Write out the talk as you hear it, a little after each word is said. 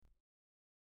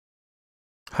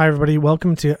Hi, everybody.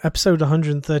 Welcome to episode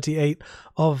 138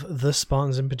 of the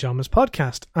Spartans in Pajamas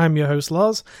podcast. I'm your host,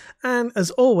 Lars, and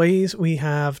as always, we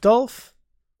have Dolph.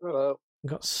 Hello. We've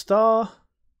got Star.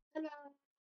 Hello.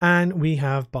 And we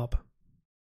have Bob.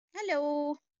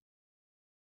 Hello.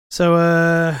 So,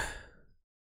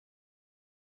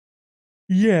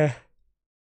 yeah.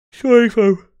 Sorry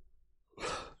for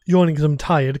yawning because I'm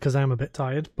tired, because I am a bit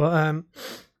tired, but,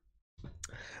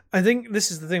 I think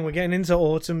this is the thing. We're getting into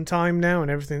autumn time now, and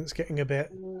everything's getting a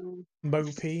bit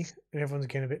mopey, and everyone's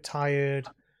getting a bit tired,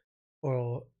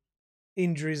 or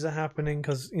injuries are happening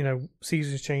because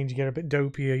seasons change. You get a bit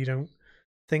dopier. You don't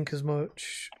think as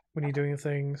much when you're doing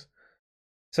things.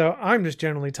 So I'm just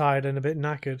generally tired and a bit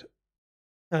knackered.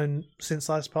 And since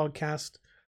last podcast,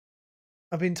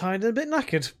 I've been tired and a bit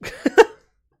knackered.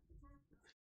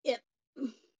 Yep.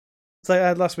 So I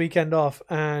had last weekend off,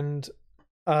 and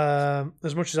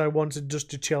as much as I wanted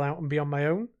just to chill out and be on my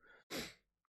own,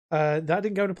 that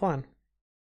didn't go to plan.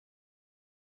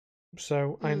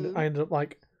 So I ended up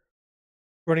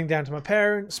running down to my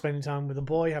parents, spending time with the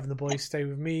boy, having the boy stay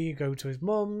with me, go to his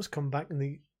mum's, come back in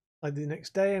the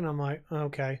next day, and I'm like,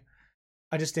 okay.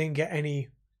 I just didn't get any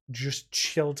just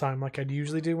chill time like I'd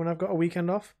usually do when I've got a weekend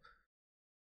off.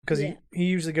 Because he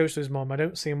usually goes to his mum. I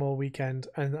don't see him all weekend,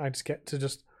 and I just get to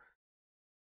just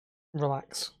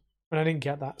relax. And I didn't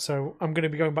get that, so I'm going to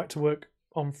be going back to work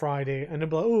on Friday, and they'll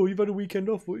be like, oh, you've had a weekend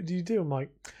off, what do you do? I'm like,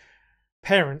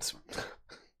 parents.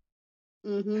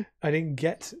 Mm-hmm. I didn't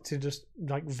get to just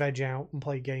veg out and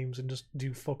play games and just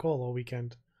do fuck all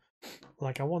weekend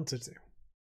like I wanted to.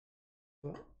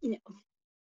 But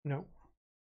no.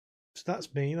 So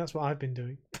that's me. That's what I've been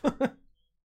doing.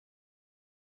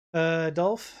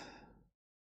 Dolph?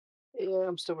 Yeah,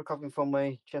 I'm still recovering from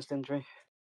my chest injury.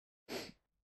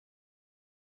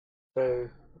 So,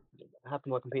 it happened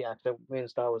to my computer accident. Me and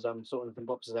Star was sorting some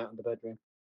boxes out in the bedroom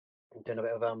and doing a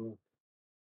bit of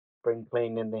spring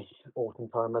cleaning in the autumn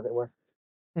time, as it were.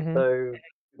 Mm-hmm. So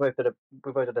we both did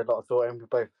a lot of sorting. We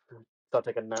both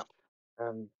started taking a nap,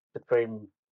 and between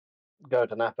going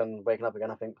to nap and waking up again,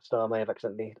 I think Star may have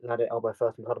accidentally landed elbow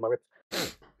first in the of my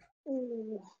ribs.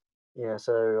 Ooh. Yeah,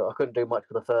 so I couldn't do much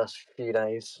for the first few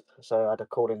days. So I had to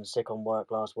call in sick on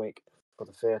work last week for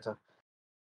the theatre.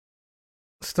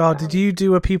 Star, did you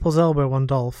do a people's elbow on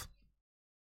Dolph?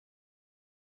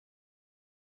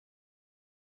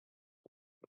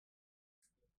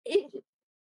 It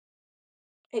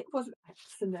was an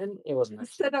accident. It wasn't. I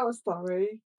said I was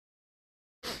sorry.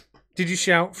 Did you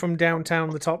shout from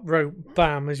downtown the top rope,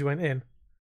 bam, as you went in?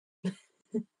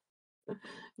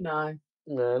 No.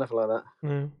 No, nothing like that.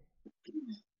 No.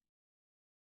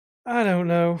 I don't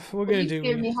know. We're going to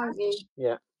do... Me, haven't you?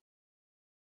 Yeah.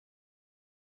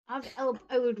 I've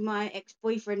elbowed my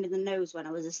ex-boyfriend in the nose when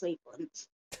I was asleep once.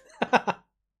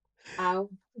 Ow. I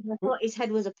thought his head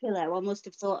was a pillow. I must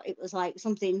have thought it was like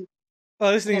something.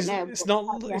 Oh, this thing is it's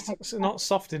not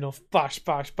soft enough. Bash,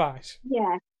 bash, bash.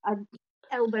 Yeah, I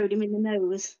elbowed him in the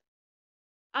nose.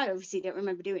 I obviously don't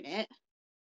remember doing it.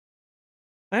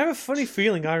 I have a funny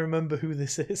feeling I remember who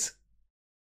this is.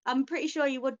 I'm pretty sure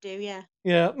you would do, yeah.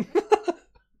 Yeah.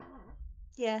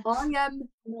 Yeah.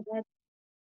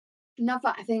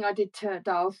 Another thing I did to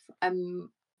Dolph.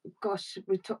 Gosh,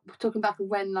 we're talking back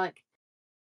when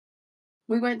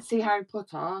we went to see Harry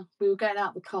Potter. We were getting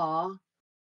out the car,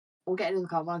 or getting in the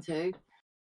car, one or two,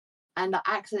 and I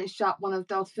accidentally shut one of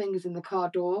Dolph's fingers in the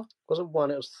car door. It wasn't one,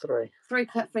 it was three. 3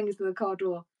 fingers in the car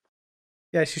door.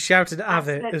 Yeah, she shouted "Have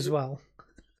it" as well.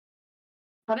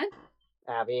 Pardon?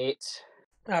 Have it.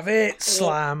 Have it,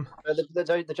 slam.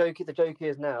 The joke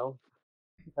is now,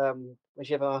 when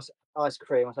she ever asks ice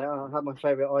cream, I say, oh, I have my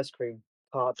favourite ice cream,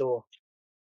 part door.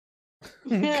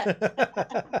 That's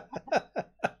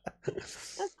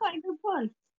quite a good one.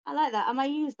 I like that. I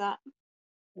might use that.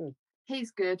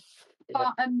 He's good.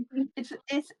 Yeah. But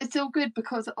it's all good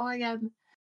because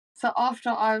so after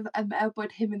I've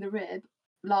elbowed him in the rib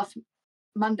last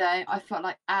Monday, I felt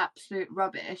like absolute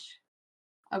rubbish.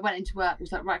 I went into work,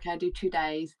 was like, right, okay, I'll do 2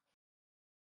 days.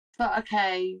 Felt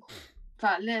okay,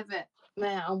 felt a little bit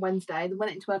on Wednesday, then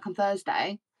went into work on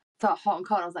Thursday, felt hot and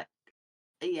cold. I was like,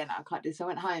 yeah, no, I can't do this. So I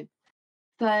went home.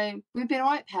 So we've been a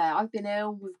right pair. I've been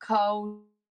ill with cold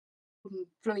and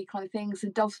flu kind of things,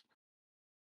 and Dolph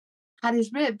had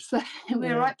his ribs, so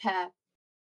we're a right pair.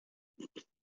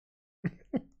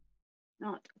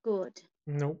 Not good.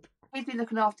 Nope. You've been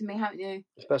looking after me, haven't you?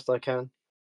 As best I can.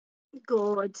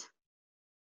 Good.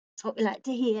 That's what we like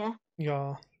to hear.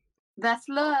 Yeah. That's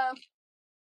love.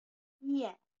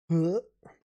 Yeah.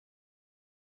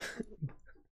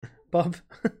 Bob,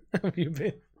 how have you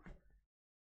been?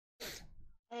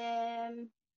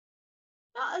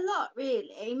 Not a lot,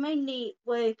 really. Mainly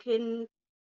work and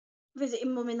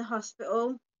visiting mum in the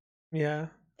hospital. Yeah,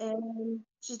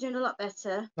 She's doing a lot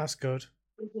better. that's good.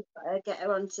 We just got to get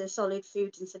her onto solid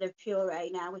foods instead of puree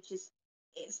now, which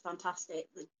it's fantastic.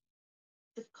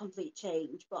 The complete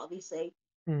change, but obviously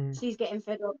Mm. she's getting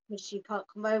fed up because she can't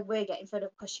come home. We're getting fed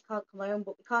up because she can't come home,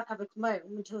 but we can't have her come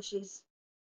home until she's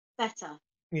better.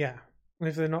 Yeah, and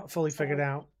if they're not fully figured So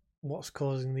out what's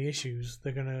causing the issues,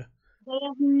 they're gonna they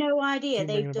have no idea. keep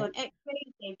bringing They've it done back.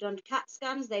 X-rays, they've done CAT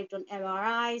scans, they've done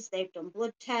MRIs, they've done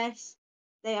blood tests.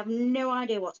 They have no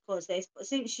idea what's caused this. But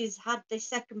since she's had this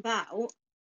second bout,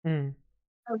 Mm.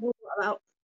 about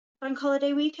bank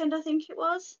holiday weekend, I think it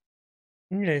was,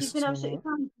 Yeah, she's been something absolutely like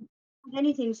fine.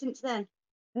 Anything since then.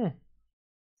 that.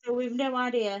 So we've no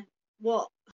idea what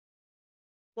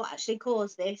actually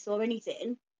caused this or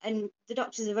anything. And the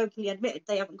doctors have openly admitted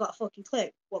they haven't got a fucking clue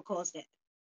what caused it.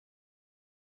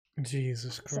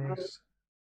 Jesus So Christ.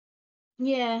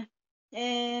 yeah.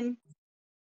 I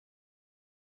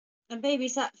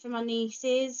babysat for my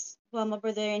nieces while my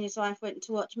brother and his wife went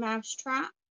to watch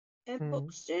Mousetrap at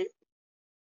Buxton.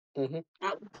 Mm-hmm.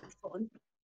 That was fun.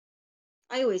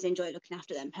 I always enjoy looking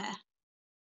after them pair.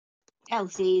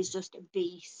 Elsie is just a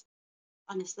beast,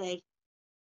 honestly.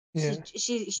 Yeah.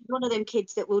 She's one of them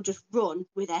kids that will just run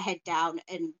with her head down,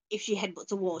 and if she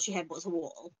headbutts a wall, she headbutts a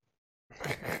wall.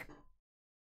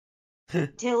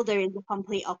 Tilda is the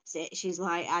complete opposite. She's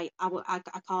like, I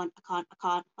can't.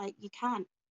 Like, you can't.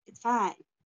 It's fine.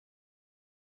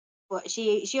 But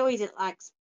she always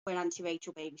likes when Auntie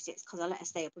Rachel babysits because I let her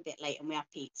stay up a bit late and we have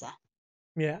pizza.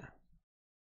 Yeah.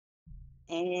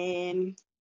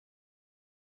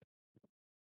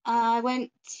 I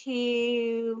went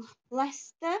to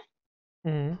Leicester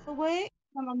Mm. for work.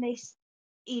 I'm on this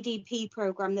EDP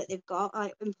program that they've got,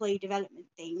 like employee development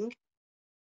thing.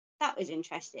 That was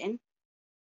interesting.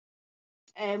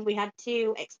 We had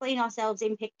to explain ourselves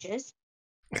in pictures,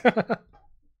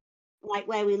 like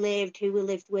where we lived, who we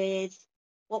lived with,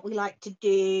 what we like to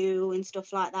do, and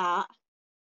stuff like that.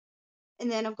 And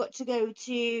then I've got to go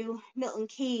to Milton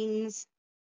Keynes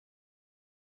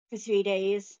for 3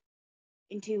 days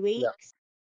in 2 weeks.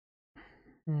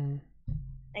 Mm.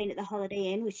 Staying at the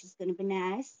Holiday Inn, which is going to be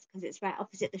nice because it's right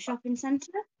opposite the shopping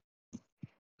centre.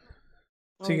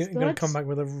 So you're going to come back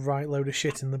with a right load of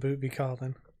shit in the boot of your car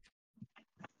then?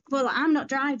 Well, I'm not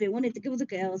driving. One of the other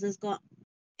girls has got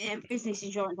business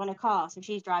insurance on her car, so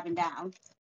she's driving down.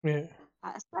 Yeah.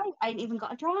 That's great. I ain't even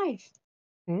got to drive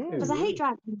because Mm. I hate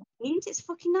driving in Queens. It's a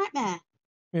fucking nightmare.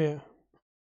 Yeah.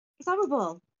 It's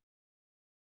horrible.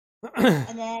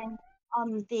 And then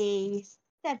on the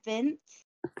 7th,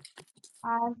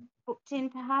 I've booked in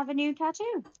to have a new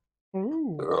tattoo.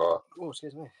 Ooh. Oh,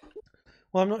 excuse me.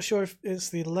 Well, I'm not sure if it's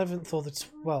the 11th or the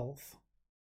 12th. I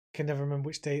can never remember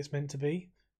which day it's meant to be.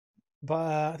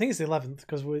 But I think it's the 11th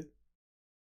because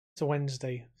it's a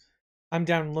Wednesday. I'm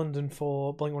down in London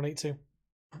for Blink-182.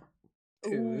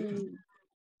 Ooh.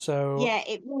 So Yeah,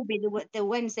 it will be the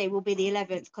Wednesday will be the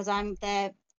 11th because I'm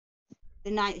there the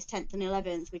 9th, 10th, and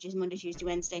 11th, which is Monday, Tuesday,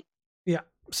 Wednesday. yeah.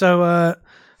 So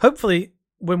hopefully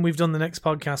when we've done the next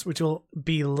podcast, which will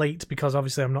be late because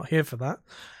obviously I'm not here for that,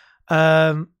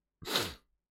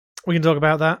 we can talk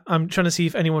about that. I'm trying to see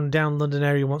if anyone down London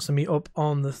area wants to meet up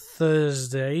on the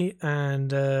Thursday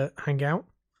and hang out.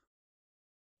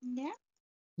 Yeah.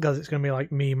 Because it's going to be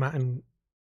like me, Matt, and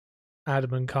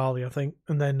Adam and Carly, I think.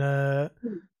 And then I'm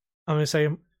going to say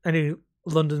any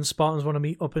London Spartans want to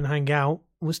meet up and hang out,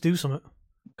 let's do something.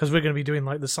 Because we're going to be doing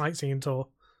like the sightseeing tour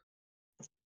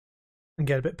and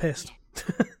get a bit pissed.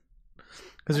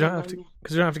 Because we don't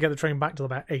have to get the train back till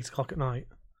about 8 o'clock at night.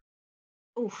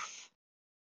 Oof.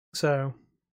 So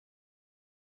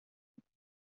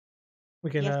we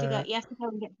can. You have to go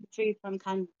and get the food from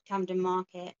Camden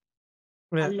Market.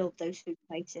 Yeah. I love those food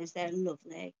places. They're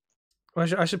lovely. Well,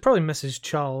 I should probably message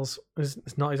Charles.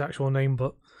 It's not his actual name,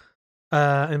 but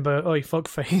and but oi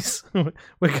fuckface,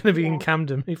 we're going to be in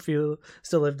Camden if you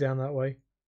still live down that way.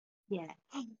 Yeah.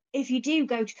 If you do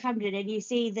go to Camden and you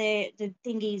see the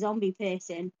thingy zombie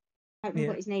person, I don't remember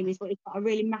what his name is, but he's got a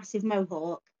really massive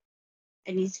mohawk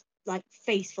and he's like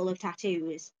face full of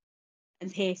tattoos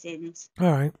and piercings.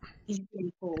 All right. He's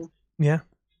really cool. Yeah.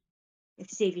 You have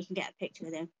to see if you can get a picture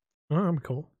with him. Oh, I'm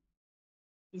cool.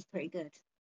 He's pretty good.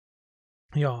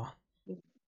 Yeah.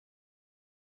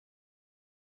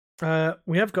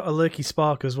 We have got a lurky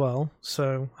Spark as well.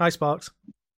 So, hi Sparks.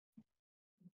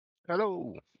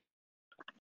 Hello.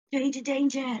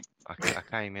 Danger. I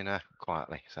came in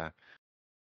quietly, so.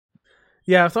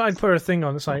 Yeah, I thought I'd put a thing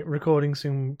on. It's like recording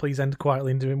soon. Please enter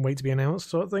quietly and wait to be announced,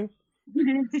 sort of thing.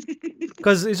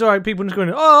 Because it's alright, people just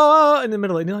going, oh, in the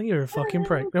middle, and you're like, you're a fucking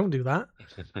prick. Don't do that.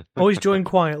 Always join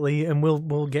quietly, and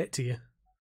we'll get to you.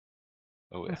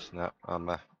 Oh yes, no, I'm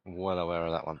well aware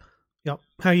of that one. Yep.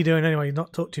 How you doing anyway?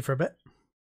 Not talked to you for a bit.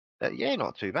 Yeah,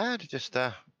 not too bad. Just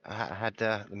I had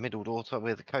the middle daughter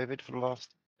with COVID for the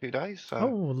last 2 days. So Oh,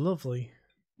 lovely.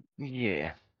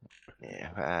 yeah,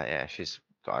 yeah, she's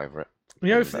got over it.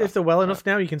 You know, Feeling if they're better. well enough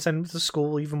now, you can send them to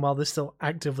school even while they're still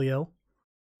actively ill.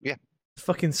 Yeah. It's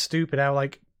fucking stupid how,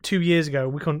 like, 2 years ago,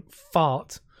 we couldn't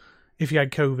fart if you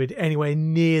had COVID anywhere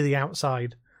near the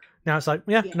outside. Now it's like,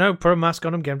 yeah. No, put a mask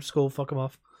on them, get them to school, fuck them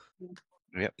off.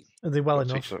 Yep. Are they well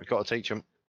enough? Got to teach them.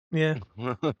 Yeah.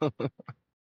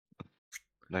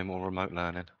 No more remote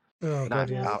learning. Oh, No, God,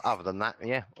 yeah. other than that,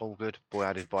 yeah, all good. Boy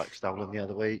had his bike stolen the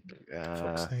other week.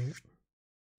 Fuck's sake.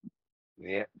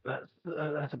 Yeah,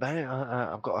 that's about it.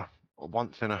 I've got a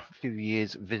once in a few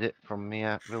years visit from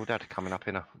my real dad coming up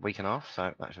in a week and a half,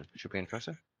 so that should be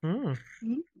interesting. Mm.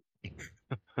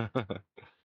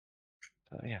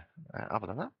 So yeah, other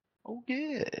than that, all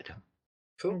good.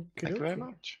 Cool. Thank you very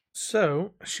much.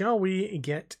 So, shall we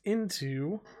get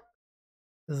into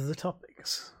the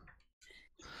topics?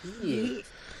 Yeah.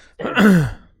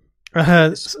 uh,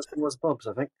 This was Bob's,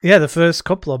 I think. yeah, the first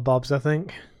couple of Bobs, I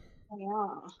think. They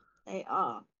are. They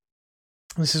are.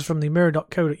 This is from the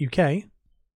mirror.co.uk.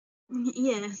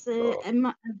 Yes,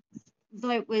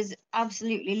 Vogt was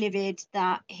absolutely livid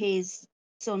that his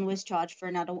son was charged for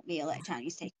an adult meal at a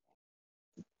Chinese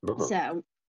takeaway. So,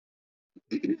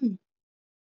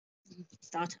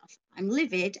 start off. I'm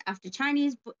livid after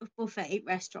Chinese buffet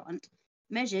restaurant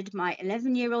measured my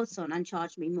 11-year-old son and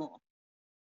charged me more.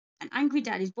 An angry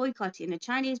dad is boycotting a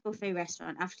Chinese buffet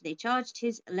restaurant after they charged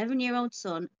his 11-year-old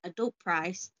son adult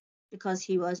price because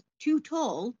he was too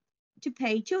tall to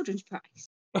pay children's price.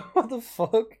 What the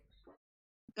fuck?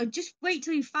 Just wait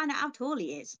till you find out how tall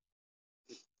he is.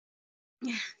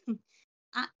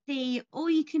 At the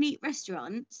all-you-can-eat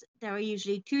restaurants, there are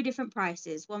usually two different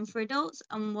prices, one for adults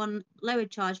and one lower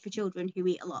charge for children who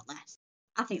eat a lot less.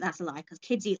 I think that's a lie, because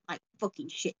kids eat like fucking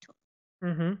shit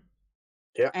ton.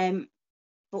 Mm-hmm.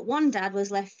 But one dad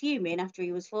was left fuming after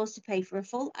he was forced to pay for a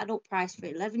full adult price for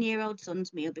 11-year-old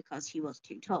son's meal because he was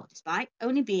too tall, despite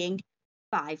only being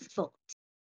 5 foot.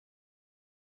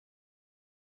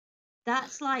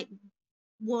 That's like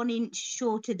 1 inch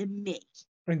shorter than me.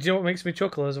 And do you know what makes me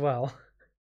chuckle as well?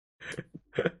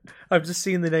 I've just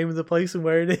seen the name of the place and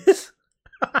where it is.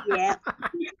 Yeah.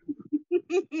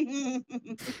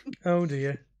 Oh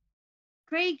dear.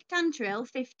 Craig Cantrell,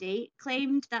 50,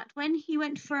 claimed that when he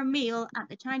went for a meal at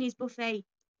the Chinese buffet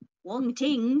Wong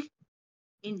Ting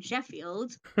in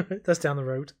Sheffield, That's down the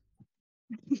road.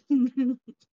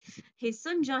 his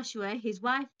son Joshua, his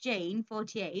wife Jane,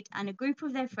 48, and a group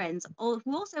of their friends, who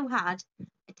also had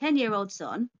a 10-year-old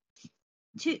son,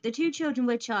 the two children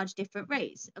were charged different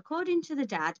rates. According to the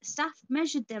dad, staff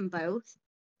measured them both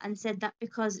and said that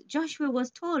because Joshua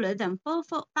was taller than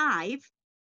 4'5",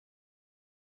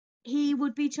 he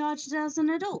would be charged as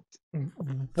an adult.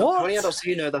 What? How many adults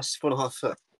do you know that's 4.5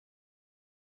 foot?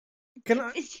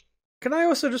 Can I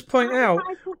also just point out,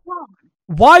 5'1".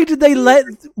 why did they let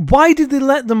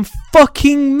them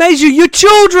fucking measure your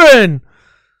children?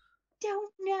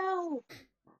 Don't know.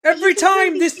 Every You can time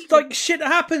really this see like shit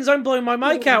happens, I'm blowing my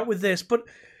mic out with this, but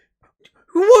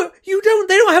what? They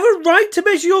don't have a right to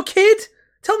measure your kid.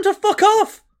 Tell them to fuck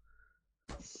off.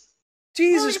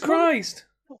 Jesus Christ.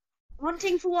 One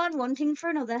thing for one, one thing for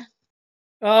another.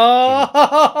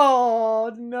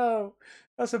 Oh no.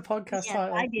 That's a podcast Yes,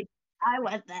 title. I did. I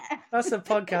went there. That's a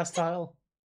podcast title.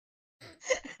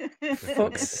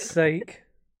 Fuck's sake.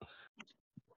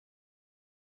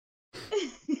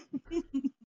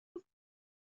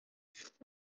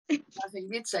 I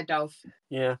think you'd say Dolph.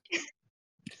 Yeah.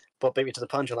 Bob beat me to the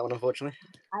punch on that one, unfortunately.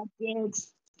 I did.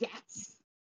 Yes.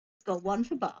 Got one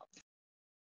for Bob.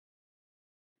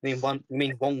 You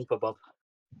mean Wong for Bob?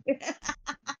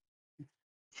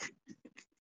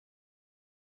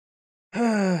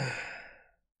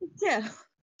 So,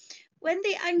 when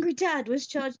the angry dad was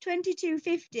charged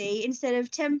 $22.50 instead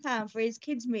of £10 for his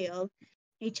kids' meal,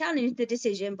 he challenged the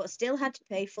decision but still had to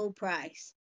pay full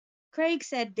price. Craig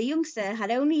said the youngster had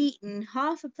only eaten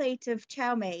half a plate of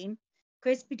chow mein,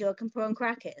 crispy duck, and prawn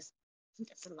crackers.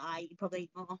 That's a lie, you probably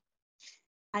ate more.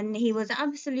 And he was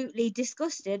absolutely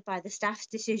disgusted by the staff's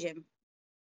decision.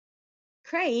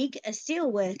 Craig, a steel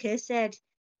worker, said,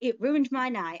 "It ruined my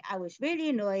night. I was really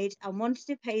annoyed and wanted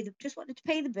to pay the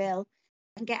bill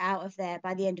and get out of there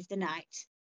by the end of the night."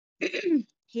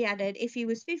 He added, "If he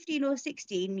was 15 or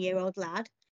 16-year-old lad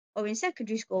or in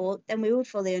secondary school, then we would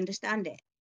fully understand it.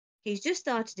 He's just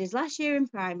started his last year in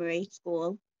primary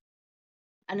school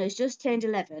and has just turned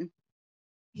 11.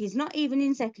 He's not even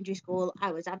in secondary school.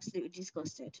 I was absolutely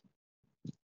disgusted.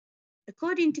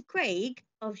 According to Craig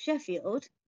of Sheffield,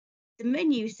 the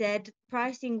menu said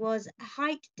pricing was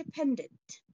height dependent,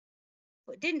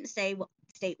 but didn't state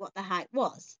what the height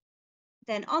was.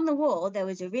 Then on the wall, there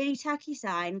was a really tacky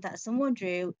sign that someone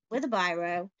drew with a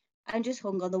biro and just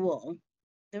hung on the wall.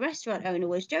 The restaurant owner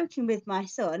was joking with my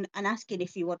son and asking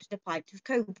if he wanted a pint of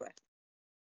Cobra.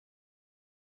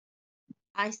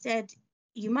 I said,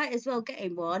 you might as well get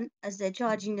him one, as they're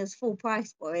charging us full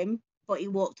price for him, but he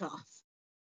walked off.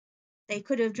 They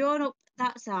could have drawn up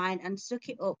that sign and stuck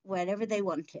it up wherever they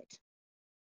wanted.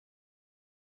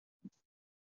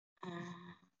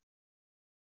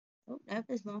 Oh, no,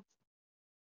 there's more.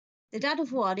 The dad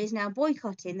of one is now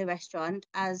boycotting the restaurant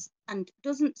and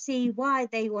doesn't see why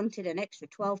they wanted an extra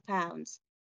 £12.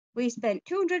 We spent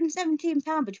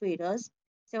 £217 between us,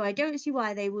 so I don't see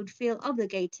why they would feel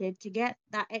obligated to get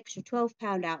that extra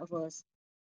 £12 out of us.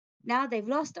 Now they've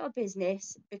lost our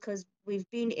business because we've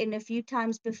been in a few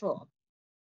times before.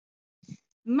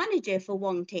 Manager for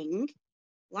Wong Ting,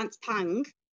 Lance Pang,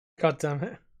 God damn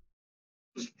it.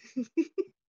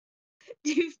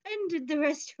 defended the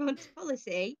restaurant's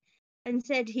policy and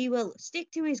said he will stick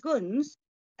to his guns,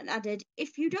 and added,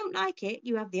 if you don't like it,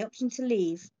 you have the option to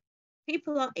leave.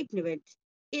 People are ignorant.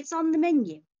 It's on the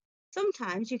menu.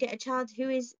 Sometimes you get a child who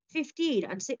is 15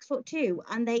 and 6'2",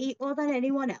 and they eat more than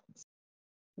anyone else.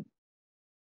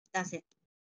 That's it.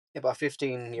 Yeah, but a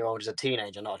 15-year-old is a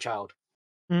teenager, not a child.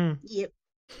 Yep.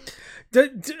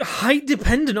 The height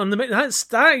dependent on the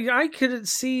that I could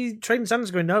see trading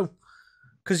standards going no,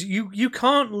 because you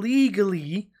can't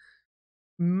legally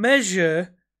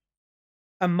measure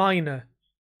a minor.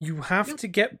 You have to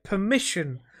get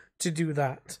permission to do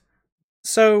that.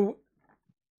 So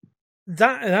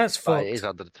that's But fucked. it is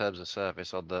under the terms of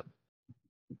service on the.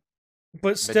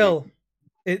 But still,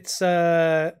 it's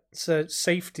a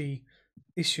safety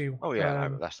issue. Oh yeah,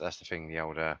 no, that's the thing. The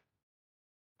old.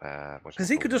 Because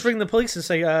he could just ring the police and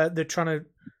say they're trying to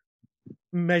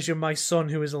measure my son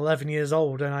who is 11 years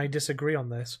old and I disagree on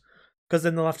this. Because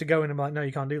then they'll have to go in and be like, no,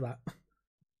 you can't do that.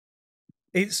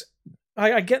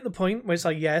 I get the point where it's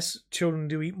like, yes, children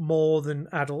do eat more than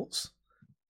adults,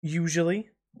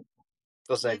 usually.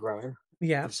 Because they're growing.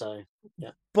 Yeah. So,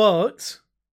 yeah. But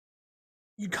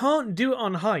you can't do it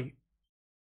on height.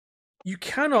 You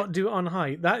cannot do it on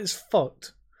height. That is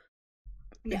fucked.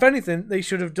 Yeah. If anything, they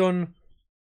should have done...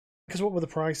 Because what were the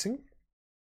pricing?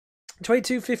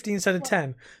 $22.50 instead of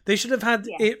 10. They should have had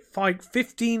it like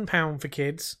 £15 for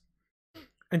kids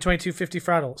and $22.50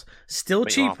 for adults. Still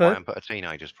cheaper. And put a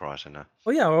teenager's price in there.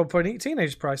 Well, yeah, or put a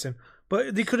teenager's price in.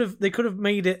 But they could have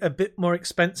made it a bit more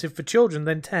expensive for children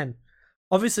than 10.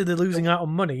 Obviously, they're losing out on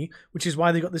money, which is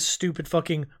why they got this stupid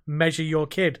fucking measure your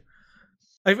kid.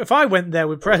 If I went there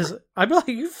with Prez, I'd be like,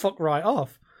 you fuck right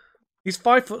off. He's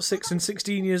 5'6" and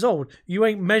 16 years old. You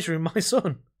ain't measuring my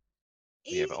son.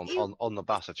 Yeah, but on the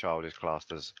bus, a child is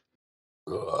classed as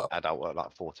adult at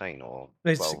like 14 or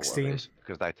 12 16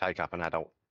 because they take up an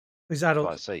adult. He's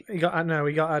adult. Seat. He got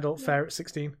adult fare at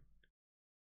 16.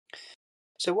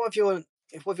 So what if you're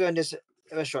in this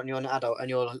restaurant and you're an adult and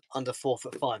you're under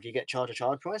 4'5", you get charged a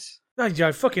child price?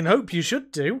 I fucking hope you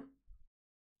should do.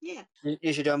 Yeah.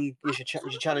 You should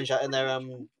challenge that in their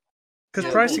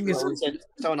because pricing is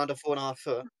someone under 4.5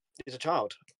 foot is a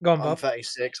child. Go on, Bob. I'm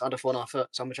 36, under 4.5 foot,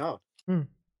 so I'm a child. Yeah.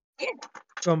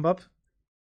 Go on, Bob.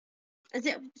 As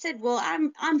it said, well,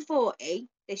 I'm 40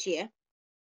 this year,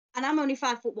 and I'm only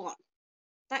 5'1".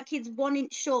 That kid's 1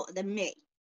 inch shorter than me,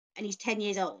 and he's 10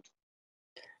 years old.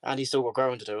 And he's still got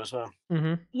growing to do as well.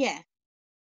 Mm-hmm. Yeah.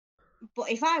 But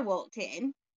if I walked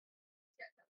in,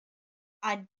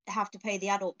 I'd have to pay the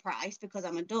adult price because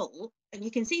I'm adult, and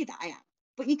you can see that I am.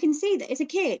 But you can see that it's a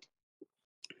kid.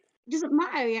 It doesn't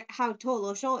matter how tall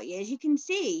or short he is. You can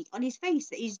see on his face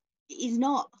that he's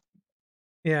not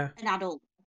an adult.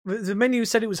 The menu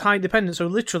said it was height dependent, so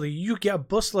literally you get a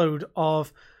busload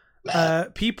of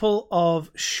people of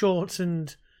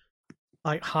shortened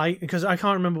like height, because I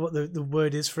can't remember what the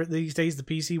word is for it these days, the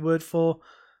PC word for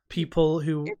people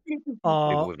who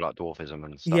are... People with like dwarfism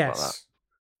and stuff like that.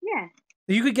 Yeah.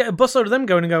 You could get a busload of them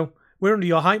going and go, we're under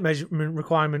your height measurement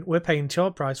requirement, we're paying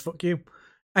child price, fuck you.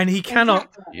 And he cannot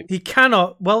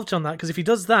welch on that, because if he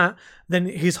does that, then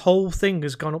his whole thing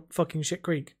has gone up fucking shit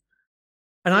creek.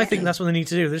 And I think that's what they need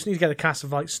to do. They just need to get a cast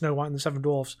of like Snow White and the Seven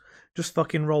Dwarfs, just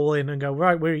fucking roll in and go,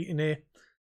 right, we're eating here.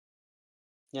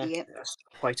 Yeah, that's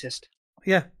whitest.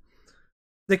 Yeah.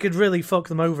 They could really fuck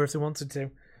them over if they wanted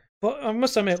to. But I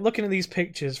must admit, looking at these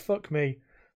pictures, fuck me.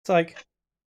 It's like,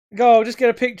 Go, just get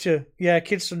a picture. Yeah,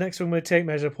 kid stood next to him with a tape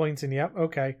measure pointing. Yep,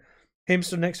 okay. Him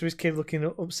stood next to his kid looking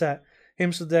upset.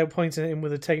 Him stood there pointing at him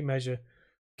with a tape measure.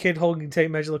 Kid holding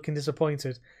tape measure looking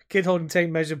disappointed. Kid holding tape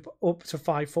measure up to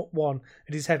 5'1"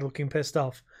 and his head looking pissed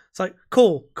off. It's like,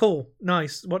 cool,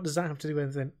 nice. What does that have to do with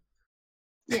anything?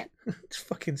 Yeah. It's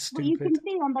fucking But you stupid. can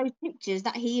see on those pictures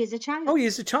that he is a child. Oh, he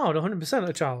is a child, 100%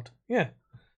 a child. Yeah.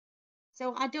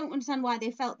 So I don't understand why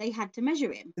they felt they had to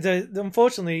measure him.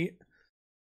 Unfortunately,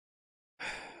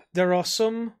 there are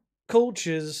some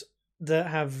cultures that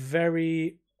have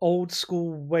very old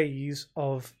school ways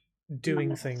of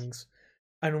doing things.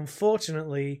 And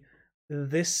unfortunately,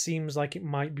 this seems like it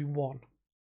might be one.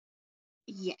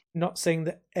 Yeah. Not saying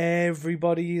that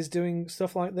everybody is doing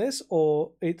stuff like this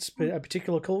or it's a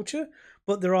particular culture,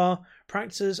 but there are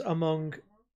practices among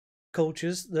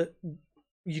cultures that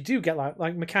you do get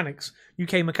like mechanics.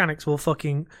 UK mechanics will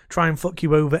fucking try and fuck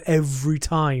you over every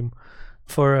time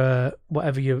for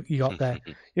whatever you got there.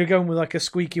 You're going with like a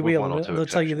squeaky With wheel one or and two they'll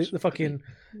tell you that exceptions. the fucking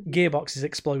gearbox is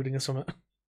exploding or something.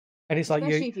 And it's like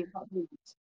Especially if you've got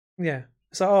wheels. yeah.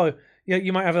 So, oh, yeah,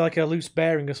 you might have like a loose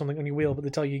bearing or something on your wheel, but they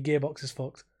tell you your gearbox is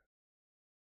fucked.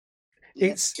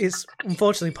 Yep. It's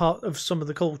unfortunately part of some of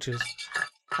the cultures,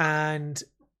 and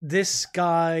this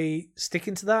guy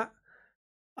sticking to that,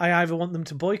 I either want them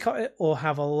to boycott it or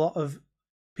have a lot of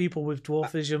people with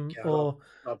dwarfism Yeah, a or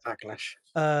lot of backlash.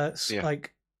 Yeah.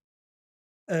 like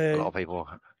A lot of people.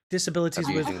 disabilities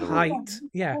with abusing the rule. height.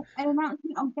 Yeah, An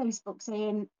announcement on Facebook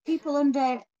saying people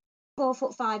under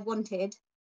 4'5" wanted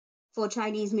for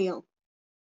Chinese meal,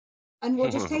 and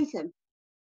we'll just take them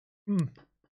Hmm.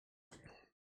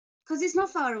 because it's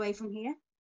not far away from here.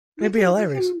 It'd be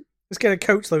hilarious. Let's get a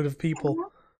coach load of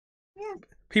people. Yeah.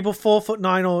 People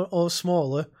 4'9" or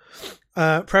smaller,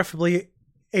 preferably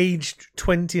aged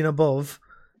 20 and above,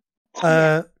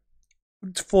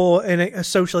 for a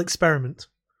social experiment.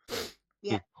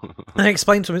 Yeah. And I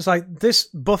explained to him, it's like this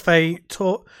buffet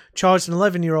charged an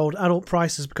 11-year-old adult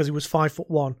prices because he was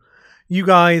 5'1". You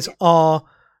guys are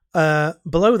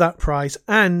below that price,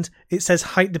 and it says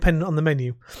height dependent on the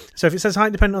menu. So if it says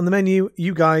height dependent on the menu,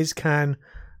 you guys can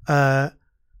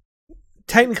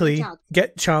technically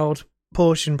get child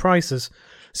portion prices.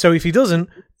 So if he doesn't,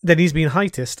 then he's being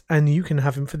heightist, and you can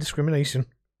have him for discrimination.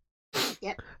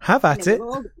 Yep. Have at it.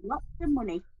 Lots of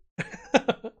money.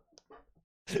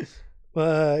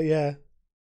 Yeah.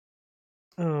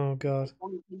 Oh god.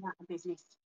 Business.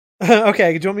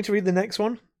 Okay, do you want me to read the next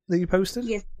one that you posted?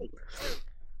 Yes, please.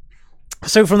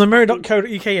 So from the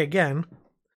mirror.co.uk again,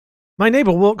 my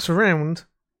neighbour walks around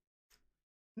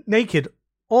naked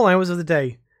all hours of the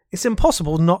day. It's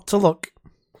impossible not to look.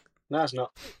 No, it's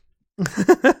not.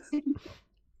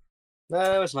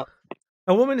 No, it's not.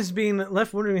 A woman has been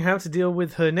left wondering how to deal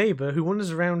with her neighbour who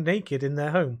wanders around naked in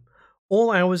their home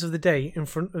all hours of the day in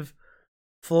front of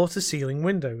floor-to-ceiling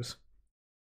windows.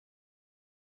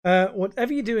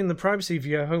 Whatever you do in the privacy of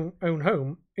your own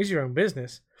home is your own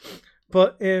business.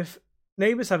 But if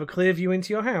neighbours have a clear view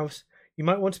into your house, you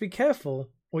might want to be careful,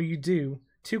 or you do,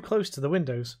 too close to the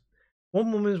windows.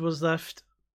 One woman was left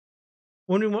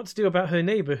wondering what to do about her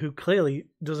neighbour who clearly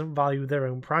doesn't value their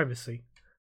own privacy.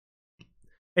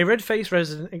 A red-faced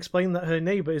resident explained that her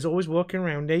neighbour is always walking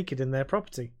around naked in their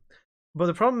property. But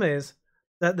the problem is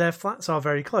that their flats are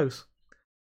very close,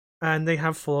 and they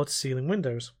have floor-to-ceiling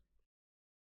windows.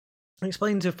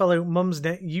 Explained to fellow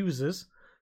Mumsnet users,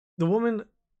 the woman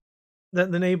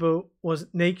that the neighbour was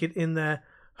naked in their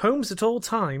homes at all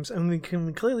times, and can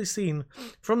be clearly seen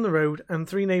from the road and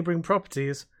 3 neighbouring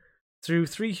properties through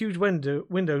 3 huge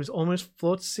windows almost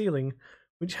floor to ceiling,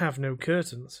 which have no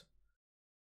curtains.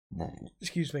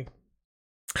 Excuse me.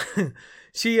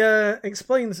 She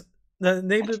explains that the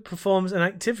neighbour performs an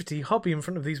activity hobby in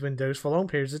front of these windows for long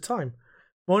periods of time,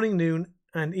 morning, noon,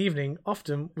 and evening,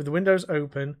 often with the windows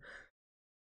open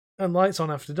and lights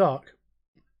on after dark.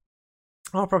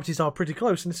 Our properties are pretty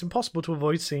close, and it's impossible to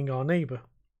avoid seeing our neighbour.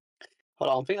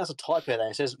 Hold on, I think that's a typo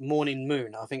there. It says morning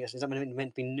moon. I think is that meant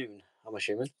to be noon? I'm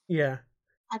assuming. Yeah,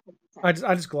 I think so.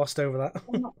 I just glossed over that.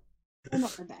 They're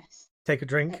not the best. Take a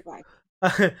drink. Right.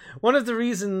 One of the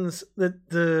reasons that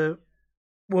the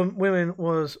woman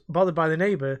was bothered by the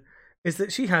neighbour is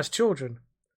that she has children.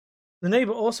 The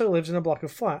neighbour also lives in a block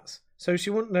of flats, so she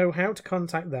wouldn't know how to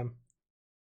contact them.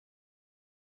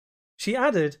 She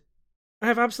added, I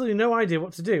have absolutely no idea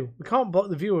what to do. We can't block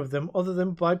the view of them other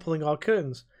than by pulling our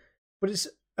curtains. But it's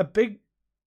a big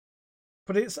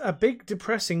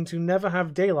depressing to never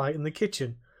have daylight in the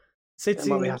kitchen,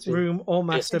 sitting room or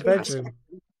master bedroom.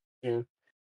 Yeah.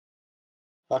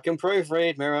 I can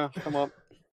proofread, Mirror. Come on.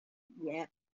 Yeah.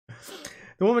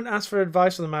 The woman asked for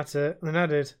advice on the matter and then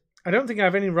added, I don't think I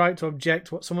have any right to object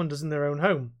to what someone does in their own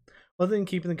home, other than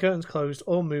keeping the curtains closed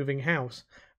or moving house.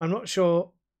 I'm not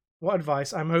sure what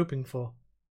advice I'm hoping for.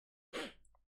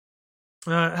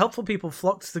 Helpful people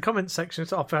flock to the comments section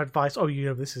to offer advice. Oh,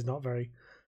 this is not very.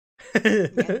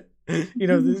 Usually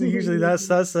that's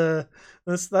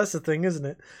the thing, isn't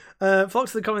it? Flock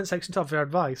to the comment section to offer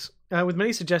advice, with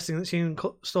many suggesting that she can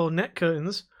install net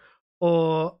curtains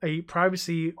or a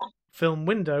privacy film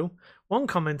window. One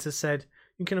commenter said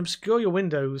you can obscure your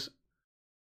windows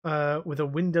with a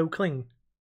window cling.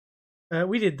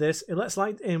 We did this. It lets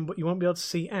light in, but you won't be able to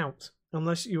see out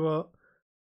unless you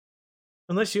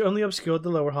only obscured the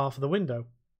lower half of the window.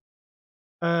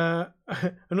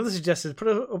 Another suggested put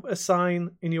up a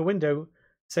sign in your window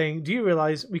saying, "Do you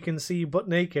realize we can see you butt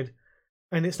naked,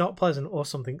 and it's not pleasant," or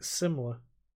something similar.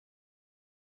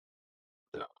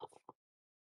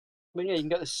 But yeah, you can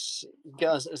get this.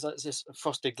 It's like this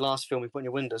frosted glass film you put in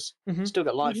your windows. Mhm. Still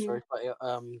got light Mhm. through, but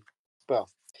well,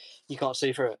 you can't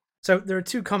see through it. So there are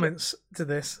two comments to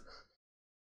this.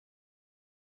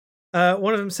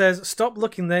 One of them says, "Stop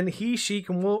looking then. She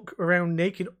can walk around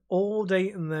naked all day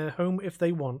in their home if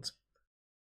they want."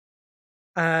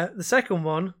 The second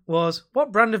one was,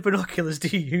 "What brand of binoculars do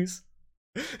you use?"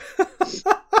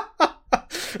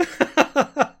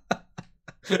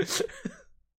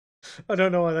 I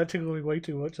don't know why that tickled me way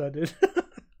too much, I did.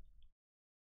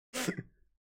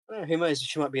 Well, who knows?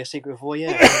 She might be a secret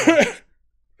voyeur.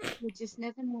 You just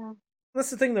never know. That's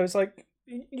the thing, though. It's like,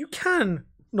 you can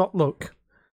not look.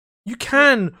 You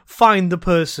can find the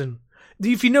person.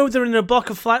 If you know they're in a block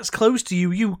of flats close to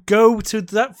you, you go to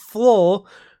that floor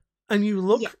and you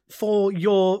look for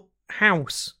your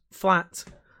house flat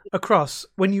across.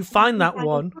 When you find that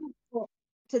one,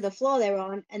 to the floor they're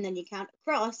on, and then you count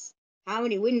across how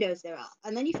many windows there are,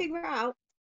 and then you figure out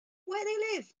where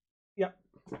they live. Yep.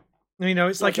 It's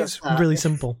Not like just it's that, really if-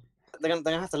 simple. They're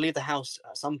gonna have to leave the house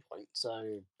at some point,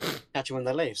 so catch them when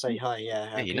they leave. Say hi,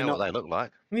 Yeah, you can know not- what they look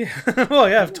like. Yeah. Well,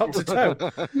 yeah, top to toe.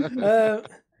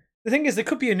 The thing is, there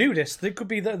could be a nudist. There could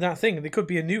be that thing. There could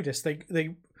be a nudist.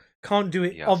 They can't do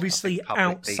it Yeah, I obviously think public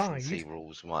outside. decency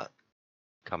rules might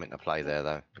come into play there,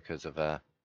 though, because of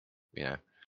Yeah,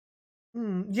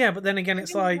 but then again,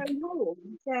 it's They're in like, their own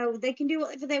home, so they can do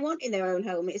whatever they want in their own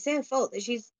home. It's their fault that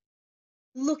she's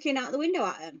looking out the window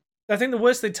at them. I think the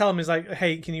worst they tell them is like,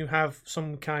 "Hey, can you have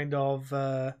some kind of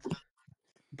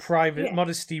private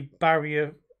modesty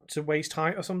barrier to waist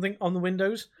height or something on the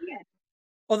windows?" Yeah.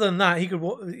 Other than that, she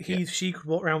could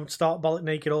walk around stark bollock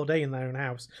naked all day in their own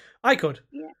house. I could.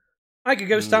 Yeah. I could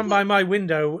go stand by my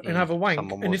window and have a wank.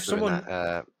 Someone And was if doing someone,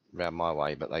 that round my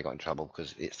way, but they got in trouble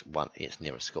because it's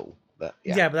near a school. But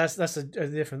yeah, but that's a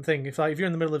different thing. If you're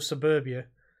in the middle of suburbia,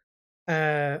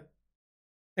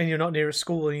 and you're not near a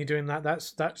school and you're doing that,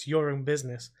 that's your own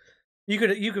business. You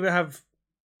could have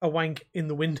a wank in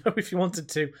the window if you wanted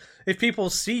to. If people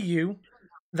see you,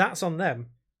 that's on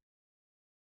them.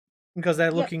 Because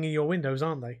they're looking in your windows,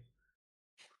 aren't they?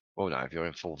 Well, no, if you're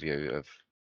in full view of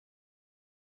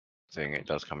thing, it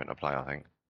does come into play, I think.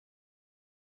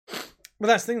 But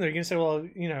that's the thing, though. You can say, well,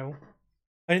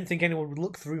 I didn't think anyone would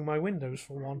look through my windows,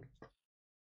 for one.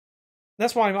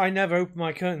 That's why I never open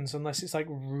my curtains unless it's like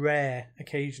rare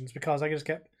occasions, because I just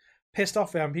get pissed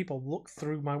off when people look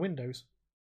through my windows.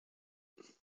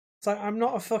 It's like, I'm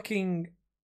not a fucking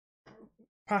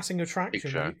passing attraction.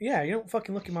 Picture. Yeah, you don't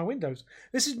fucking look in my windows.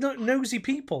 This is not nosy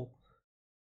people.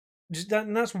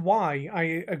 And that's why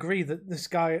I agree that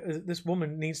this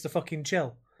woman needs to fucking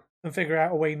chill and figure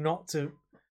out a way not to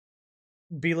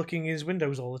be looking in his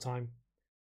windows all the time.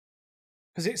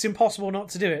 Because it's impossible not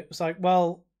to do it. It's like,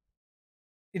 well,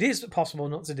 it is possible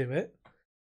not to do it.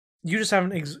 You just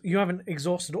haven't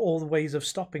exhausted all the ways of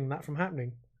stopping that from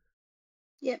happening.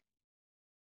 Yep.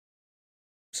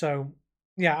 So,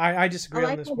 yeah, I disagree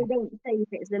on this They one. don't say if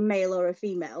it's a male or a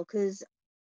female, because,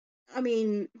 I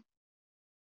mean,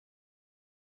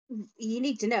 you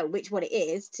need to know which one it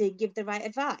is to give the right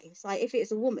advice. Like, if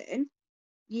it's a woman,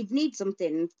 you'd need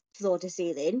something floor to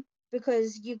ceiling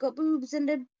because you've got boobs and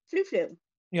a flu.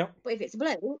 Yep. But if it's a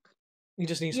bloke, You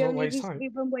just need you to only waste need time. to be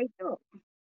from waist up.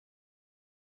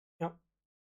 Yep.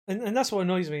 And that's what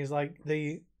annoys me is like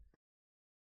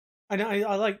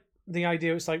I like the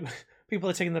idea. It's like people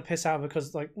are taking the piss out of it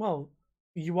because, like, well,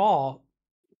 you are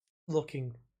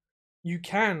looking. You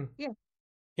can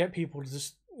get people to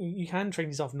just. You can train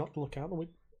yourself not to look out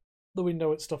the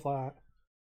window at stuff like that.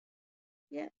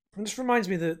 Yeah. It just reminds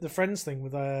me of the Friends thing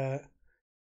with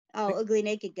Ugly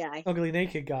naked guy. ugly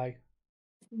naked guy.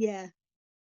 Yeah.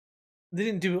 They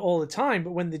didn't do it all the time,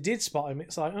 but when they did spot him,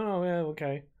 it's like, oh yeah,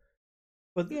 okay.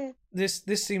 But this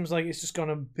seems like it's just gone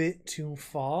a bit too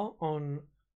far on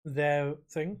their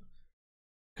thing.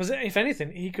 Because if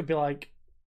anything, he could be like,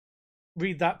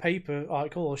 read that paper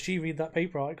article, or she read that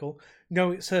paper article,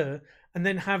 know it's her, and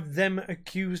then have them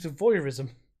accused of voyeurism.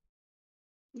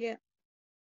 Yeah.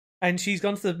 And she's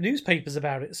gone to the newspapers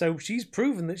about it, so she's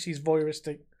proven that she's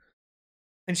voyeuristic.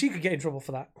 And she could get in trouble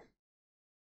for that.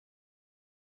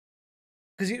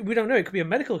 Because we don't know, it could be a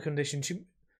medical condition.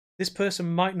 This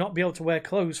person might not be able to wear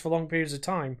clothes for long periods of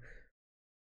time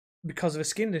because of a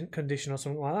skin condition or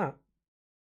something like that.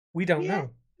 We don't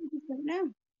know. We just don't know.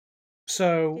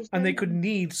 So, Just and they don't could know.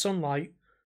 need sunlight,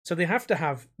 so they have to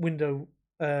have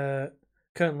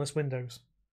curtainless windows.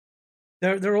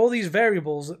 There are all these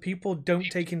variables that people don't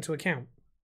take into account.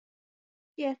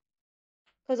 Yeah.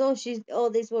 Because all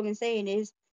this woman's saying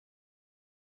is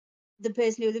the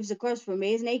person who lives across from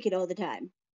me is naked all the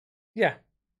time. Yeah.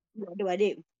 What do I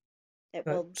do?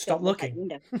 Well, Stop don't look out the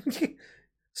looking. window.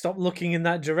 Stop looking in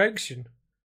that direction.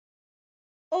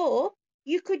 Or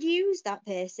you could use that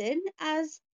person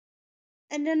as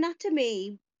an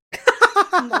anatomy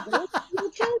model for your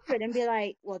children and be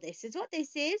like, well, this is what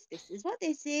this is. This is what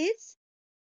this is.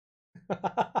 You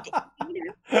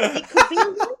know, it could be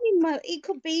a it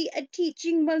could be a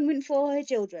teaching moment for her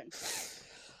children.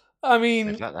 I mean,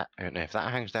 If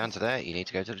that hangs down to there, you need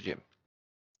to go to the gym.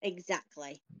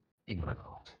 Exactly.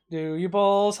 do your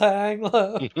balls hang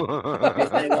low? That's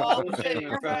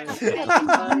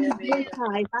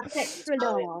extra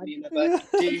large.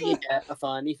 Do you get a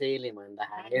funny feeling when they're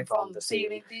hanging from the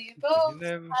ceiling?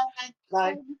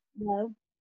 No.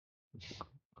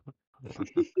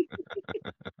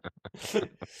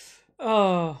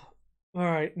 Oh, all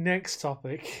right. Next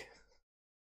topic.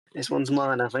 This one's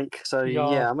mine, I think. So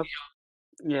Yeah.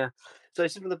 So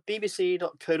this is from the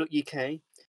BBC.co.uk.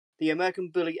 The American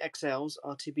Bully XLs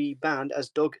are to be banned as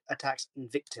dog attacks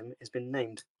and victim has been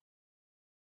named.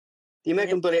 The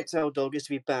American Bully XL dog is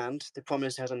to be banned, the Prime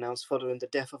Minister has announced following the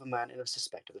death of a man in a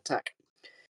suspected attack.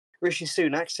 Rishi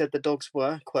Sunak said the dogs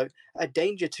were, quote, a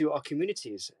danger to our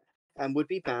communities and would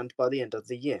be banned by the end of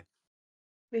the year.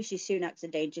 Rishi Sunak's a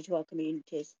danger to our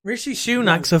communities. Rishi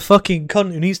Sunak's a fucking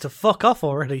cunt who needs to fuck off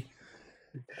already.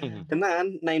 The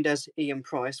man, named as Ian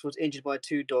Price, was injured by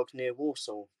two dogs near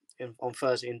Warsaw on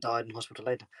Thursday and died in hospital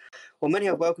later. While many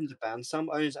have welcomed the ban,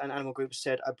 some owners and animal groups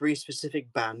said a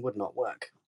breed-specific ban would not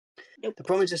work. Nope. The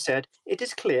Prime Minister said, it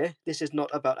is clear this is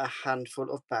not about a handful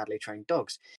of badly trained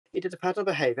dogs. It is a pattern of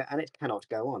behaviour and it cannot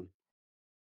go on.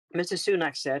 Mr.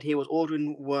 Sunak said he was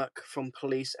ordering work from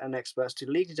police and experts to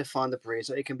legally define the breed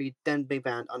so it can then be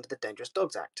banned under the Dangerous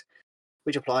Dogs Act,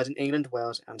 which applies in England,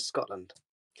 Wales and Scotland.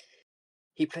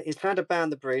 His plan to ban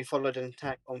the breed followed an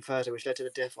attack on Thursday which led to the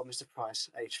death of Mr. Price,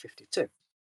 aged 52.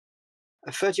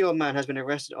 A 30-year-old man has been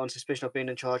arrested on suspicion of being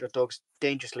in charge of dogs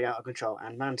dangerously out of control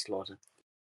and manslaughter.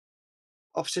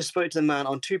 Officers spoke to the man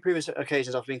on two previous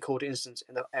occasions after being called to incidents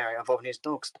in the area involving his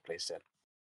dogs, the police said.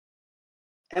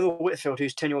 Emma Whitfield,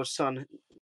 whose 10-year-old son,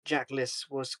 Jack Liss,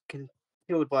 was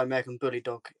killed by an American Bully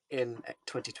dog in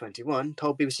 2021,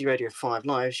 told BBC Radio 5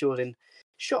 Live she was in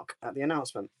shock at the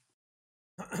announcement.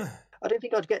 I didn't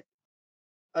think I'd get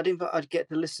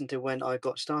to listen to when I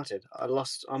got started. I'm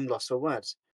lost for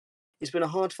words. It's been a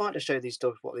hard fight to show these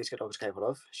dogs what these dogs are capable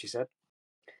of, she said.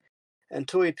 And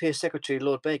Tory Peer Secretary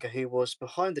Lord Baker, who was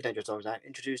behind the Dangerous Dogs Act,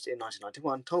 introduced in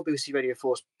 1991, told BBC Radio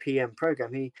 4's PM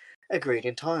programme he agreed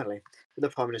entirely with the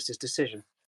Prime Minister's decision.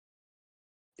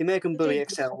 The American Bully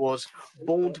XL was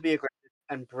born to be aggressive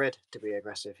and bred to be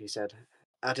aggressive, he said,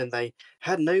 adding they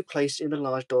had no place in the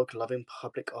large dog-loving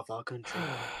public of our country.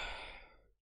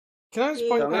 Can I just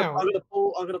point out? I'm going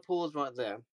to pause right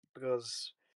there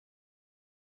because,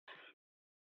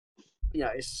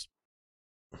 yes,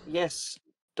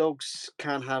 dogs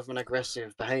can have an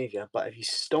aggressive behaviour, but if you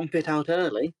stomp it out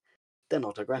early, they're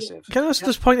not aggressive. Can I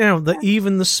just point out that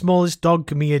even the smallest dog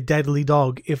can be a deadly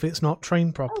dog if it's not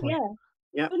trained properly? Oh,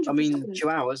 yeah. I mean,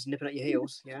 chihuahuas nipping at your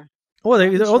heels, yeah. Well,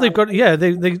 they've got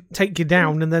they take you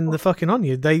down and then they're fucking on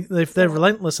you. If they're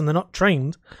relentless and they're not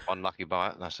trained. One lucky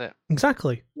bite, that's it.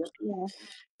 Exactly. Yeah. I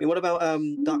mean, what about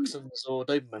Dachshunds or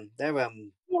Doberman? They're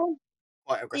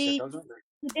quite aggressive dogs, aren't they?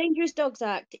 The Dangerous Dogs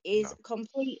Act is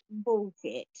complete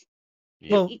bullshit.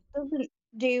 Well, it doesn't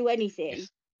do anything.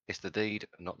 It's the deed,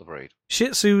 not the breed. Shih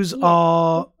Tzus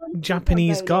are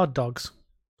Japanese guard dogs.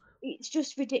 It's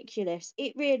just ridiculous.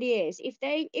 It really is. If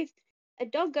a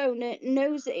dog owner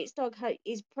knows that its dog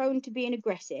is prone to being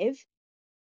aggressive,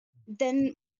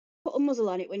 then put a muzzle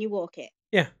on it when you walk it.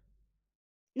 Yeah.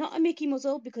 Not a Mickey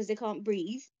muzzle because they can't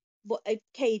breathe, but a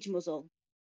cage muzzle.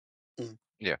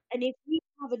 Yeah. And if you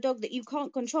have a dog that you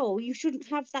can't control, you shouldn't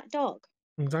have that dog.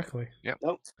 Exactly. Yep.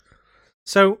 Nope.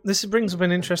 So this brings up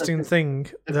an interesting thing.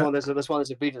 That's why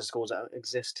there's breeding schools that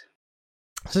exist.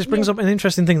 So this brings up an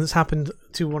interesting thing that's happened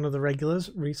to one of the regulars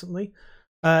recently.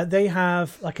 They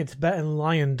have like a Tibetan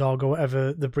lion dog or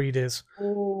whatever the breed is.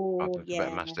 Oh, Better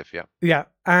yeah. Mastiff, yeah. Yeah,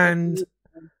 and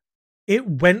it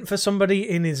went for somebody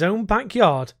in his own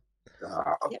backyard.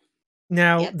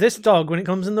 Now, this dog, when it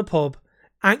comes in the pub,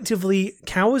 actively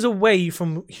cowers away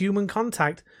from human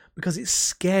contact because it's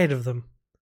scared of them.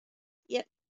 Yep.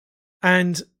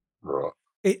 And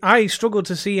I struggle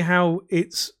to see how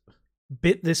it's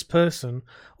bit this person,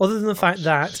 other than the fact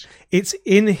that it's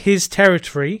in his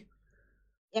territory.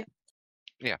 Yep.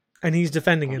 Yeah. And he's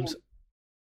defending him.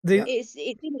 It's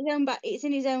in his own it's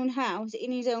in his own house,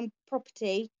 in his own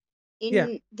property,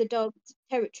 in the dog's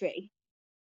territory.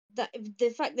 That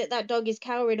the fact that dog is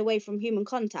cowering away from human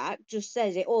contact just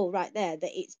says it all right there,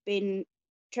 that it's been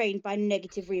trained by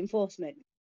negative reinforcement.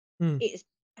 It's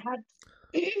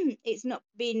not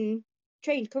been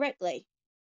trained correctly.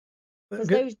 Because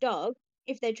those dogs,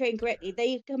 if they're trained correctly,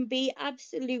 they can be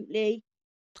absolutely.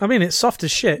 I mean, it's soft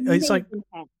as shit. It's like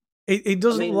it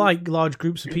doesn't like large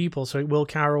groups of people, so it will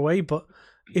cower away. But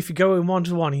if you go in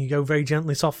one-to-one and you go very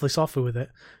gently, softly with it,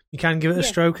 you can give it a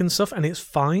stroke and stuff, and it's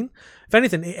fine. If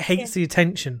anything, it hates the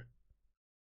attention.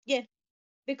 Yeah,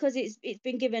 because it's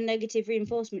been given negative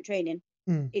reinforcement training.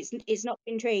 It's not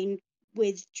been trained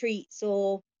with treats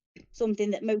or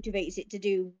something that motivates it to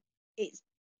do its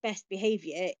best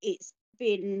behaviour. It's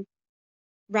been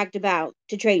ragged about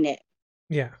to train it.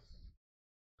 Yeah.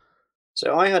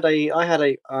 So I had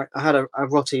a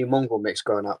Rottie Mongol mix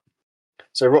growing up.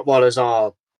 So Rottweilers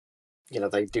are,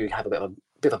 they do have a bit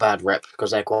of a bad rep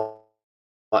because they're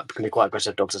can be quite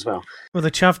aggressive dogs as well. Well,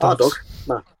 the chav dogs. Our dog,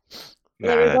 no.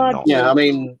 No, yeah, I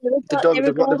mean, the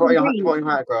Rottie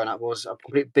I had growing up was a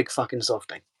complete big fucking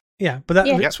softie. Yeah, but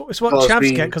it's what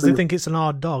chavs get because they think it's an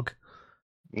hard dog.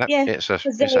 No, it's a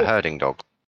herding dog.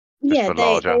 Yeah,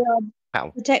 they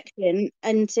are protection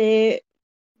and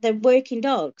they're working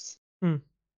dogs.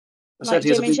 Like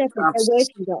German Shepherd, they're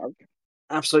working dogs.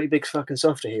 Absolutely big fucking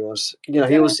softie he was. He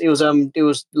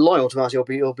was loyal to us.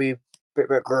 He'll be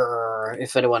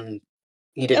if anyone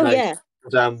he didn't know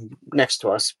was next to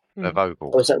us. They're vocal.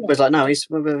 It was like, no,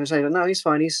 he's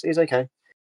fine. He's okay.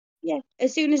 Yeah,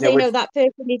 as soon as they know that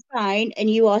person is fine and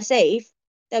you are safe,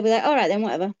 they'll be like, all right then,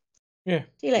 whatever. Yeah.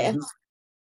 See you later.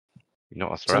 You're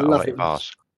not a threat, I'll let you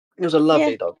pass. It was a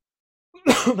lovely dog.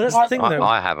 But that's the thing, though.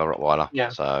 I have a Rottweiler,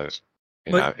 so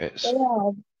it's. They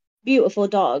are beautiful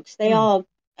dogs. They are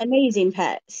amazing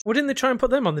pets. Well, didn't they try and put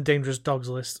them on the dangerous dogs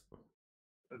list?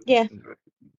 Yeah.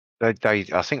 I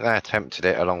think they attempted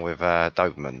it along with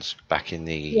Dobermans back in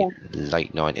the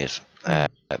late 90s,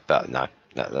 but no,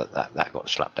 that got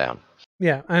slapped down.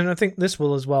 Yeah, and I think this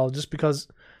will as well, just because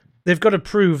they've got to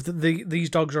prove that these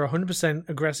dogs are 100%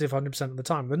 aggressive 100% of the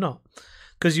time. They're not,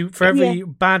 because for every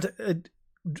bad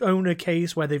owner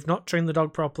case where they've not trained the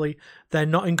dog properly, they're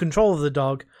not in control of the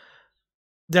dog.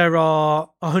 There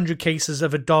are 100 cases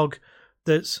of a dog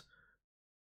that's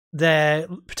there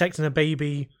protecting a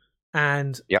baby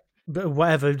and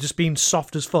whatever, just being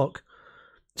soft as fuck.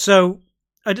 So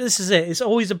this is it. It's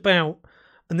always about,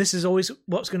 and this is always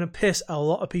what's going to piss a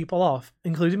lot of people off,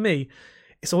 including me.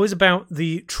 It's always about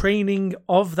the training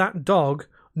of that dog,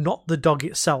 not the dog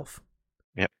itself.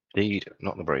 Yep, indeed,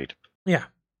 not the breed. Yeah.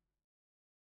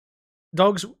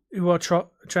 Dogs who are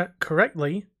trained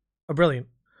correctly are brilliant.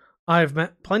 I have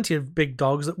met plenty of big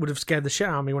dogs that would have scared the shit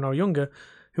out of me when I was younger,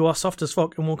 who are soft as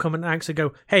fuck and will come and actually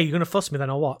go, hey, you're going to fuss me then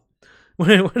or what?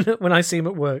 when I see him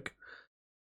at work.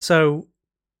 So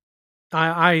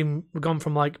I'm gone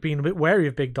from like being a bit wary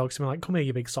of big dogs to be like, come here,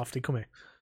 you big softy, come here.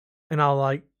 And I'll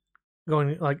like go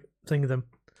and like think of them.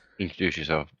 Introduce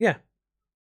yourself. Yeah.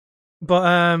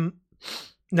 But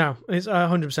no, it's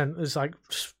 100%. It's like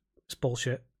it's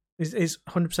bullshit. It's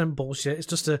 100% bullshit. It's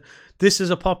just this is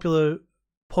a popular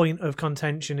point of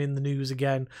contention in the news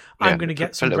again. Yeah, I'm going to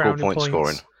get some brownie points.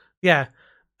 Scoring. Yeah.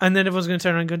 And then everyone's going to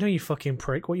turn around and go, no, you fucking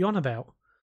prick. What are you on about?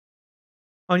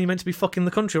 Aren't you meant to be fucking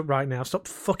the country up right now? Stop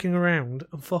fucking around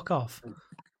and fuck off.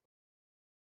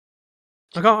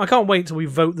 I can't wait till we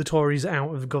vote the Tories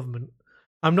out of government.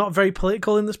 I'm not very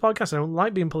political in this podcast. I don't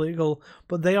like being political,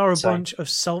 but they are a bunch of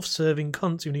self-serving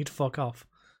cunts who need to fuck off.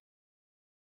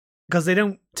 Because they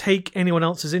don't take anyone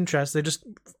else's interest. They just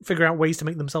figure out ways to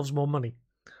make themselves more money.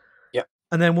 Yep.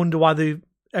 And then wonder why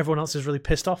everyone else is really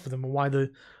pissed off with them and why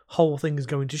the whole thing is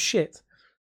going to shit.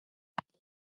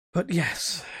 But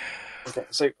yes. Okay,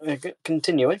 so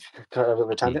continuing, kind of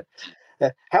a tangent.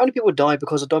 How many people die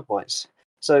because of dog bites?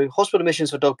 So hospital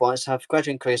admissions for dog bites have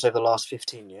gradually increased over the last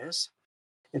 15 years.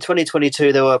 In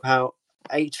 2022, there were about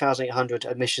 8,800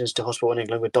 admissions to hospital in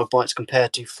England with dog bites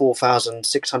compared to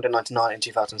 4,699 in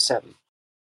 2007.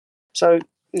 So,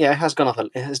 yeah, it has gone up.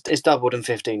 It's doubled in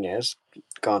 15 years,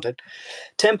 granted.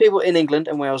 10 people in England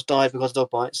and Wales died because of dog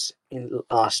bites in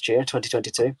last year,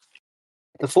 2022.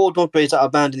 The 4 dog breeds that are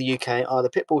banned in the UK are the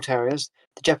Pit Bull Terriers,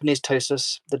 the Japanese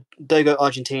Tosus, the Dogo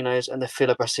Argentinos, and the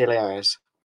Fila Brasileiros.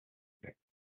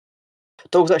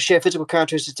 Dogs that share physical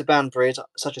characteristics to banned breeds,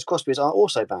 such as crossbreeds, are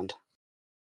also banned.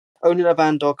 Owning a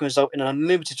banned dog can result in an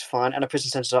unlimited fine and a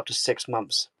prison sentence of up to 6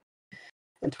 months.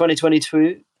 In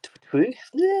 2022, True.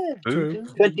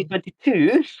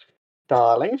 2022,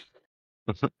 darling,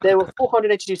 there were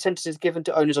 482 sentences given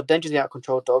to owners of dangerously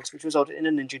out-of-control dogs, which resulted in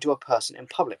an injury to a person in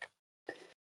public.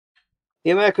 The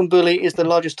American Bully is the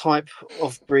largest type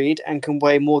of breed and can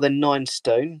weigh more than 9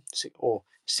 stone, or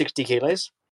 60 kilos.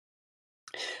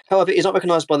 However, it is not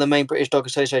recognised by the main British Dog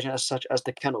Association as such as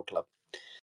the Kennel Club.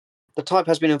 The type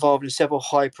has been involved in several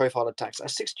high-profile attacks. A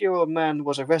 60-year-old man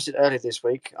was arrested earlier this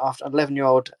week after an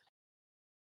 11-year-old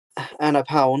Anna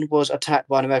Pound was attacked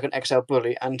by an American XL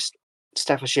Bully and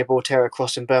Staffordshire Bull Terrier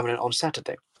cross in Birmingham on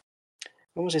Saturday.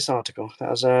 What was this article? That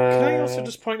was. Can I also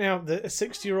just point out that a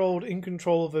 60-year-old in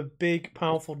control of a big,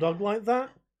 powerful dog like that,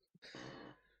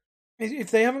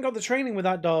 if they haven't got the training with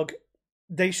that dog,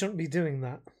 they shouldn't be doing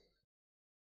that.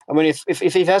 I mean, if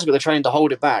he has got the training to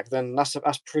hold it back, then that's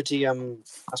pretty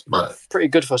pretty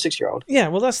good for a 6-year-old. Yeah,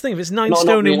 well, that's the thing. If it's 9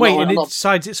 stone in weight and it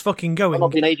decides it's fucking going, I'm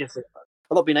not being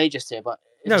ageist here, but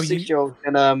if No, a 6-year-old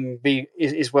can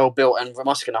is well built and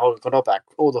muscular and hold a dog back,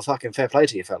 all the fucking fair play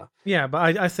to you, fella. yeah,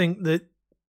 but I think that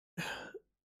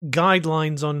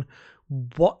guidelines on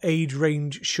what age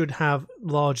range should have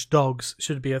large dogs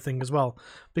should be a thing as well,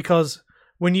 because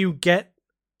when you get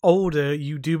older,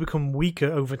 you do become weaker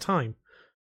over time.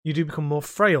 You do become more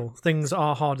frail. Things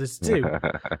are harder to do.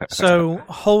 So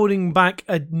holding back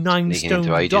a 9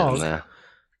 stone dog,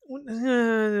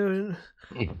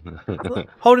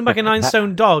 holding back a 9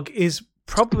 stone dog is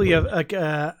probably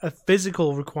a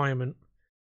physical requirement,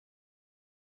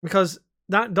 because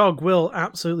that dog will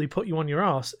absolutely put you on your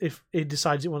ass if it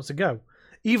decides it wants to go.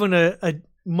 Even a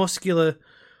muscular,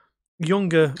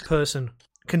 younger person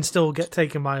can still get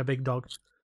taken by a big dog.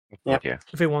 Yeah.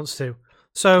 If it wants to.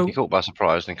 So you're caught by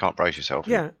surprise and can't brace yourself.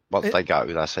 Yeah. Once they go,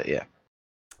 that's it, yeah.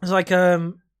 It's like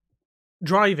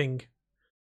driving.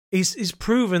 Is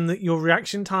proven that your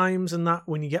reaction times and that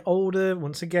when you get older,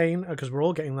 once again, because we're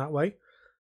all getting that way,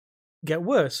 get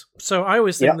worse. So I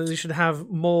always think that they should have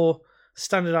more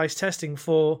standardized testing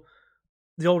for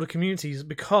the older communities,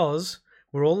 because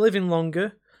we're all living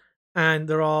longer and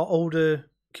there are older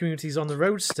communities on the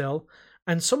road still,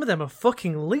 and some of them are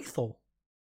fucking lethal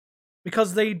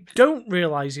because they don't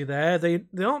realize you're there. They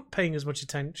aren't paying as much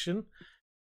attention.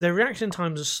 Their reaction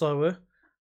times are slower,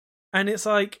 and it's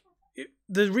like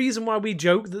the reason why we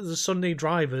joke that the Sunday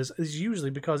drivers is usually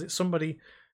because it's somebody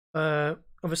of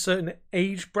a certain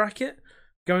age bracket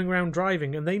going around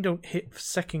driving, and they don't hit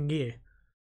second gear.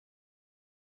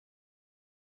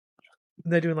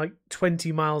 They're doing like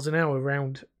 20 miles an hour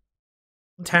around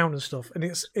town and stuff, and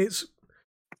it's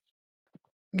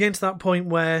getting to that point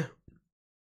where,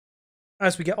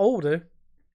 as we get older,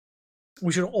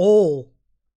 we should all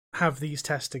have these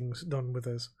testings done with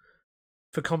us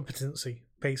for competency,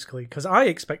 basically. Because I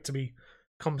expect to be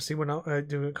competency when I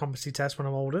do a competency test when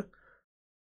I'm older,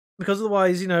 because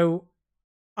otherwise,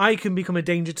 I can become a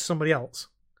danger to somebody else,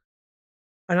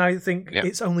 and I think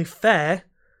it's only fair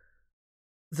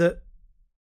that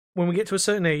when we get to a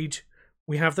certain age,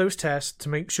 we have those tests to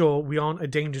make sure we aren't a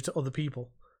danger to other people.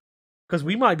 Because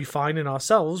we might be fine in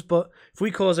ourselves, but if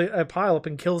we cause a pile up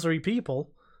and kill 3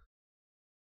 people,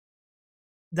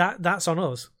 that's on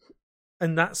us,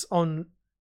 and that's on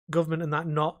government, and that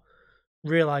not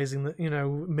realizing that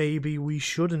maybe we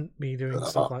shouldn't be doing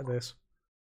stuff like this.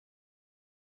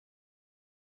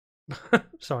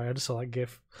 Sorry, I just saw that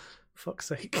GIF. Fuck's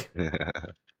sake.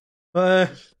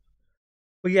 But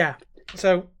yeah,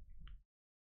 so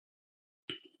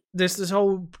this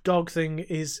whole dog thing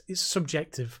is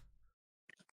subjective.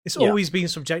 It's always been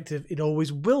subjective. It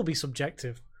always will be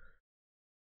subjective.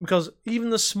 Because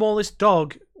even the smallest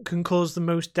dog can cause the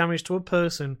most damage to a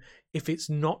person if it's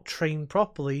not trained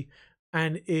properly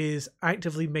and is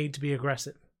actively made to be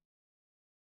aggressive.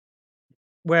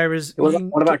 Whereas...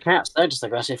 What about cats? They're just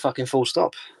aggressive, fucking full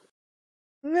stop.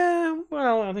 Yeah,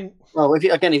 well, I think... Well, if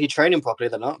you train them properly,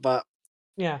 they're not, but...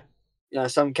 Yeah.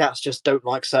 Some cats just don't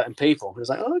like certain people. It's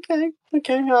like, okay,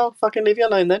 I'll fucking leave you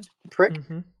alone then, prick.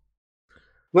 Mm-hmm.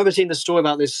 I remember seeing the story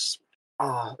about this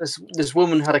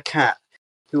woman had a cat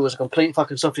who was a complete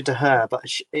fucking softie to her, but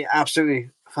she absolutely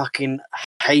fucking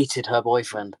hated her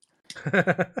boyfriend.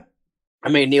 I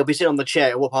mean, he'll be sitting on the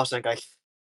chair, walk past and go,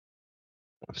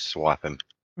 Swipe him.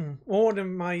 One of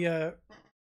my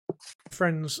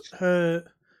friends, her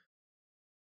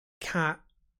cat,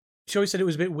 she always said it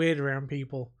was a bit weird around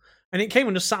people, and it came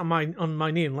and just sat on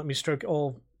my knee and let me stroke it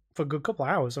all for a good couple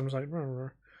of hours. I was like,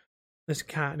 "Rrr, this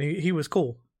cat," and he was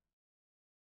cool.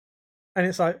 And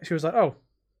it's like she was like, "Oh,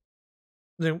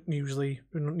 they don't usually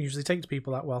take to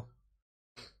people that well."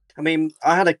 I mean,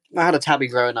 I had a tabby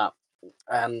growing up,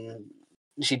 and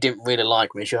she didn't really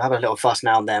like me. She'll have a little fuss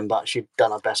now and then, but she'd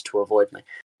done her best to avoid me.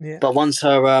 Yeah. But once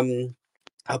her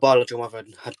biological mother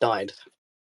had died,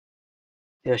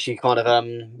 yeah, she kind of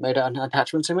made an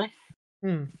attachment to me.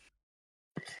 Hmm.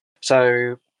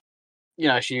 So,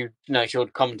 she'll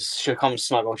come and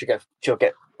snuggle. She'll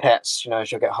get pets.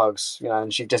 She'll get hugs.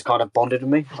 And she just kind of bonded with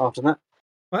me after that.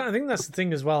 Well, I think that's the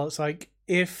thing as well. It's like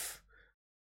if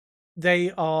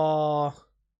they are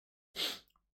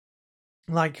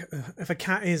like if a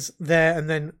cat is there and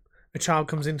then a child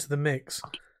comes into the mix,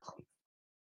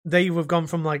 they have gone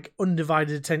from like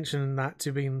undivided attention and that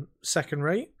to being second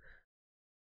rate.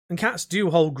 And cats do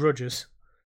hold grudges.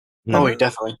 Oh, And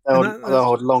definitely. They'll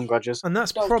hold long grudges. And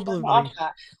that's Dogs, probably. not our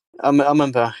cat. I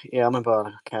remember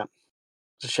a cat.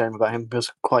 It's a shame about him. He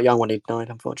was quite young when he died,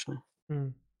 unfortunately.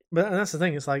 But and that's the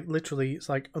thing. It's like literally. It's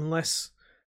like unless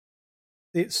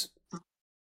it's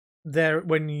there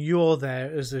when you're there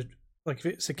as a like if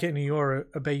it's a kitten and you're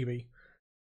a baby,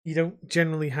 you don't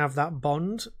generally have that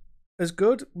bond as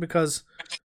good because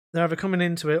they're either coming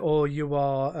into it or you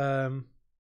are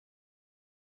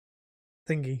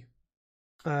thingy.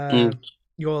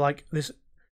 You're like this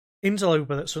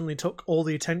interloper that suddenly took all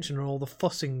the attention and all the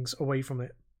fussings away from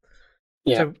it.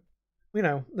 Yeah. So,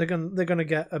 they're gonna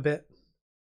get a bit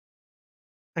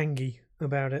angry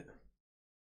about it.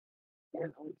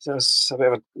 So it's a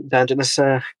bit of a tangent. Let's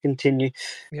continue.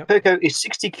 Yep. Coco is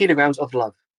 60 kilograms of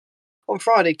love. On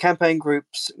Friday, campaign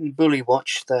groups Bully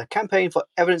Watch, the campaign for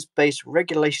evidence-based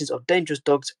regulations of dangerous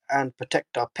dogs and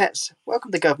protect our pets,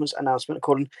 welcomed the government's announcement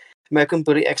calling American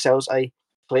Bully XLs a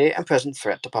clear and present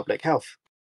threat to public health.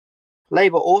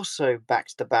 Labour also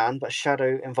backed the ban, but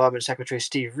Shadow Environment Secretary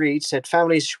Steve Reed said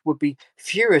families would be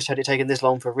furious had it taken this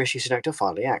long for Rishi Sunak to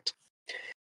finally act.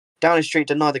 Downing Street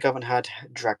denied the government had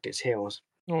dragged its heels.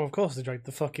 Oh, of course they dragged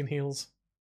the fucking heels.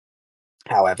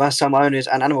 However, some owners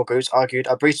and animal groups argued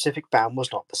a breed-specific ban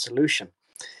was not the solution.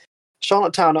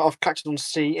 Charlotte Towner of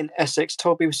Clacton-on-Sea in Essex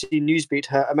told BBC Newsbeat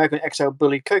her American XL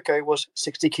Bully Coco was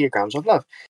 60 kilograms of love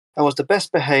and was the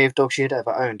best-behaved dog she had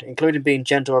ever owned, including being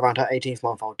gentle around her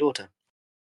 18-month-old daughter.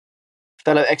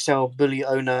 Fellow XL Bully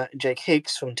owner Jake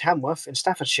Higgs from Tamworth in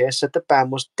Staffordshire said the ban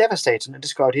was devastating and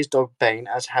described his dog Bane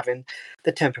as having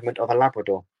the temperament of a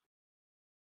Labrador.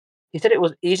 He said it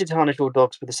was easy to harness all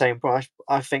dogs with the same brush,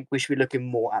 but I think we should be looking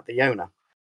more at the owner.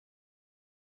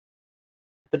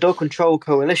 The Dog Control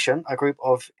Coalition, a group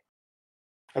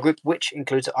which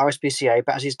includes the RSPCA,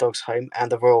 Battersea Dogs Home,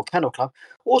 and the Royal Kennel Club,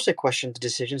 also questioned the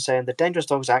decision, saying the Dangerous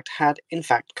Dogs Act had, in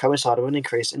fact, coincided with an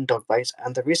increase in dog bites,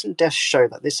 and the recent deaths show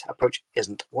that this approach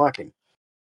isn't working.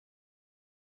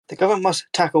 The government must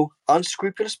tackle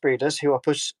unscrupulous breeders who are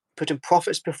putting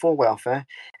profits before welfare,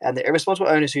 and the irresponsible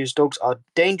owners whose dogs are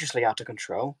dangerously out of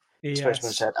control, the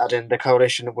spokesman said, adding the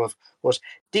coalition was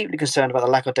deeply concerned about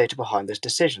the lack of data behind this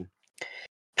decision.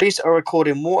 Police are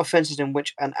recording more offences in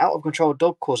which an out-of-control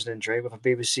dog caused an injury, with a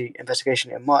BBC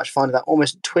investigation in March finding that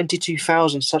almost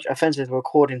 22,000 such offences were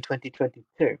recorded in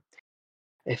 2022,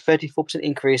 a 34%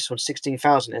 increase from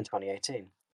 16,000 in 2018.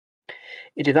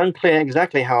 It is unclear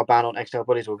exactly how a ban on XL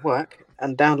bullies would work,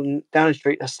 and Downing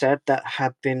Street has said there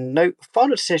had been no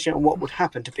final decision on what would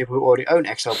happen to people who already own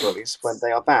XL bullies when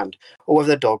they are banned, or whether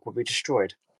the dog would be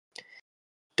destroyed.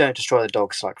 Don't destroy the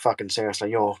dogs, like fucking seriously,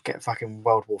 you'll get fucking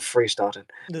World War III started.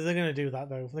 They're going to do that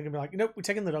though. They're going to be like, nope, we're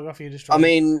taking the dog off you, destroy I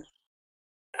mean,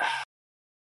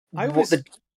 I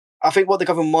think what the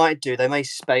government might do, they may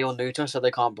spay or neuter so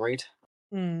they can't breed.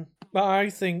 But I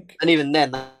think... And even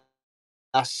then,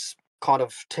 that's kind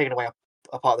of taking away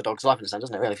a part of the dog's life in a sense,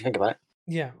 doesn't it, really, if you think about it?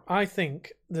 Yeah, I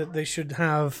think that they should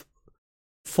have,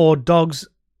 for dogs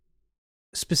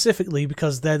specifically,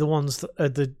 because they're the ones that are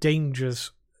the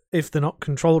dangers if they're not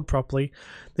controlled properly,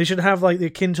 they should have like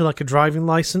akin to like a driving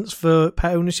license for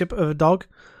pet ownership of a dog,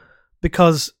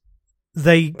 because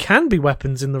they can be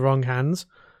weapons in the wrong hands,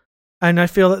 and I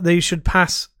feel that they should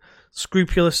pass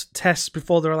scrupulous tests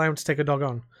before they're allowed to take a dog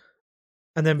on,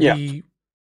 and then be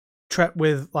treated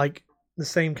with like the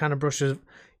same kind of brushes.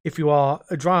 If you are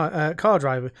a car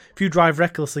driver, if you drive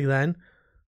recklessly, then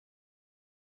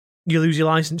you lose your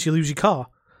license, you lose your car.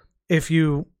 If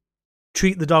you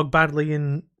treat the dog badly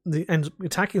and ends up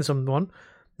attacking someone,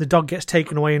 the dog gets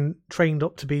taken away and trained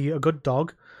up to be a good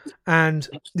dog, and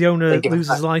the owner Then give it loses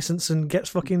back. his license and gets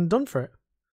fucking done for it.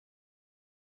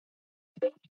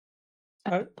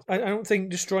 I don't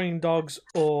think destroying dogs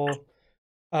or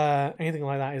anything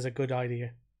like that is a good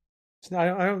idea. I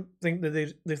don't think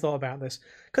that they thought about this.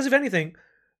 Because if anything,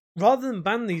 rather than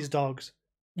ban these dogs,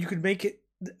 you could make it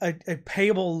a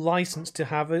payable license to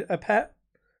have a pet.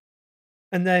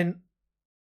 And then,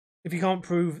 if you can't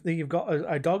prove that you've got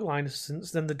a dog license,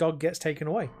 then the dog gets taken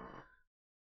away.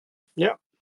 Yeah.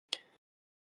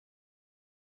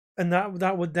 And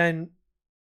that would then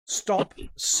stop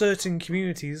certain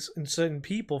communities and certain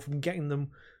people from getting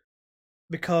them,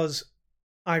 because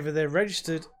either they're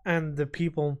registered and the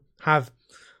people have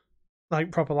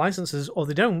like proper licenses, or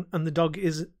they don't and the dog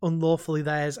is unlawfully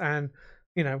theirs, and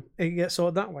it gets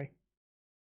sorted that way.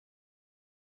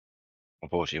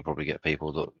 Unfortunately, you'll probably get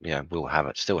people that will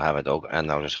still have a dog, and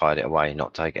they'll just hide it away,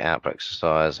 not take it out for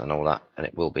exercise and all that, and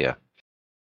it will be a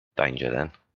danger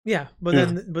then. Yeah,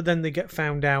 but then they get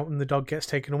found out and the dog gets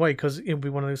taken away, because it'll be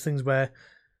one of those things where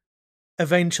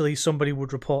eventually somebody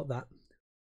would report that,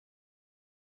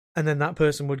 and then that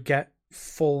person would get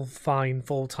full fine,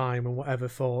 full time, and whatever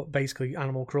for basically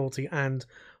animal cruelty and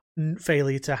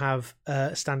failure to have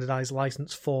a standardized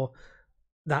license for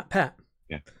that pet.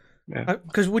 Yeah.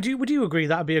 Because would you agree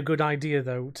that'd be a good idea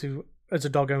though, to as a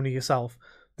dog owner yourself,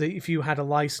 that if you had a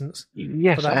license?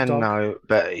 Yes for that and dog? no,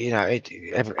 but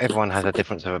everyone has a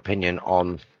difference of opinion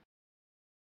on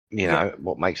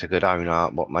what makes a good owner,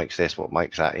 what makes this, what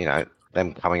makes that.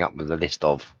 Them coming up with a list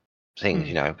of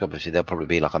things. Obviously there'll probably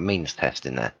be like a means test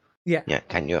in there. Yeah.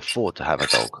 Can you afford to have a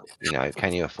dog?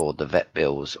 Can you afford the vet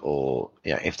bills, or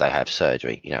if they have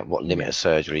surgery, what limit of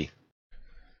surgery?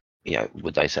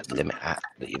 Would they set the limit at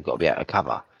that you've got to be able to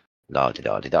cover? La di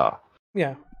da di da.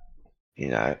 Yeah.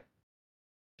 It's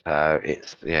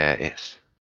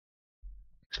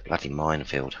a bloody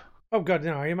minefield. Oh god,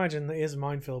 no! I imagine that it is a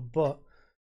minefield, but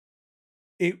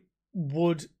it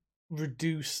would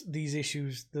reduce these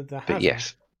issues that they're having. But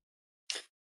yes.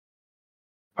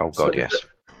 Oh god, yes.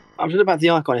 I'm just about the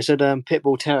icon. It said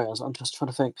Pitbull Terriers. I'm just trying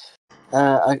to think.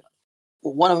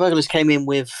 One of the regulars came in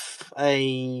with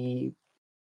a.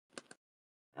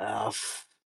 I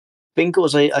think it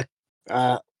was it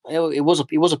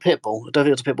was a pit bull. I don't think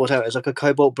it was a pit bull terrier. It was like a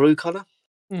cobalt blue color,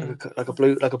 like a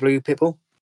blue pit bull.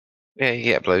 Yeah, you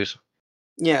get blues.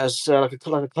 Yeah, it's like a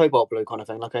cobalt blue kind of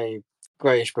thing, like a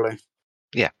greyish blue.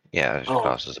 Yeah, it's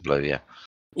classed as a blue. Yeah.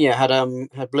 Yeah,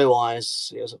 had blue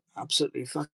eyes. It was an absolutely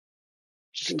fucking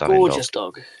Stunning gorgeous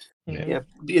dog. Yeah.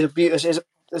 Beautiful.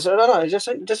 I don't know. I just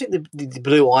think the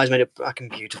blue eyes made it fucking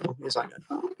beautiful. It's like,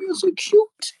 oh, you're so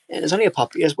cute. And it's only a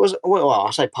puppy. I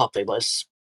say puppy, but it's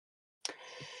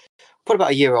probably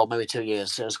about a year old, maybe 2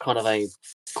 years. So it was kind of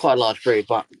quite a large breed,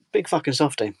 but big fucking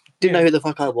softie. Didn't know who the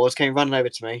fuck I was. Came running over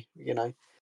to me.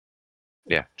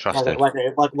 Yeah, trusting.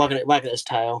 Wagging his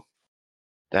tail.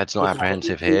 Dad's not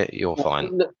apprehensive here. You're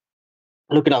fine.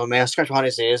 Looking up at me, I scratched behind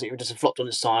his ears. He just flopped on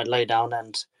his side, lay down,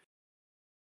 and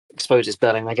exposed his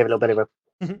belly. And I gave it a little belly rub.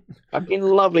 Fucking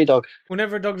lovely dog.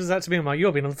 Whenever a dog does that to me, I'm like,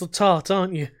 you're being a little tart,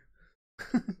 aren't you?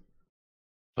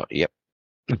 Yep.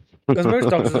 Because most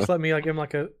dogs just let me give him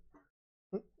like a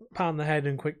pat on the head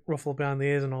and quick ruffle behind the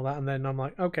ears and all that, and then I'm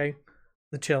like, okay,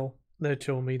 they're chill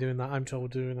with me doing that. I'm chill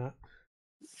with doing that.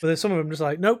 But there's some of them just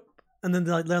like, nope, and then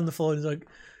they lay on the floor and he's like,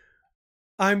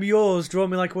 I'm yours. Draw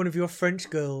me like one of your French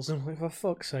girls. And I'm like, for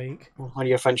fuck's sake. One of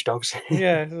your French dogs.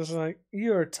 Yeah, it's like,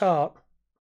 you're a tart.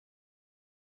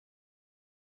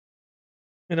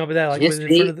 And I'll be there yes, in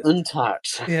front of the,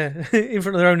 untart. Yeah, in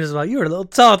front of their owners, like, you're a little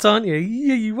tart, aren't you?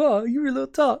 Yeah, you are. You're a little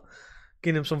tart.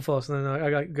 Giving them some fuss, and then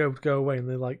I go away, and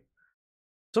they're like,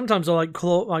 sometimes I'll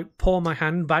pour my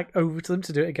hand back over to them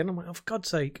to do it again. I'm like, oh, for God's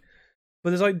sake! But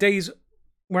there's days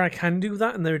where I can do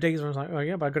that, and there are days where I was like, oh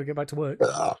yeah, but I got to get back to work.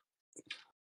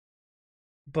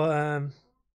 But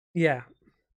yeah.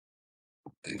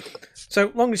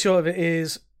 So long and short of it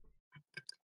is,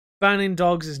 banning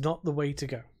dogs is not the way to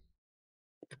go.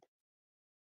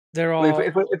 There are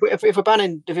if we're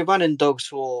banning dogs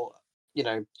for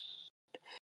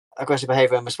aggressive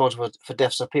behaviour and responsible for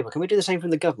deaths of people, can we do the same from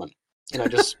the government?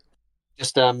 Just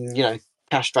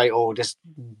castrate or just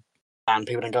ban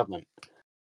people in government.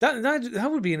 That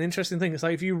would be an interesting thing. It's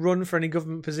like if you run for any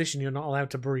government position, you're not allowed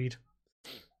to breed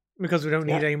because we don't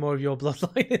need any more of your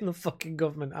bloodline in the fucking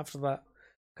government after that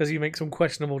because you make some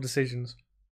questionable decisions.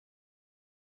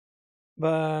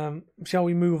 But shall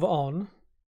we move on?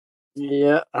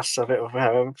 Yeah, that's a bit of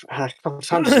a couple of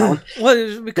times now.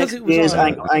 Well, because it was. I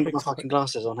ain't got my fucking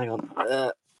glasses on. Hang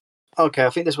on. Okay, I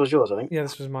think this was yours. I think. Yeah,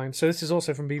 this was mine. So this is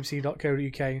also from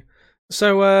BBC.co.uk.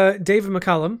 So David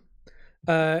McCallum,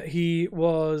 he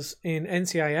was in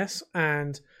NCIS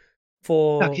and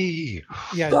for Ducky.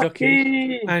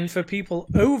 Ducky. And for people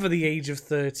over the age of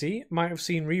 30, might have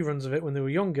seen reruns of it when they were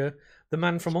younger, The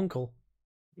Man from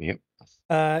U.N.C.L.E.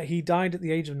 Yep. He died at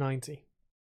the age of 90.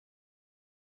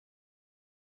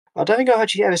 I don't think I've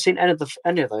actually ever seen any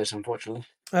of those, unfortunately.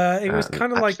 It was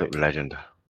kind of like absolute legend.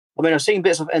 I mean, I've seen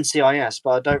bits of NCIS,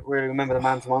 but I don't really remember The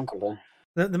Man from U.N.C.L.E.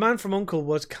 though. the Man from U.N.C.L.E.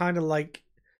 was kind of like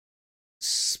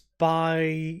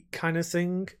spy kind of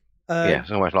thing. Yeah,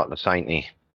 it's almost like the Sainty.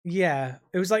 Yeah,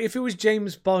 it was like if it was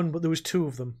James Bond, but there was two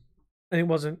of them, and it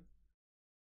wasn't.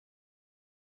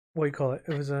 What do you call it?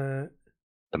 It was The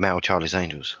Male Charlie's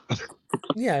Angels.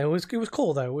 Yeah, it was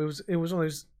cool though. It was one of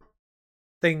those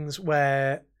things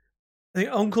where I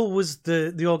think U.N.C.L.E. was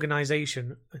the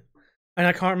organization, and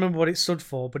I can't remember what it stood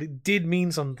for, but it did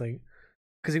mean something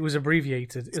because it was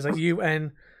abbreviated. It was like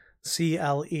UNCLE.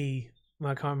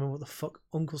 I can't remember what the fuck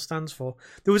U.N.C.L.E. stands for.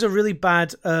 There was a really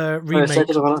bad remake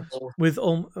with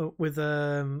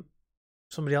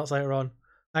somebody else later on,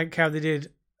 like how they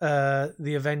did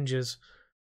the Avengers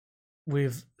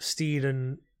with Steed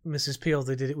and Mrs. Peel.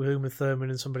 They did it with Uma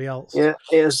Thurman and somebody else. Yeah,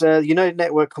 it was United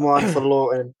Network Command for Law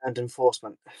and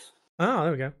Enforcement. Oh,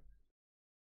 there we go.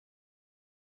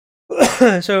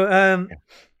 So,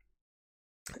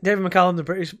 David McCallum, the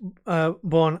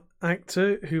British-born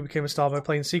actor who became a star by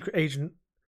playing secret agent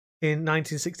in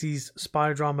 1960s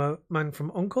spy drama Man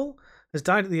from U.N.C.L.E., has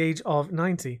died at the age of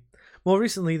 90. More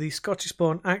recently, the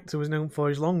Scottish-born actor was known for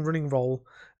his long-running role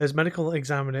as medical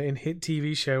examiner in hit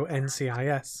TV show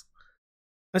NCIS.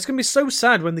 It's going to be so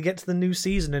sad when they get to the new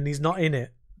season and he's not in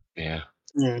it. Yeah.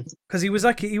 Because he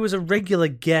was a regular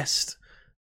guest,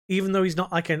 even though he's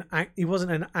not like he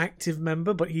wasn't an active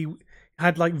member, but he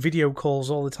had like video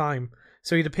calls all the time.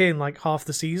 So he'd appear in like half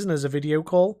the season as a video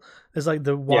call, as like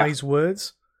the wise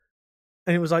words.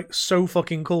 And it was like so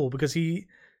fucking cool because he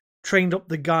trained up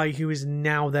the guy who is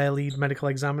now their lead medical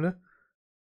examiner.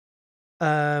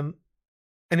 And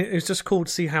it was just cool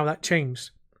to see how that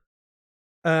changed.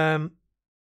 So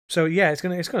yeah, it's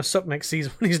gonna suck next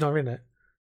season when he's not in it.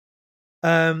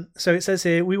 So it says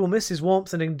here, we will miss his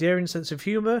warmth and endearing sense of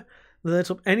humour that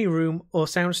lit up any room or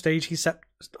soundstage he stepped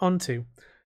onto.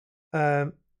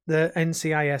 The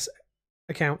NCIS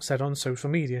account said on social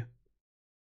media.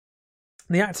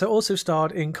 The actor also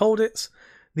starred in Colditz,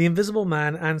 The Invisible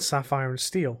Man, and Sapphire and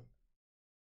Steel.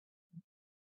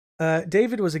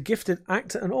 David was a gifted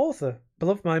actor and author,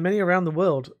 beloved by many around the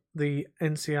world, the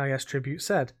NCIS tribute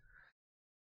said.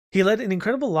 He led an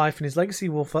incredible life, and his legacy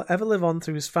will forever live on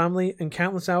through his family and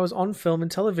countless hours on film and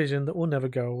television that will never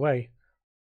go away.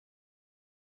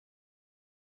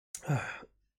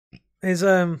 His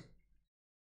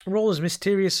role as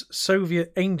mysterious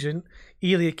Soviet agent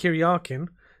Ilya Kuryakin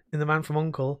in The Man from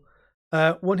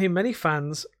U.N.C.L.E. Won him many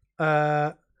fans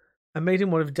and made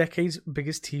him one of the decade's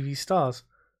biggest TV stars.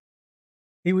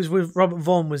 He was with Robert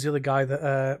Vaughn, was the other guy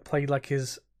that played like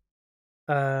his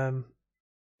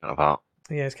Counterpart.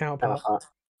 Yeah, his counterpart.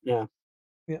 Yeah.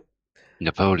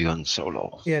 Napoleon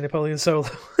Solo. Yeah, Napoleon Solo.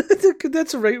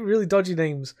 That's a really dodgy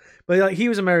names. But like he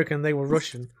was American, they were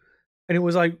Russian. And it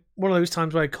was like one of those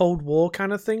times where a Cold War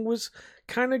kind of thing was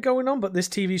kind of going on, but this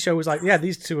TV show was like, yeah,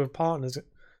 these two are partners.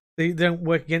 They don't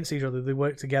work against each other, they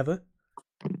work together.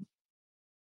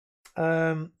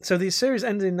 So the series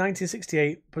ended in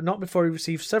 1968, but not before he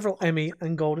received several Emmy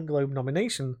and Golden Globe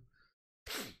nominations.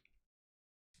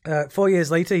 4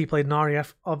 years later, he played an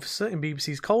RAF officer in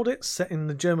BBC's Colditz, set in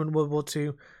the German World War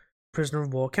II prisoner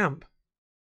of war camp.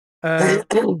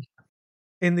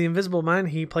 In The Invisible Man,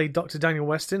 he played Dr. Daniel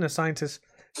Weston, a scientist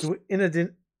who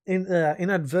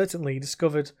inadvertently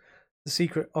discovered the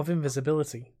secret of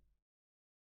invisibility.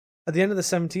 At the end of the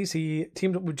 70s, he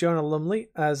teamed up with Jonah Lumley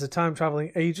as a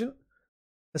time-traveling agent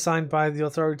assigned by an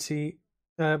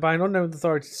unknown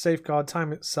authority to safeguard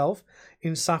time itself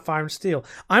in Sapphire and Steel.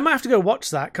 I might have to go watch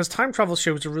that because time travel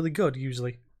shows are really good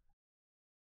usually.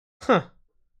 Huh.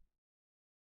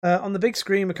 On the big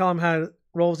screen, McCallum had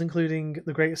roles including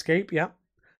The Great Escape, yeah,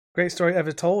 Great Story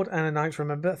Ever Told, and A Night to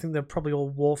Remember. I think they're probably all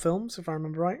war films, if I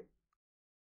remember right.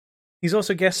 He's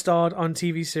also guest starred on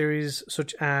TV series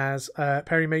such as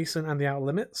Perry Mason and The Outer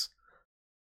Limits.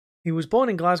 He was born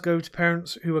in Glasgow to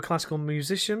parents who were classical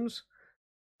musicians.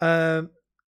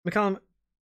 McCallum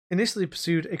initially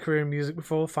pursued a career in music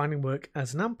before finding work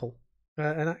as an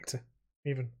actor,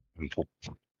 even.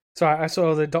 Sorry, I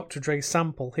saw the Dr. Dre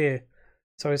sample here.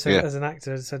 So I said as an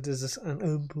actor, I said there's this an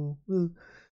ample.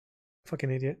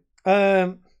 Fucking idiot.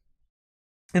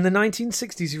 In the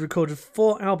 1960s, he recorded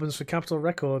 4 albums for Capitol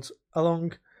Records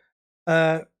along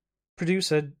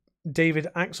producer David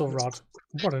Axelrod.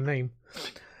 What a name.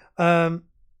 One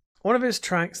of his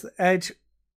tracks, The Edge,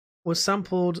 was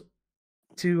sampled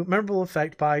to memorable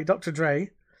effect by Dr.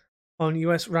 Dre on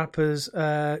US rapper's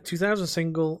 2000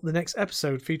 single The Next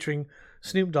Episode featuring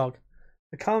Snoop Dogg.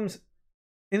 McCallum's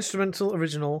instrumental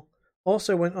original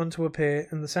also went on to appear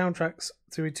in the soundtracks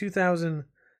through a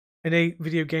 2008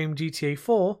 video game GTA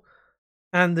 4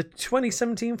 and the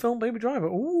 2017 film Baby Driver.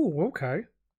 Ooh, okay.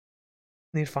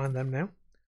 Need to find them now.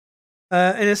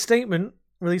 In a statement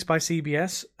released by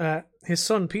CBS, his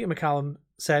son Peter McCallum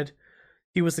said,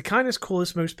 "He was the kindest,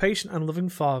 coolest, most patient and loving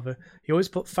father. He always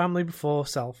put family before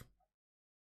self.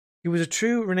 He was a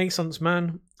true Renaissance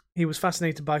man. He was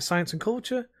fascinated by science and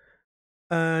culture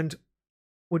and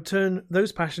would turn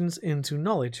those passions into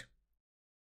knowledge.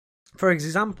 For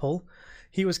example,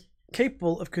 he was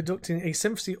capable of conducting a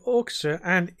symphony orchestra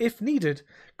and, if needed,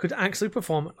 could actually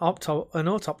perform an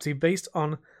autopsy based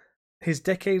on his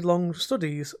decade-long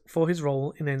studies for his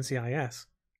role in NCIS."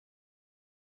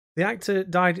 The actor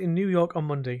died in New York on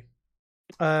Monday.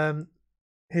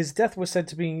 His death was said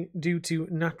to be due to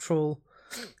natural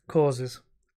causes.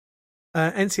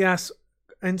 NCIS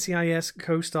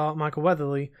co-star Michael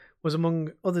Weatherly was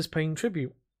among others paying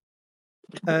tribute.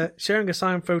 Sharing a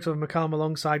signed photo of McCallum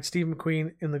alongside Steve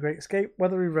McQueen in The Great Escape,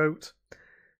 Weatherly wrote,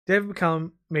 "David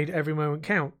McCallum made every moment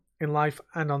count, in life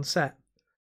and on set.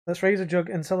 Let's raise a jug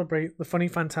and celebrate the funny,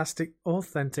 fantastic,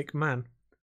 authentic man."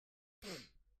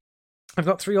 I've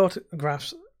got 3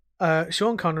 autographs.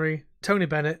 Sean Connery, Tony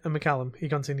Bennett, and McCallum, he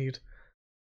continued.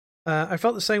 I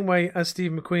felt the same way as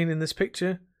Steve McQueen in this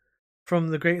picture from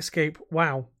The Great Escape.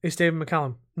 Wow, it's David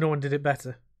McCallum. No one did it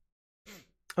better.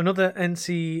 Another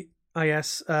NCIS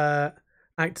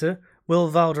actor, Will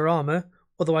Valderrama,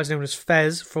 otherwise known as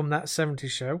Fez from that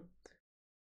 70s show,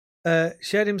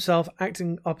 shared himself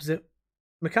acting opposite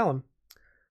McCallum,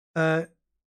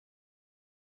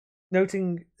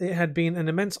 noting it had been an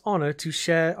immense honour to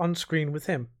share on screen with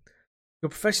him. Your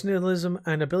professionalism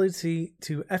and ability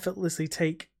to effortlessly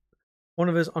take one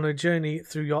of us on a journey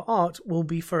through your art will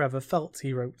be forever felt,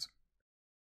 he wrote.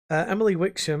 Emily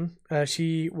Wixham,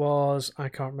 she was, I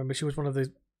can't remember, she was one of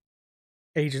the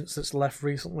agents that's left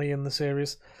recently in the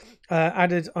series,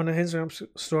 added on her Instagram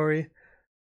story,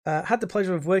 had the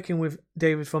pleasure of working with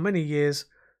David for many years,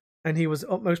 and he was the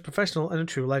utmost professional and a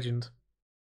true legend.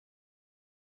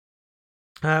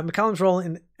 McCallum's role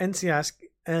in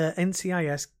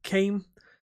NCIS came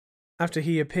after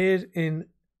he appeared in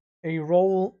a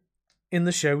role in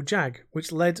the show Jag,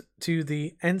 which led to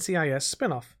the NCIS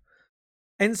spin-off.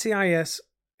 NCIS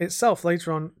itself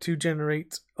later on to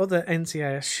generate other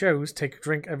NCIS shows, take a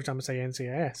drink every time I say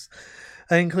NCIS,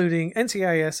 including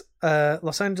NCIS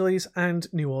Los Angeles and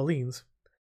New Orleans.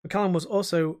 McCallum was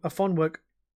also a found work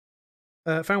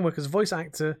as voice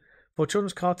actor for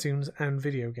children's cartoons and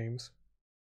video games.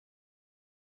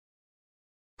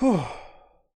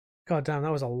 God damn,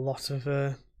 that was a lot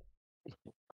of...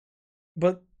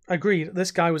 But agreed,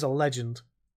 this guy was a legend.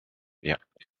 Yeah.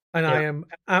 And I am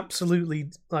absolutely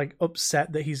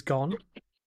upset that he's gone.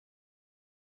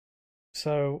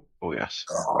 So... Oh, yes.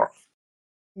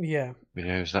 Yeah. We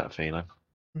know that feeling.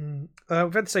 We've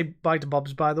had to say bye to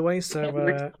Bob's, by the way,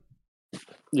 so...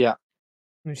 Yeah.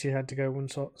 And she had to go and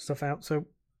sort stuff out, so...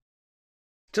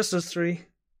 Just us 3.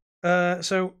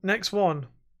 So, next one.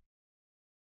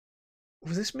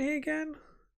 Was this me again?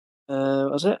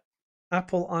 Was it?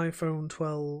 Apple iPhone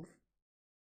 12.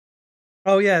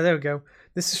 Oh, yeah, there we go.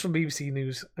 This is from BBC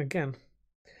News again.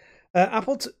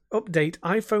 Apple to update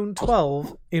iPhone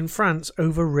 12 in France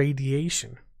over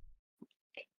radiation.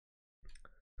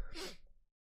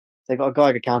 They got a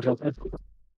Geiger counter. Oh,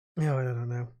 I don't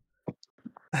know.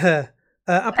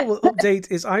 Apple will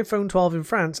update its iPhone 12 in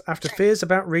France after fears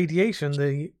about radiation,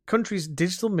 the country's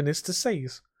digital minister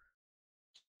says.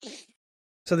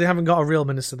 So they haven't got a real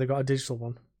minister, they've got a digital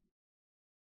one.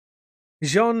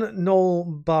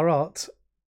 Jean-Noel Barrot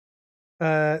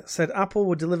said Apple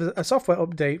would deliver a software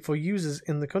update for users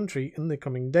in the country in the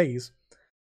coming days.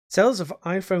 Sales of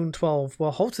iPhone 12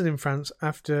 were halted in France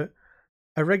after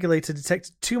a regulator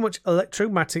detected too much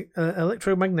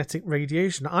electromagnetic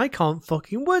radiation. I can't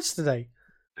fucking words today.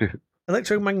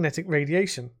 Electromagnetic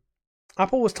radiation.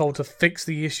 Apple was told to fix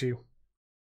the issue.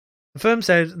 The firm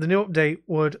said the new update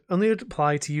would only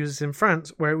apply to users in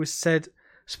France, where it was said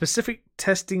specific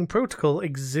testing protocol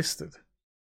existed.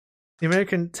 The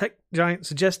American tech giant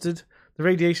suggested the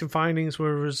radiation findings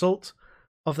were a result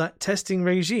of that testing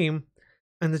regime,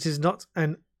 and that is not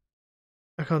a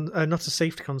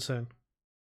safety concern.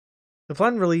 The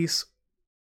planned released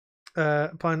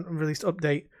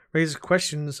update raises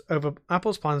questions over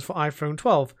Apple's plans for iPhone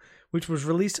 12, which was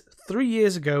released 3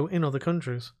 years ago in other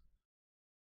countries.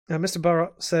 Now, Mr.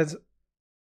 Barrett said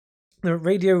the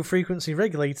radio frequency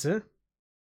regulator,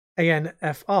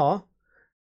 ANFR,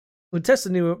 would test the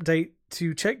new update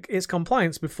to check its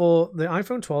compliance before the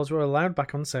iPhone 12s were allowed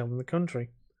back on sale in the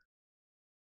country.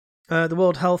 The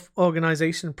World Health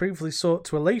Organization previously sought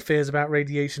to allay fears about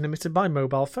radiation emitted by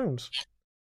mobile phones.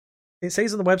 It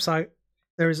says on the website,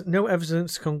 there is no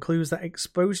evidence to conclude that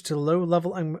exposure to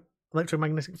low-level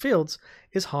electromagnetic fields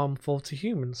is harmful to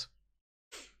humans.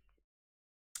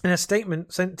 In a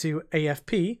statement sent to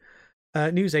AFP,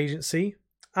 news agency,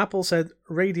 Apple said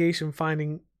radiation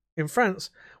finding in France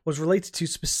was related to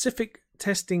specific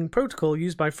testing protocol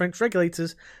used by French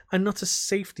regulators and not a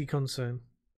safety concern.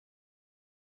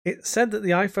 It said that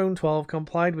the iPhone 12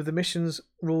 complied with emissions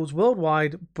rules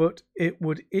worldwide, but it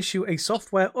would issue a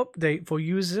software update for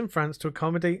users in France to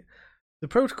accommodate the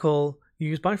protocol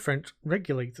used by French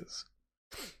regulators.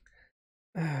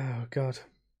 Oh, God.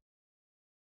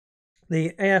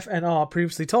 The AFNR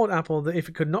previously told Apple that if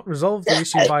it could not resolve the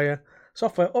issue via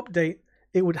software update,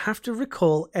 it would have to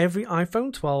recall every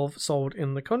iPhone 12 sold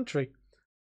in the country.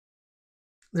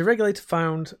 The regulator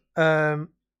found the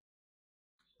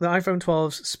iPhone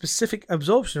 12's specific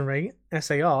absorption rate,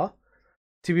 SAR,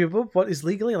 to be above what is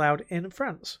legally allowed in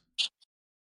France.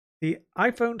 The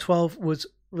iPhone 12 was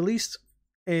released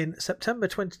in September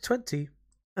 2020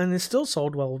 and is still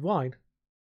sold worldwide.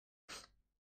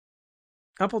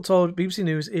 Apple told BBC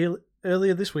News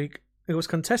earlier this week it was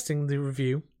contesting the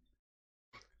review.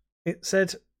 It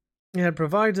said it had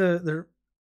provided the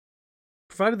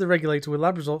regulator with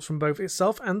lab results from both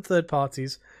itself and third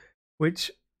parties,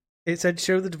 which it said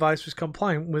show the device was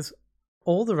compliant with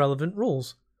all the relevant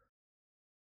rules.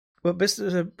 But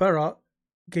Mr. Barrett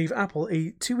gave Apple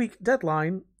a 2-week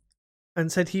deadline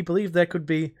and said he believed there could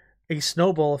be a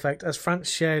snowball effect as France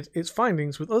shared its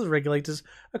findings with other regulators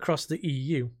across the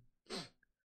EU.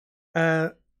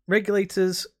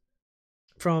 Regulators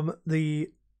from the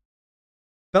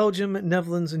Belgium,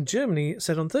 Netherlands, and Germany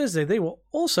said on Thursday they were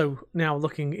also now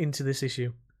looking into this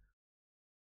issue.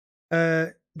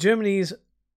 Germany's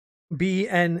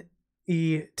BNETZA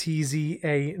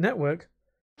network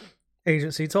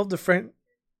agency told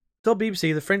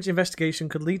BBC the French investigation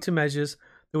could lead to measures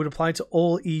that would apply to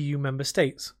all EU member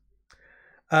states.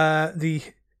 The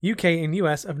UK and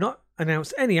US have not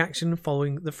announced any action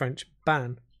following the French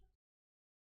ban.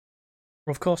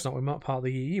 Well, of course not, we're not part of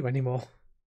the EU anymore.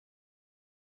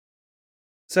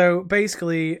 So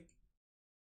basically,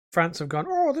 France have gone,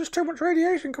 oh, there's too much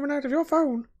radiation coming out of your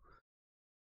phone.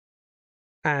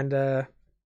 And,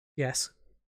 yes.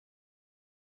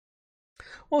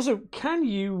 Also, can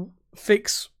you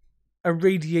fix a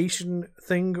radiation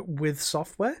thing with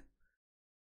software?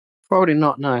 Probably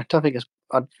not. No, I don't think it's.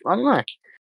 I don't know.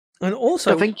 And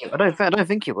also, I don't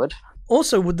think you would.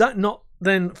 Also, would that not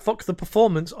then fuck the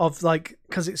performance of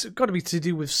because it's got to be to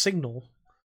do with signal?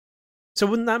 So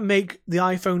wouldn't that make the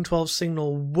iPhone 12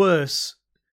 signal worse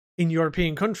in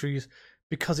European countries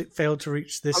because it failed to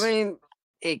reach this? I mean,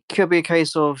 it could be a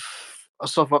case of a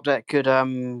software update could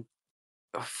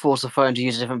force the phone to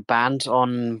use a different band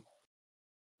on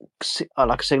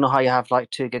like a signal. How you have 2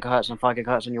 gigahertz and 5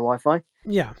 gigahertz on your Wi-Fi.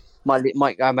 Yeah, might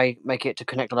make it to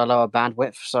connect on a lower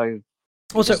bandwidth, so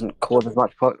also it doesn't cause as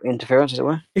much interference, as it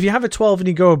were. If you have a 12 and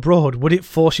you go abroad, would it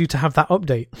force you to have that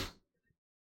update?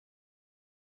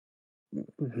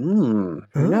 Who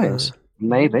knows?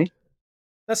 Maybe.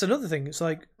 That's another thing. It's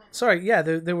they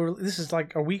were. This is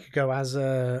a week ago as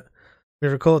we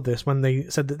record this when they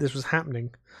said that this was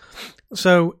happening.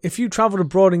 So if you travelled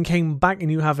abroad and came back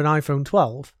and you have an iPhone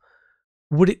 12,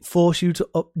 would it force you to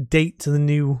update to the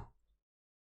new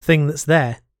thing that's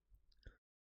there?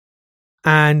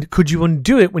 And could you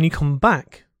undo it when you come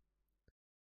back?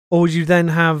 Or would you then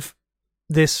have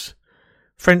this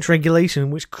French regulation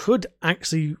which could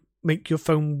actually make your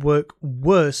phone work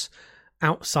worse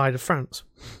outside of France?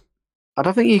 I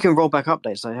don't think you can roll back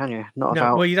updates, though, can you?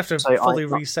 Well, you'd have to fully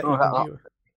reset your computer.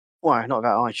 Why? Not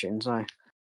about iTunes, no.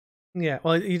 Yeah,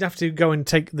 well, you'd have to go and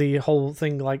take the whole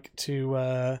thing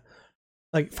to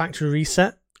factory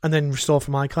reset and then restore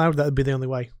from iCloud. That would be the only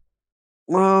way.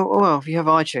 Well, if you have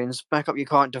iTunes, back up your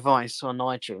current device on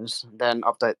iTunes, then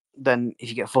update. Then if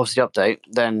you get forced to update,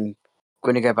 then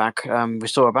when you go back,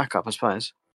 restore a backup, I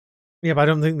suppose. Yeah, but I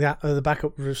don't think that the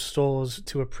backup restores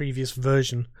to a previous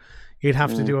version. You'd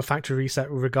have to do a factory reset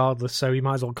regardless, so you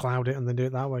might as well cloud it and then do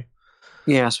it that way.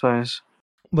 Yeah, I suppose.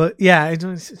 But yeah,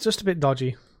 it's just a bit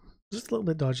dodgy. Just a little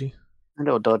bit dodgy. A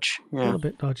little dodge, yeah. A little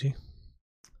bit dodgy.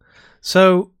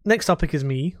 So, next topic is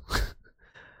me.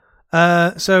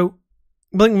 So,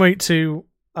 Blink-182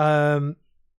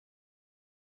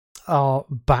 are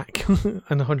back and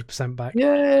 100% back.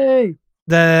 Yay!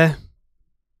 Their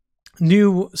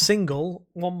new single,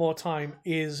 One More Time,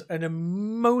 is an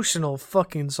emotional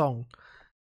fucking song.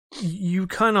 You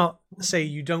cannot say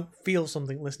you don't feel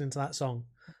something listening to that song.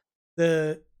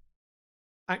 The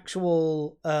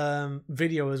actual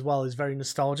video as well is very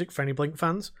nostalgic for any Blink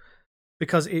fans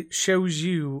because it shows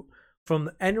you from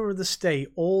the end of the state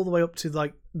all the way up to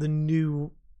like the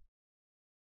newest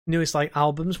like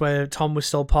albums where Tom was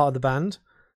still part of the band.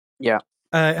 Yeah.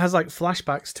 It has like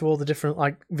flashbacks to all the different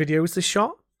like videos they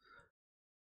shot.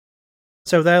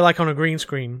 So they're like on a green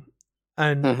screen,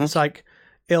 and it's like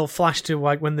it'll flash to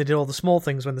like when they did all the small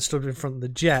things when they stood in front of the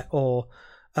jet, or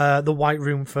the white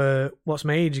room for What's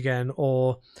My Age Again,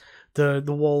 or the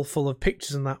wall full of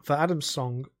pictures and that for Adam's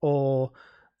song, or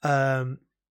the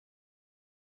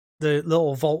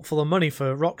little vault full of money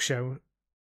for Rock Show.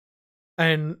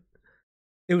 And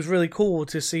it was really cool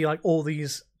to see like all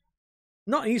these,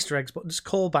 not Easter eggs, but just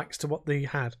callbacks to what they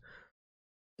had.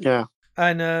 Yeah.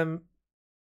 And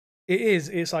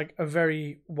it's like a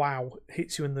very wow,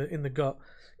 hits you in the gut.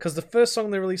 Because the first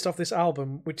song they released off this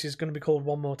album, which is going to be called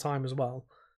One More Time as well,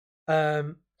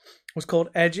 was called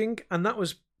Edging, and that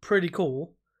was pretty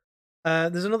cool.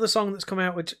 There's another song that's come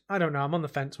out which I don't know, I'm on the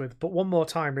fence with, but One More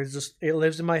Time is just, it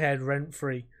lives in my head rent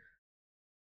free.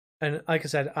 And like I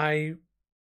said, I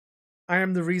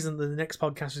am the reason that the next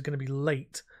podcast is going to be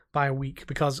late by a week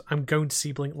because I'm going to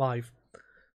see Blink live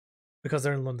because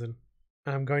they're in London,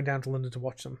 and I'm going down to London to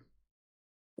watch them.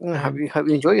 I hope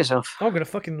you enjoy yourself. I'm going to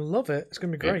fucking love it. It's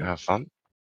going to be great. Have fun.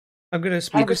 I'm going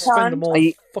to Have a spend time. them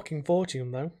all fucking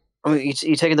fortune though. I mean,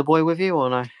 you taking the boy with you or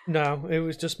no? No, it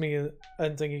was just me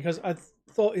and thinking because I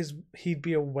thought he'd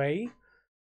be away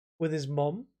with his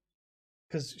mum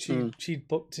because she'd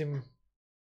booked him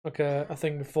like a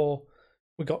thing before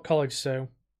we got college. So,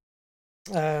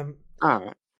 All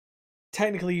right.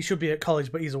 technically he should be at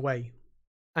college, but he's away,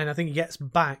 and I think he gets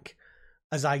back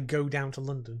as I go down to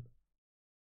London.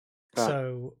 Right.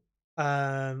 So,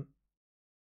 I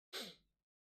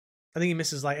think he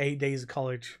misses like 8 days of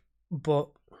college, but.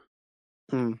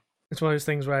 It's one of those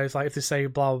things where it's like if they say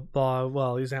blah blah,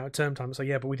 well, he's out at term time. It's like,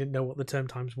 yeah, but we didn't know what the term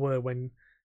times were when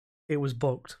it was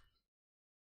booked,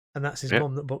 and that's his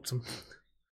mum that booked him.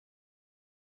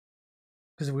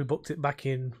 Because we booked it back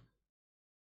in,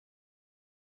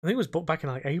 I think it was booked back in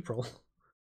like April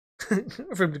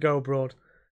for him to go abroad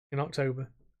in October.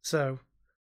 So,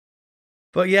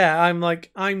 but yeah, I'm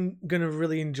gonna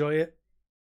really enjoy it.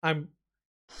 I'm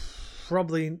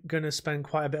probably gonna spend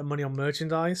quite a bit of money on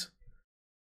merchandise.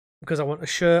 Because I want a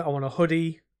shirt, I want a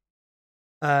hoodie.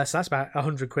 So that's about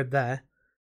 £100 there.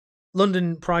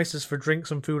 London prices for drinks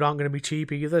and food aren't going to be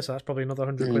cheap either, so that's probably another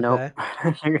 £100 there.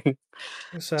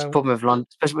 So it's the problem with London,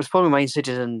 especially it's probably main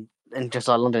cities and just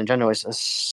like London in general.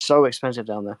 It's so expensive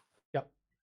down there. Yep.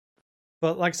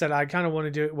 But like I said, I kind of want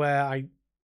to do it where I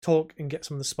talk and get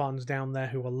some of the Spartans down there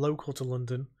who are local to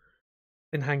London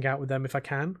and hang out with them if I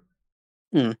can.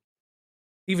 Even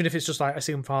if it's just like I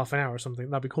see them for half an hour or something,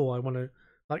 that'd be cool. I want to.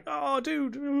 Like, oh,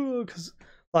 dude, because,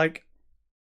 like,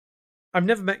 I've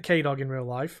never met K-Dog in real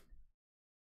life.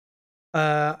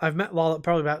 I've met Lala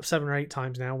probably about 7 or 8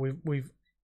 times now. We've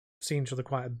seen each other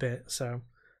quite a bit, so.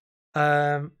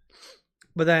 But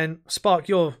then, Spark,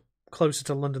 you're closer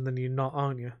to London than you're not,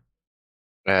 aren't you?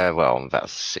 Well, I'm about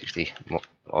 60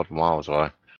 odd miles away.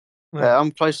 Yeah,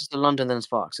 I'm closer to London than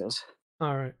Sparks is.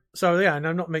 All right. So, yeah, and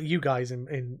I've not met you guys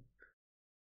in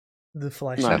the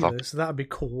flesh Never. either, so that'd be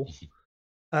cool.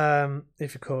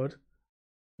 If you could.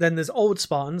 Then there's old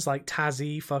Spartans like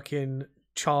Tazzy, fucking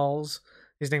Charles.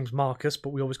 His name's Marcus, but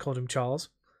we always called him Charles.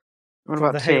 What From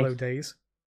about the T? Halo days.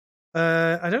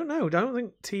 I don't know. I don't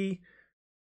think T.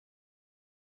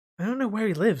 I don't know where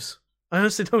he lives. I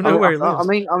honestly don't know where he lives.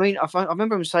 I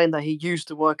remember him saying that he used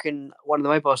to work in one of the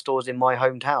mobile stores in my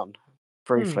hometown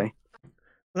briefly.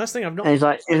 That's the thing. I've not. And he's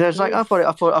like, I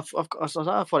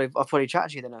thought he chatted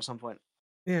to you then at some point.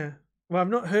 Yeah. Well, I've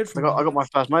not heard from. I got my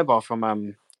first mobile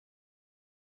from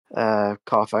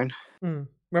Carphone. Well,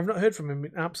 I've not heard from him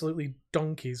in absolutely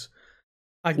donkeys.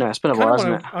 No, it's been a while,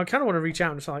 hasn't it? I kind of want to reach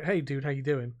out and just like, hey, dude, how you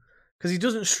doing? Because he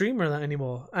doesn't stream or that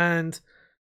anymore, and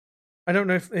I don't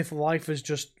know if life has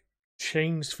just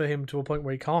changed for him to a point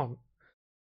where he can't.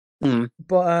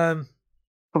 But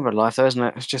probably life, though, isn't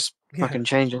it? It's just fucking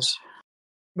changes.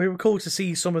 We were cool to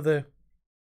see some of the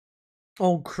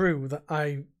old crew that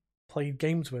I played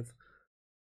games with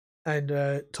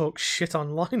and talk shit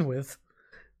online with.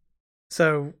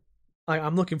 So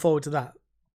I'm looking forward to that.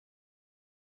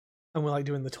 And we're like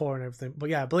doing the tour and everything. But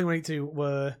yeah, Blink-182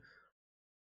 were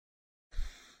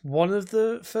one of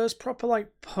the first proper like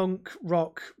punk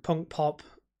rock, punk pop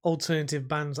alternative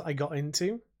bands that I got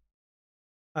into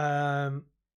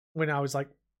when I was like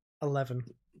 11.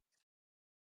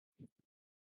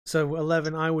 So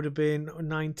 11, I would have been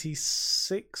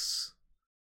 96.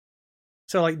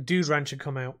 So like Dude Ranch had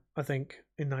come out, I think,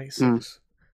 in 96.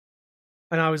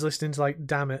 And I was listening to like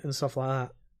Damn It and stuff like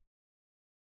that.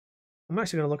 I'm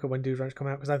actually going to look at when Dude Ranch come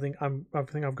out because I think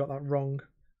I've got that wrong.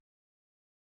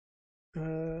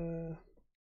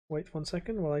 Wait 1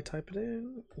 second while I type it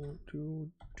in.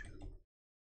 Dude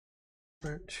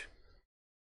Ranch.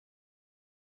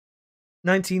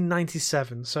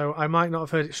 1997. So I might not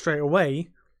have heard it straight away,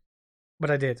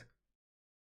 but I did.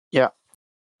 Yeah.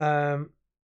 But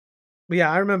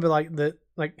yeah, I remember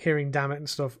like hearing Damn It and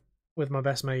stuff with my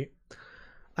best mate,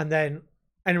 and then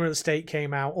Enemy of the State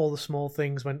came out. All the Small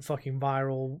Things went fucking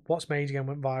viral. What's Made Again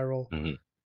went viral.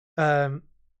 And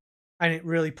it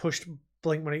really pushed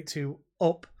Blink-182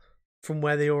 up from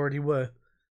where they already were.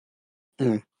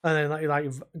 And then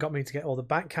like got me to get all the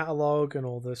back catalogue and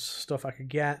all the stuff I could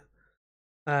get.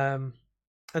 And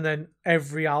then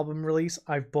every album release,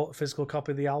 I've bought a physical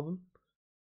copy of the album.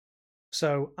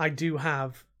 So I do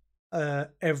have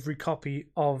every copy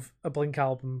of a Blink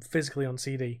album physically on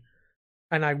CD,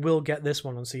 and I will get this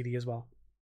one on CD as well.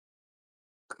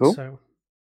 Cool. So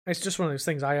it's just one of those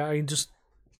things. I just,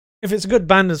 if it's a good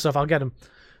band and stuff, I'll get them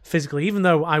physically. Even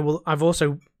though I've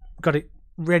also got it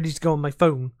ready to go on my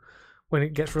phone when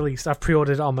it gets released. I've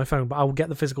pre-ordered it on my phone, but I will get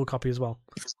the physical copy as well.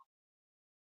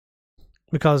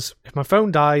 Because if my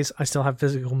phone dies, I still have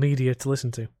physical media to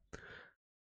listen to.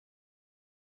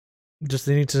 Just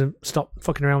they need to stop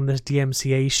fucking around with this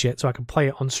DMCA shit so I can play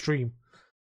it on stream.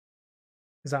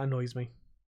 Because that annoys me.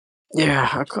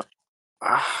 Yeah,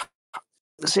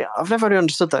 see, I've never really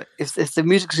understood that. If the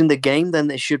music's in the game,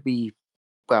 then it should be,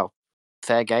 well,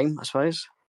 fair game, I suppose.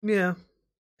 Yeah.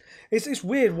 It's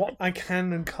weird what I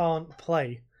can and can't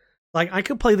play. Like, I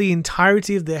could play the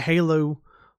entirety of the Halo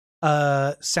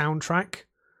soundtrack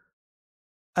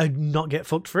and not get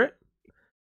fucked for it.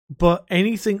 But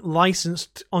anything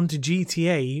licensed onto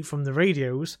GTA from the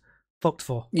radios, fucked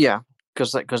for. Yeah,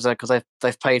 because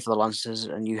they've paid for the licenses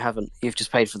and you haven't. You've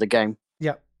just paid for the game.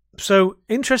 Yeah. So,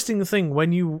 interesting thing,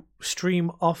 when you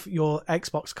stream off your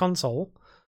Xbox console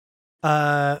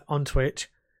on Twitch,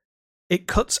 it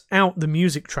cuts out the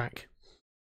music track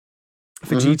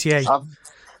for GTA.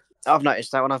 I've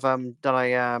noticed that when I've done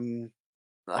a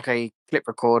like a clip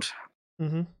record.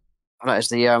 I've noticed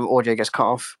the audio gets cut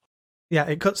off. Yeah,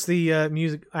 it cuts the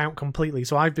music out completely.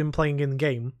 So I've been playing in the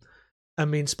game, and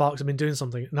me and Sparks have been doing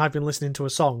something, and I've been listening to a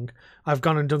song. I've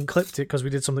gone and clipped it because we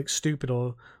did something stupid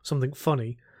or something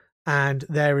funny, and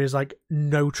there is like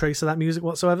no trace of that music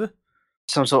whatsoever.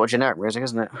 Some sort of generic music,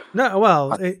 isn't it? No,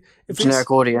 well, if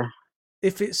generic audio.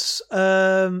 If it's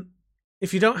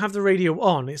if you don't have the radio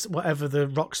on, it's whatever the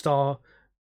Rockstar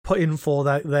put in for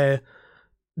their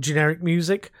generic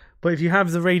music. But if you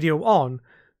have the radio on,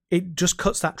 it just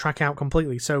cuts that track out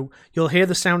completely. So you'll hear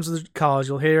the sounds of the cars,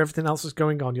 you'll hear everything else that's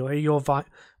going on, you'll hear your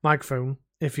microphone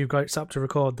if you've got it set up to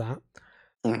record that.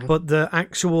 But the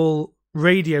actual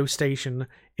radio station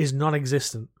is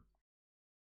non-existent,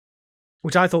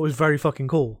 which I thought was very fucking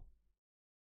cool.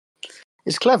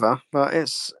 It's clever, but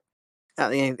it's at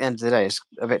the end of the day, it's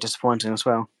a bit disappointing as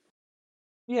well.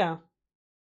 Yeah.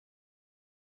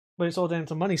 But it's all down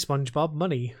to money, SpongeBob.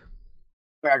 Money.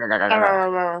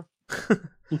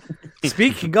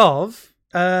 Speaking of,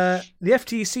 the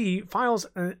FTC files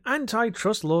an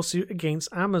antitrust lawsuit against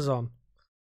Amazon.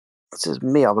 This is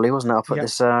me, I believe, wasn't it? I put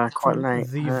this quite late.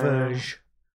 The Verge.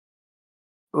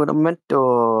 Un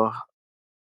momento.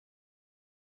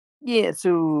 Yeah,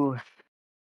 so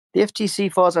the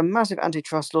FTC files a massive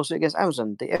antitrust lawsuit against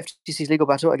Amazon. The FTC's legal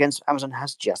battle against Amazon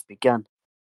has just begun.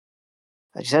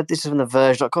 As you said, this is from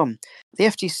TheVerge.com. The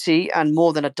FTC and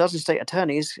more than a dozen state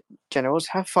attorneys generals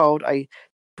have filed a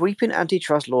sweeping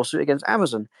antitrust lawsuit against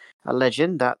Amazon,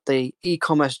 alleging that the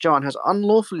e-commerce giant has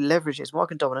unlawfully leveraged its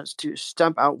market dominance to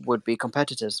stamp out would-be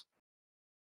competitors.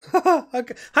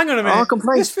 Okay. Hang on a minute.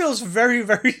 This feels very,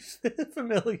 very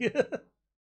familiar.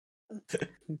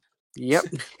 Yep,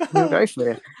 very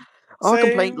familiar. Our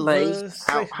complaint lays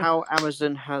out how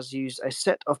Amazon has used a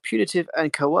set of punitive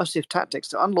and coercive tactics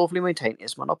to unlawfully maintain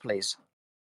its monopolies,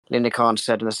 Linda Khan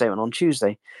said in a statement on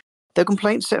Tuesday. The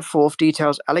complaint set forth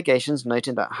details allegations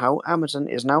noting that how Amazon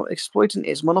is now exploiting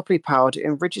its monopoly power to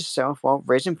enrich itself while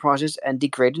raising prices and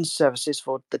degrading services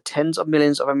for the tens of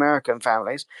millions of American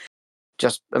families.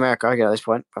 Just America, I get at this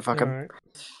point, but fuck them.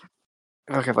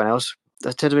 Fuck everyone else.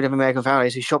 The tens of millions of American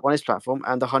families who shop on its platform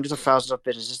and the hundreds of thousands of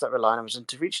businesses that rely on Amazon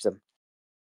to reach them.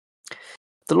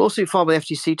 The lawsuit filed by the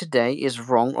FTC today is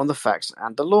wrong on the facts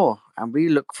and the law, and we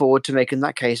look forward to making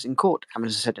that case in court,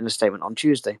 Amazon said in a statement on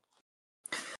Tuesday.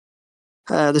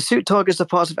 The suit targets the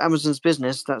parts of Amazon's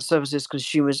business that services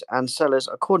consumers and sellers,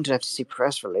 according to an FTC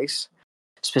press release.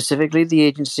 Specifically, the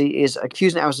agency is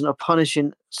accusing Amazon of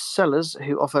punishing sellers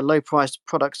who offer low-priced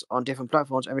products on different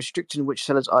platforms and restricting which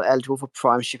sellers are eligible for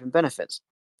Prime shipping benefits.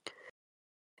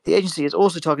 The agency is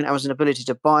also targeting Amazon's ability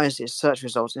to bias its search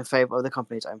results in favor of the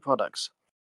company's own products.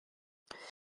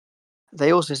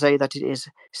 They also say that it is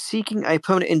seeking a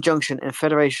permanent injunction in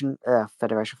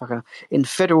in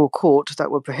federal court that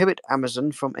would prohibit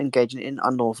Amazon from engaging in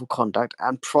unlawful conduct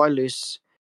and pry loose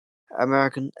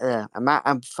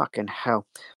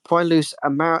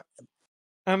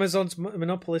Amazon's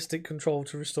monopolistic control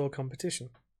to restore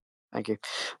competition. Thank you.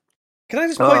 Can I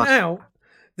just point out,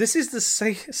 this is the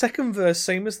second verse,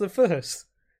 same as the first.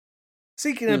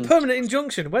 Seeking a permanent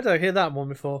injunction. Where did I hear that one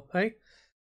before, hey?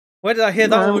 Where did I hear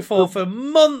that one before for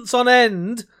months on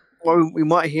end? Well, we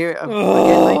might hear it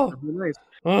again later. Who knows?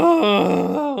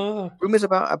 Rumours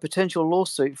about a potential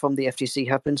lawsuit from the FTC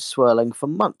have been swirling for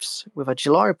months, with a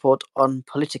July report on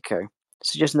Politico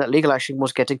suggesting that legal action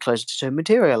was getting closer to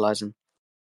materialising.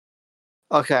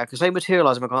 Okay, I can say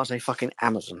materialising, but I can't say fucking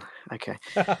Amazon. Okay.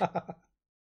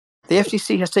 The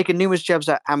FTC has taken numerous jabs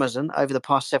at Amazon over the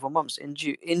past several months. In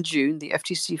June, the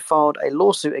FTC filed a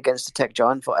lawsuit against the tech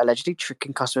giant for allegedly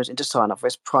tricking customers into sign up for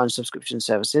its Prime subscription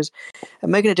services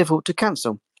and making it difficult to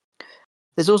cancel.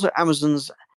 There's also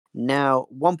Amazon's now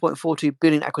 $1.42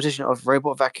 billion acquisition of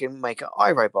robot vacuum maker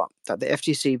iRobot that the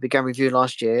FTC began reviewing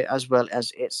last year, as well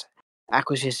as its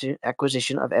acquisition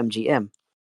of MGM.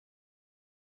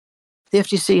 The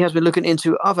FTC has been looking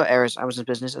into other areas of Amazon's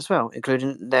business as well,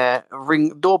 including their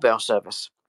Ring doorbell service.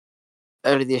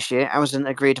 Earlier this year, Amazon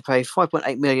agreed to pay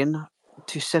 $5.8 million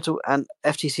to settle an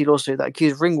FTC lawsuit that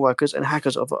accused Ring workers and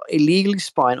hackers of illegally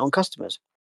spying on customers.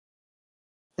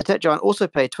 The tech giant also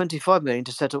paid $25 million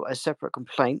to settle a separate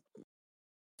complaint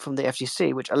from the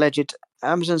FTC, which alleged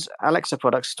Amazon's Alexa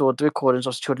products stored the recordings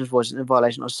of children's voices in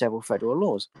violation of several federal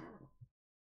laws.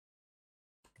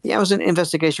 The Amazon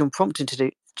investigation prompting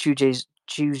Tuesday's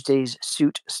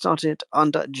suit started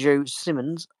under Joe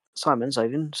Simons,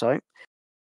 the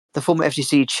former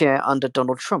FTC chair under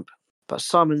Donald Trump. But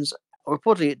Simons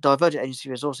reportedly diverted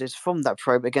agency resources from that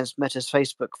probe against Meta's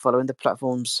Facebook following the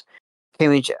platform's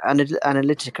Cambridge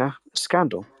Analytica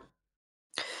scandal.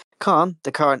 Khan,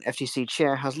 the current FTC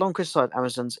chair, has long criticized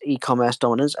Amazon's e-commerce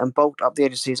dominance and bulked up the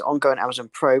agency's ongoing Amazon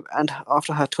probe and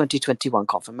after her 2021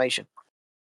 confirmation.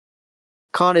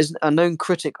 Khan is a known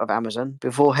critic of Amazon.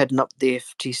 Before heading up the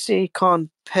FTC, Khan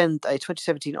penned a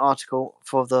 2017 article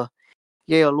for the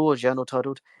Yale Law Journal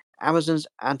titled Amazon's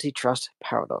Antitrust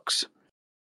Paradox.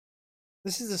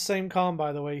 This is the same Khan,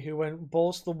 by the way, who went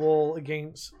balls to the wall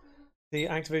against the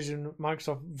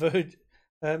Activision-Microsoft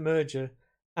merger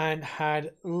and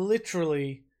had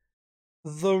literally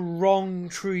the wrong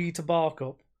tree to bark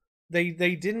up. They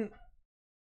didn't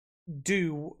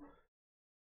do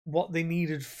what they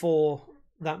needed for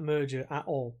that merger at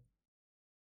all.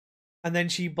 And then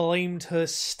she blamed her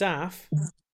staff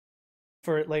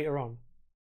for it later on.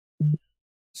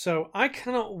 So I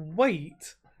cannot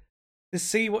wait to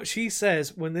see what she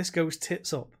says when this goes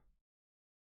tits up.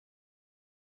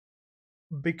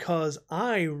 Because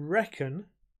I reckon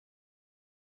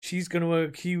she's going to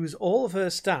accuse all of her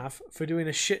staff for doing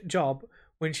a shit job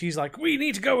when she's like, we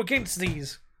need to go against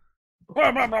these.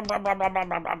 Blah, blah, blah, blah, blah, blah, blah,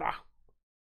 blah, blah.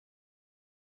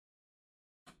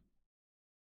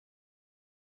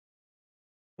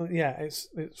 Yeah, it's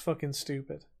fucking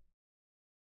stupid.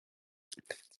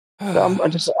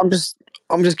 I'm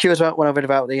just curious about when I read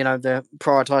about the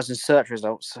prioritizing search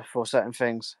results for certain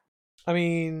things. I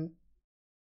mean,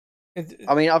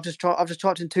 I've just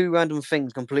typed in two random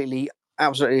things,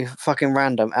 absolutely fucking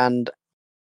random, and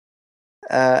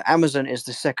Amazon is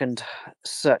the second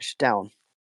search down.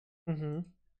 Mm-hmm.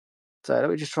 So let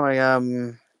me just try.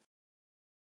 The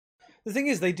thing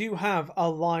is, they do have a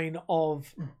line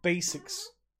of basics.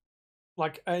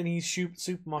 Like any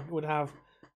supermarket would have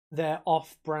their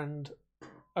off-brand,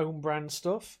 own-brand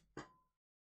stuff.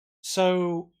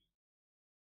 So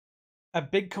a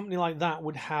big company like that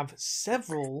would have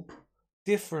several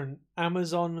different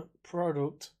Amazon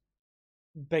product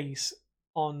base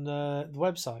on the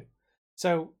website.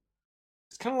 So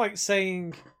it's kind of like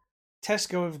saying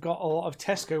Tesco have got a lot of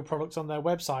Tesco products on their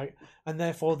website, and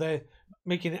therefore they're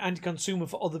making it anti-consumer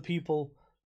for other people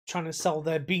trying to sell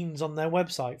their beans on their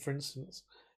website, for instance.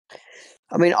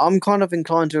 I mean, I'm kind of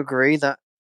inclined to agree that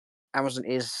Amazon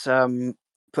is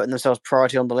putting themselves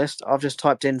priority on the list. I've just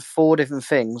typed in 4 different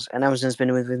things, and Amazon's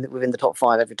been within the top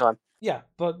 5 every time. Yeah,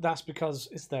 but that's because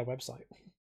it's their website.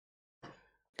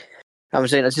 I'm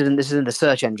saying this is in the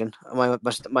search engine. My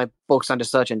bog standard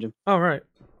search engine. Oh right.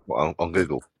 Well, on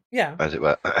Google, Yeah, as it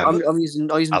were. I'm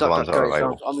using Other ones are DuckDuckGo,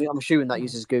 so available. I'm assuming that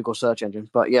uses Google search engine.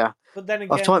 But yeah, but then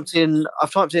I've again, typed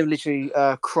in literally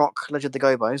Croc Legend of the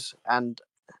Gobos, and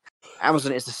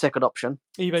Amazon is the second option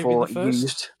eBay being for the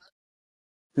first.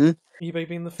 used. eBay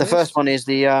being the first. The first one is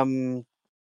the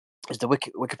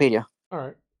Wikipedia. All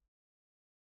right.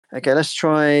 Okay, let's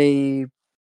try.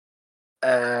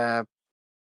 Okay,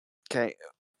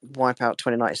 Wipeout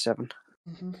 2097.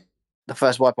 Mm-hmm. The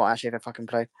first Wipeout I actually ever fucking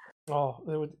played.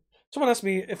 Oh, someone asked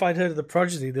me if I'd heard of the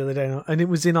Prodigy the other day, and it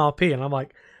was in RP, and I'm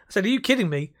like, I said, "Are you kidding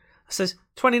me?" I says,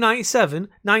 2097,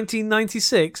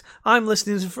 1996. I'm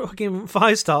listening to fucking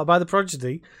 5-Star by the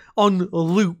Prodigy on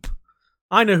loop.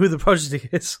 I know who the Prodigy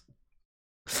is.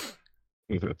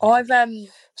 I've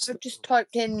just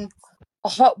typed in a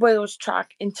Hot Wheels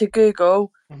track into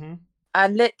Google,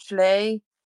 and literally,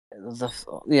 it's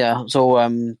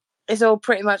all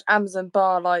pretty much Amazon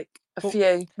bar like a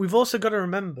few. We've also got to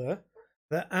remember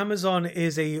that Amazon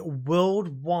is a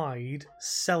worldwide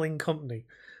selling company.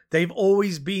 They've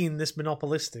always been this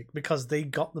monopolistic because they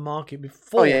got the market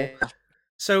before. Oh, yeah.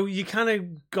 So you kind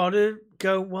of got to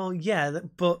go, well, yeah,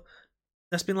 but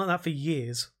that's been like that for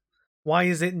years. Why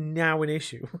is it now an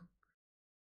issue?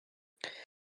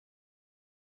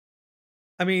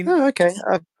 I mean, okay.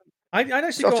 I'd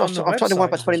actually go on the website. I've tried to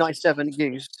Wipeout 2097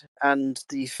 used, and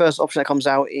the first option that comes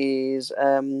out is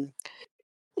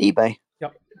eBay.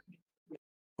 Yep.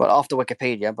 Well, after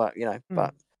Wikipedia, but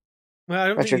but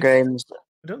well, retro games.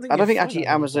 I don't think actually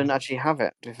Amazon actually have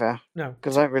it. To be fair, no,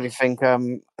 because I don't really think. I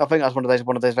think that's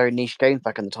one of those very niche games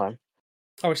back in the time.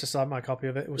 I wish I still had my copy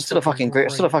of it. It was still a fucking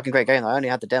great. Still a fucking great game. I only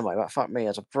had the demo, but fuck me,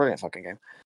 it's a brilliant fucking game.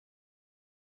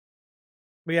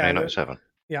 But yeah, 2097.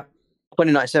 Yeah.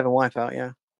 2097 Wipeout.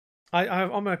 Yeah. I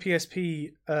on my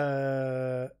PSP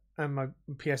and my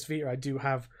PS Vita, I do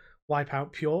have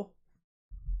Wipeout Pure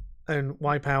and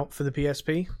Wipeout for the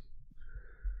PSP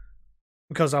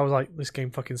because I was like, this game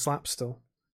fucking slaps still.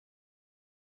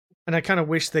 And I kind of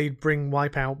wish they'd bring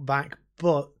Wipeout back,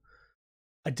 but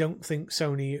I don't think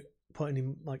Sony put any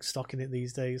like stock in it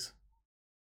these days.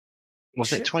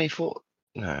 Was it 24?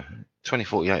 No,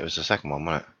 2048 was the second one,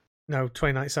 wasn't it? No,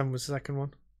 2097 was the second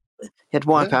one. You had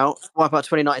Wipeout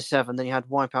 2097, then you had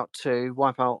Wipeout 2,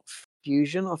 Wipeout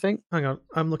Fusion, I think. Hang on,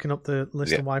 I'm looking up the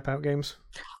list of Wipeout games.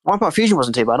 Wipeout Fusion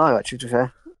wasn't too bad either, actually, to be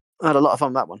fair. I had a lot of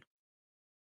fun with that one.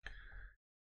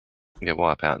 Yeah,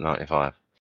 Wipeout 95.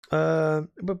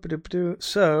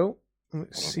 So,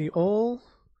 let's see all.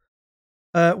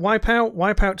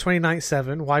 Wipeout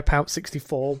 2097, Wipeout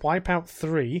 64, Wipeout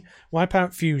 3,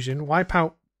 Wipeout Fusion,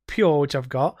 Wipeout Pure, which I've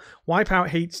got, Wipeout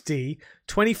HD,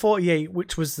 2048,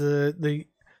 which was the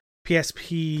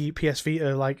PSP, PS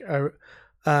Vita, like a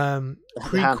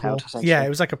prequel. Yeah, it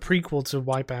was like a prequel to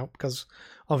Wipeout because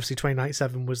obviously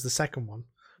 2097 was the second one.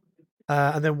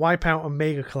 And then Wipeout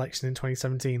Omega Collection in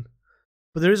 2017.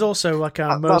 But there is also like a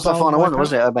mobile. That's the final one,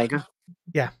 was it, Omega?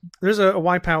 Yeah, there's a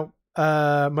Wipeout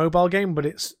mobile game, but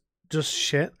it's just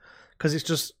shit because it's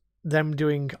just them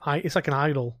doing. It's like an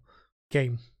idle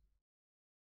game.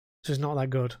 So it's not that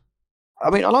good.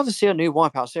 I mean, I'd love to see a new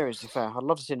Wipeout series, to be fair. I'd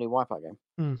love to see a new Wipeout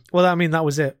game. Well, I mean, that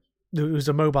was it. It was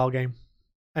a mobile game.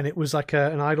 And it was like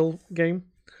an idle game.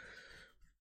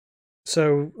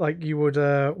 So, like, you would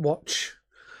watch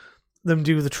them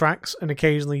do the tracks, and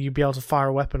occasionally you'd be able to fire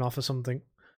a weapon off or something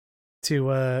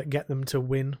to get them to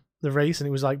win the race. And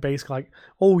it was like basically like,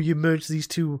 oh, you merge these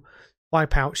two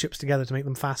Wipeout ships together to make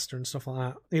them faster and stuff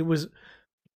like that. It was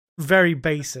very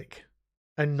basic.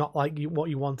 And not like what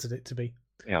you wanted it to be.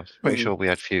 Yeah, I'm pretty sure we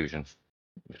had Fusion.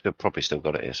 We've probably still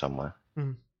got it here somewhere.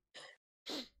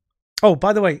 Oh,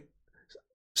 by the way,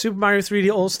 Super Mario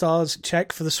 3D All Stars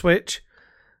check for the Switch.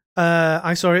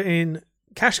 I saw it in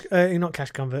not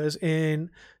cash converters,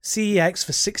 in CEX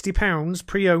for £60,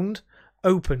 pre-owned,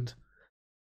 opened.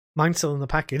 Mine's still in the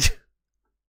package.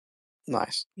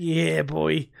 Nice. Yeah,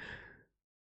 boy.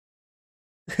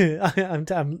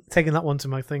 I'm taking that one to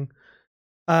my thing.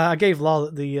 I gave Lol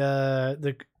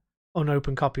the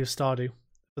unopened copy of Stardew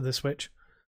for the Switch.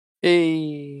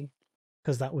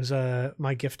 Because that was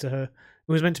my gift to her.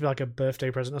 It was meant to be like a birthday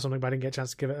present or something, but I didn't get a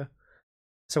chance to give it her.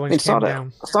 So when she came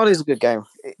down... Stardew's a good game.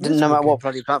 No matter what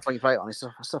bloody platform you play it on, it's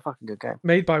still a fucking good game.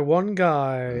 Made by one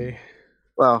guy.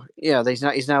 Well, yeah, he's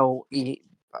now that's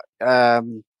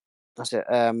it. Was it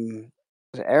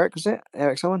Eric? Was it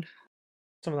Eric someone?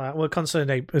 Something like that. Well,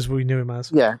 Concerned Ape, as we knew him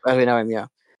as. Yeah, as we know him. Yeah.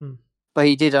 But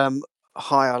he did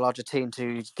hire a larger team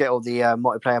to get all the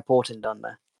multiplayer porting done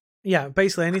there. Yeah,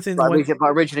 basically anything. But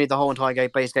originally, the whole entire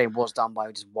base game was done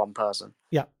by just one person.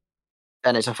 Yeah.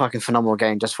 And it's a fucking phenomenal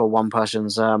game just for one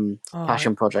person's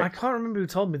passion project. I can't remember who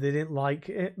told me they didn't like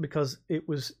it because it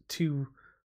was too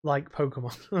like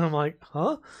Pokemon. And I'm like,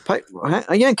 huh?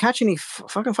 You don't catch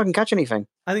fucking catch anything.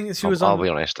 I think she was I'll be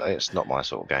honest, it's not my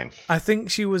sort of game. I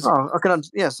think she was. Oh, I can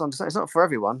understand. It's not for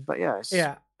everyone, but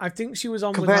yeah. I think she was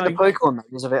on compared with to Pokemon.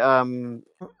 Is a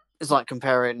bit it's like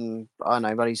comparing I don't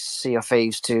know, bloody Sea of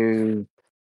Thieves to.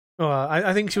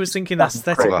 I think she was thinking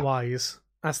aesthetic wise.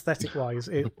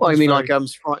 You mean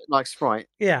like Sprite?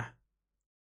 Yeah,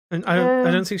 and I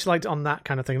don't think she liked it on that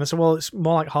kind of thing. And I said, well, it's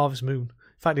more like Harvest Moon.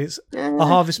 In fact, it's a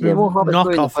Harvest Moon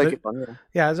knockoff.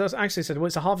 As I actually said, well,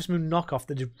 it's a Harvest Moon knockoff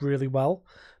that did really well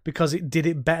because it did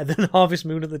it better than Harvest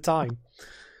Moon at the time.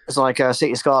 It's like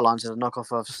City Skylines is a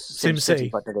knockoff of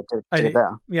SimCity, but did it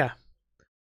better. Yeah,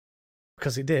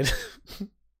 because it did.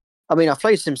 I mean, I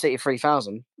played SimCity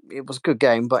 3000. It was a good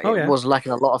game, but it was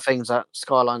lacking a lot of things that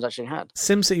Skylines actually had.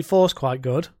 SimCity 4 is quite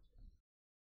good.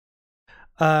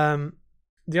 The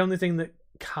only thing that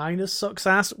kind of sucks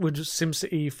ass was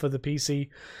SimCity for the PC.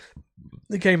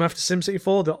 The game after SimCity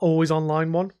 4, the always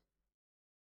online one.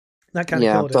 That kind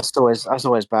of that's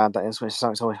always bad. That is, it's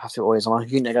always have to always online.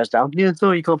 Unit goes down. Yeah,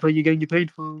 so you can't play your game you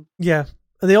paid for. Yeah,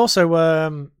 and they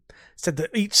also said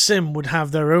that each sim would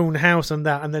have their own house and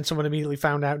that, and then someone immediately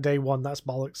found out day one that's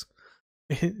bollocks.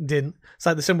 It didn't. It's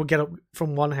like the sim would get up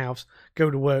from one house, go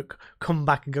to work, come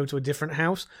back and go to a different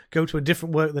house, go to a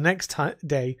different work the next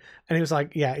day, and it was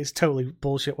like, yeah, it's totally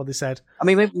bullshit what they said. I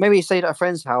mean, maybe he stayed at a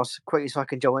friend's house, quickly so I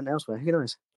can join elsewhere. Who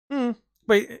knows?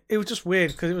 But it was just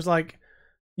weird because it was like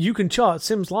you can chart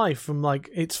Sim's life from like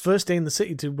its first day in the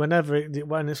city to whenever it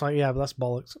went. It's like, yeah, but that's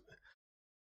bollocks.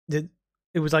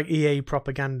 It was like EA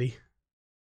propaganda.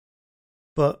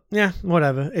 But yeah,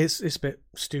 whatever. It's a bit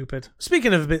stupid.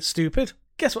 Speaking of a bit stupid,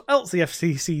 guess what else the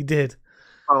FCC did?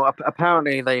 Oh,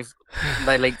 apparently they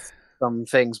leaked some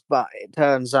things, but it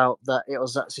turns out that it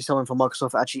was actually someone from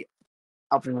Microsoft actually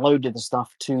uploaded the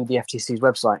stuff to the FTC's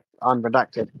website,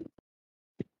 unredacted.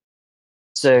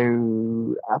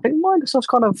 So I think Microsoft's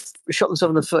kind of shot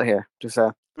themselves in the foot here, to be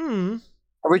fair.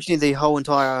 Originally, the whole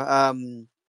entire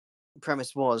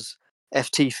premise was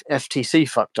FTC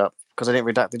fucked up because they didn't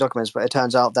redact the documents, but it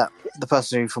turns out that the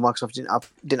person who from Microsoft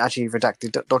didn't actually redact the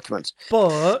documents.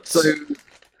 But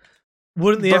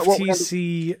wouldn't the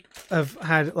FTC have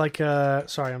had like a?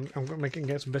 Sorry, I'm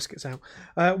get some biscuits out.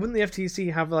 Wouldn't the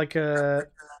FTC have like a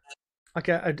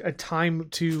time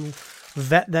to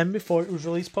vet them before it was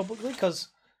released publicly? Because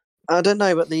I don't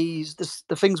know, but the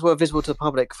things were visible to the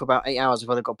public for about 8 hours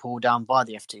before they got pulled down by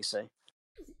the FTC.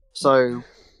 So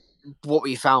what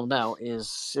we found out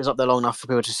is up there long enough for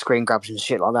people to screen grab and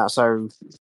shit like that. So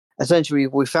essentially,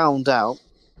 we found out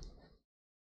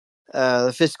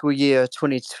the fiscal year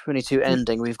 2022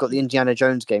 ending. We've got the Indiana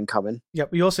Jones game coming.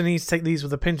 Yep. We also need to take these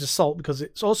with a pinch of salt because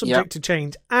it's all subject to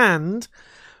change, and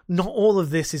not all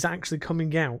of this is actually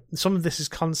coming out. Some of this is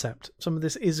concept. Some of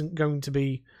this isn't going to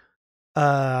be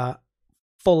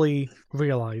fully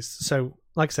realized. So,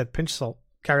 like I said, pinch of salt.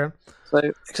 Carry on.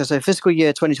 So fiscal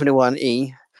year 2021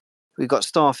 we've got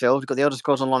Starfield, we've got the Elder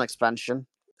Scrolls Online expansion,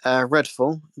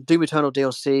 Redfall, Doom Eternal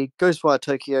DLC, Ghostwire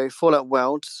Tokyo, Fallout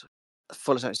Worlds,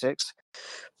 Fallout 76,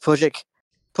 Project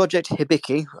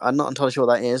Hibiki. I'm not entirely sure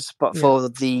what that is, but for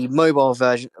the mobile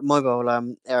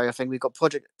area thing, we've got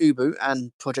Project Ubu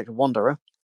and Project Wanderer.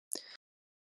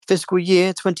 Fiscal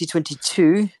year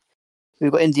 2022,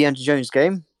 we've got Indiana Jones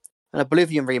game, an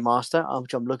Oblivion remaster,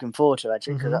 which I'm looking forward to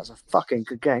actually because that's a fucking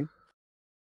good game.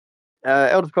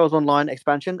 Elder Scrolls Online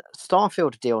expansion,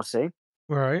 Starfield DLC,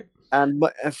 right, and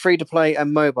free to play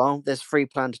and mobile. There's 3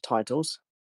 planned titles.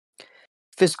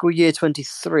 Fiscal year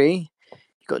 23,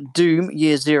 you got Doom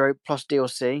Year Zero plus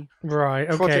DLC, right,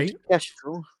 okay. Project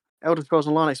Kestrel, Elder Scrolls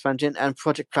Online expansion, and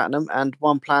Project Platinum, and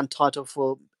 1 planned title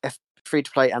for free to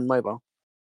play and mobile.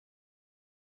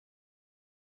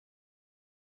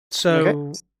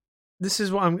 So this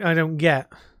is what I don't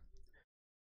get.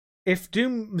 If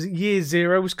Doom Year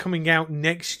Zero was coming out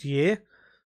next year,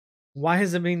 why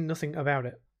has there been nothing about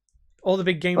it? All the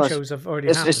big game shows have already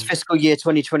happened. It's fiscal year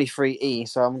 2023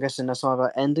 so I'm guessing that's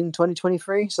either ending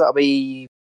 2023, so that'll be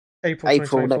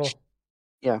April next.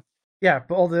 Yeah,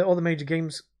 but all the major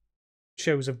games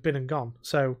shows have been and gone.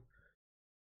 So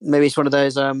maybe it's one of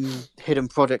those hidden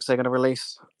projects they're going to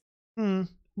release.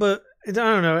 But I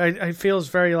don't know. It feels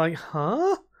very like,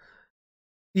 huh?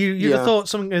 You'd have thought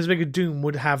something as big as Doom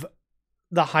would have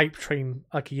the hype train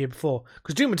like a year before.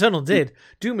 Because Doom Eternal did.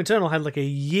 Doom Eternal had like a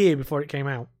year before it came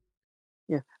out.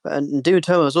 Yeah, and Doom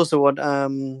Eternal is also what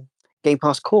Game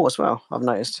Pass Core as well, I've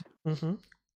noticed. Mm-hmm.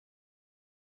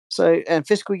 So in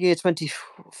fiscal year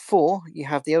 24, you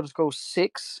have the Elder Scrolls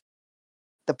 6,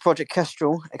 the Project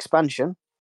Kestrel expansion,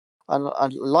 a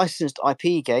licensed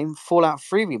IP game, Fallout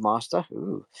 3 remaster,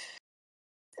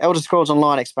 Elder Scrolls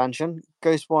Online expansion,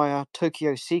 Ghostwire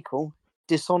Tokyo sequel,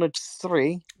 Dishonored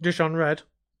 3, Dishonored Red,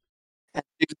 and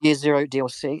Year Zero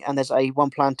DLC, and there's a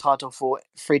one-plan title for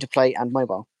free-to-play and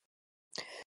mobile.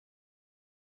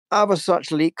 Other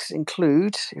such leaks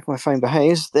include, if my phone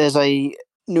behaves, there's a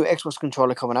new Xbox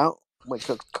controller coming out, which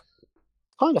looks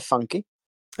kind of funky.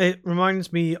 It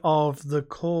reminds me of the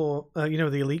core, the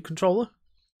Elite controller.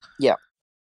 Yeah.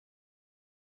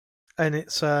 And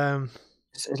it's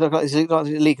It looks like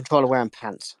the Elite controller wearing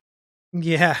pants.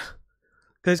 Yeah.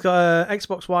 Because it's got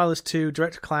Xbox Wireless 2,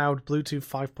 Direct to Cloud, Bluetooth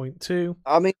 5.2.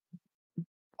 I mean,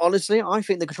 honestly, I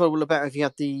think the controller would look better if you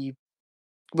had the...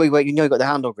 Wait, you got the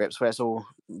handle grips where it's all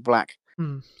black.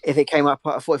 If it came up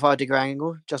at a 45-degree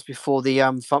angle just before the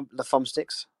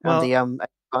thumbsticks and the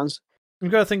buttons.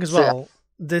 You've got to think as well,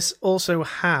 this also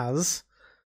has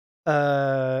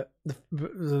the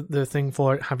thing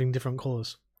for it having different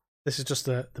colours. This is just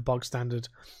the bog standard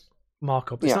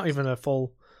markup. It's not even a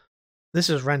full... This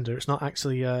is render. It's not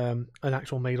actually an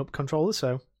actual made-up controller,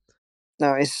 so...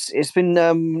 No, it's been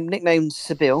nicknamed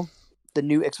Sibyl, the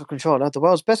new Xbox controller, the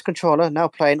world's best controller, now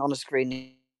playing on a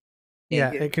screen.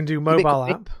 Yeah, it can do mobile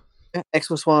app.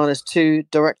 Xbox Wireless 2,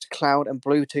 Direct Cloud, and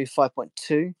Bluetooth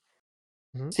 5.2.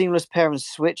 Seamless pair and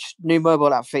switch, new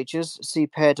mobile app features, see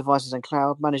pair devices and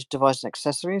cloud, manage device and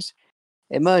accessories.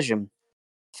 Immersion.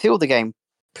 Feel the game.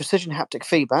 Precision haptic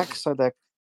feedback, so they're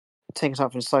taking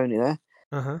something from Sony there.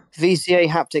 VCA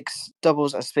haptics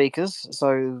doubles as speakers,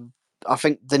 so I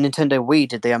think the Nintendo Wii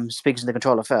did the speakers in the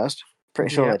controller first.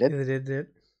 Pretty sure they did. They did.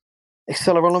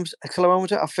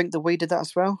 Accelerometer, I think the Wii did that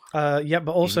as well. Yeah,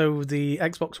 but also the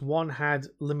Xbox One had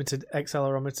limited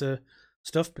accelerometer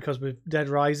stuff because with Dead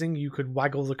Rising you could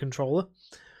waggle the controller.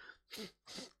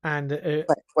 And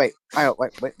wait,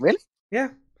 really? Yeah,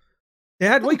 it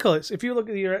had what you call it. If you look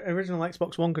at the original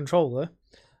Xbox One controller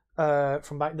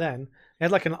from back then, it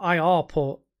had like an IR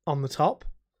port on the top.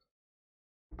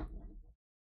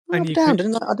 And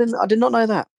I did not know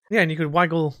that. Yeah, and you could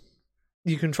waggle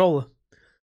your controller,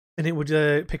 and it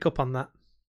would pick up on that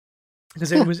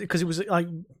because it was like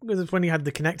when you had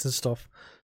the Kinect and stuff,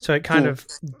 so it kind of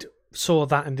saw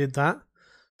that and did that.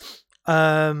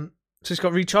 So it's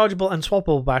got rechargeable and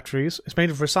swappable batteries. It's made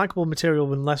of recyclable material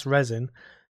with less resin.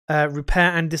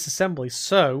 Repair and disassembly.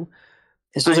 So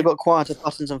it's also got quieter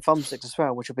buttons and thumbsticks as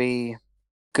well, which will be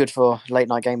good for late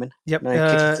night gaming. Yep.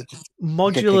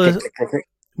 Modular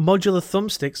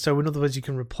thumbsticks. So in other words, you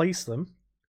can replace them.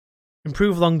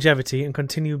 Improve longevity and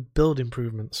continue build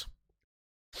improvements.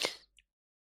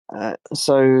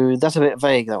 So that's a bit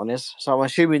vague, that one is. So I'm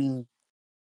assuming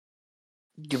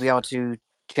you'll be able to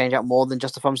change out more than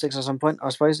just the thumbsticks at some point, I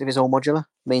suppose, if it's all modular.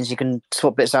 Means you can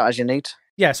swap bits out as you need.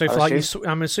 Yeah, so if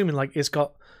I'm assuming like it's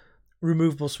got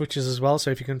removable switches as well, so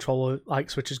if you control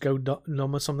like switches go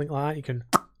numb or something like that, you can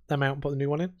them out and put the new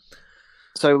one in.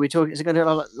 So is it going to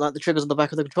do like the triggers on the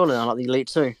back of the controller now, like the Elite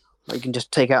 2? Like you can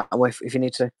just take out away if you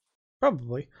need to?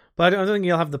 Probably. But I don't think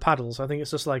you'll have the paddles. I think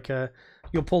it's just like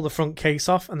you'll pull the front case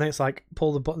off, and then it's like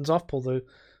pull the buttons off, pull the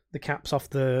caps off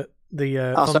the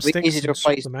thumbsticks. So it'd be easy to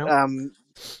replace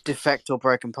defect or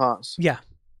broken parts. Yeah.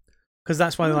 Because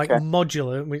that's why like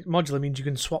modular. Modular means you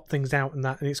can swap things out and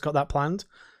it's got that planned,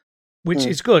 which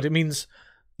is good. It means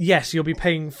yes, you'll be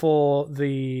paying for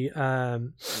the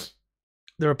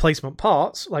replacement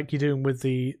parts like you're doing with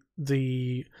the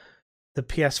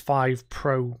PS5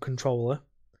 Pro controller.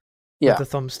 With the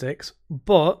thumbsticks,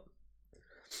 but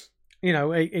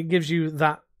it gives you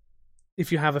that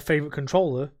if you have a favorite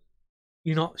controller,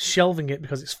 you're not shelving it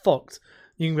because it's fucked.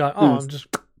 You can be like, I'm just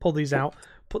pull these out,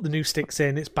 put the new sticks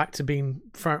in, it's back to being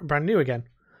brand new again.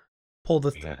 Pull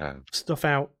the stuff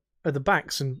out at the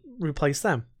backs and replace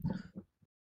them.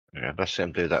 Yeah, let's see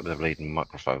them do that with a bleeding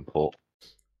microphone port.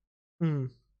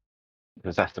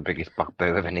 Because that's the biggest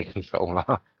bugbear of any controller.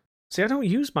 See, I don't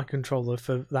use my controller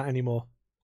for that anymore.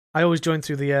 I always join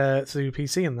through the through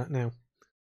PC and that now.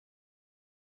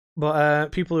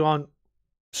 But people who aren't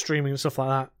streaming and stuff like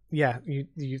that, yeah, you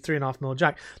 3.5mm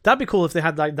jack. That'd be cool if they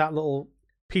had like that little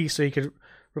piece so you could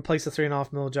replace the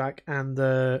 3.5mm jack and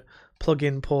the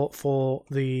plug-in port for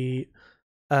the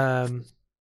the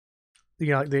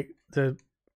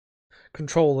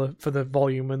controller for the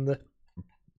volume and the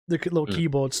little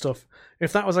keyboard stuff.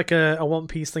 If that was like a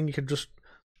one-piece thing, you could just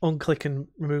unclick and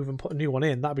remove and put a new one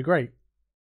in. That'd be great.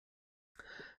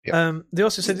 Yep. They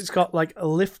also said it's got like a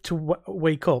lift to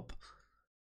wake up.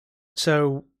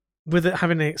 So with it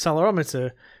having an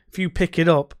accelerometer, if you pick it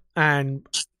up and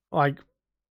like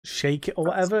shake it or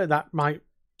whatever, that might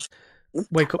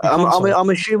wake up your console. I'm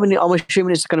assuming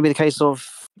it's going to be the case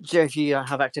of if you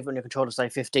have active on your controller, say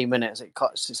 15 minutes, it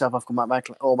cuts itself off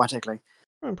automatically.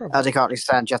 As it currently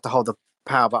stands, you have to hold the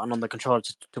power button on the controller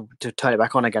to turn it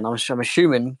back on again. I'm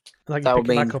assuming like that you will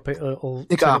pick it mean back up, it'll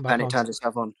pick it turn up it back and on. it turns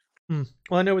itself on.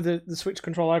 Well, I know with the Switch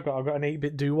controller I've got an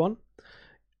 8-bit do one.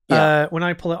 Yeah. When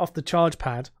I pull it off the charge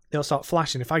pad, it'll start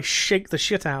flashing. If I shake the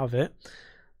shit out of it,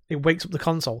 it wakes up the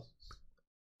console.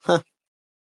 Huh.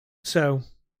 So,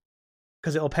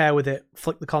 because it'll pair with it,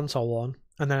 flick the console on,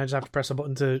 and then I just have to press a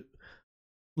button to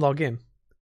log in.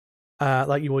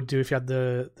 Like you would do if you had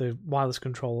the wireless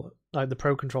controller, like the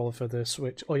Pro controller for the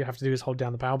Switch. All you have to do is hold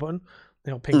down the power button,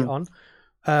 then it'll ping it on.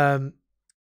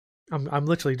 I'm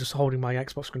literally just holding my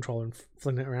Xbox controller and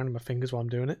flinging it around in my fingers while I'm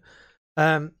doing it.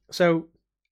 So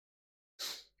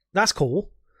that's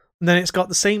cool. And then it's got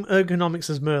the same ergonomics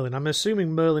as Merlin. I'm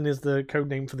assuming Merlin is the code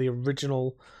name for the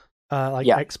original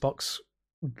Xbox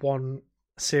One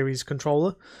series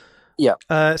controller. Yeah.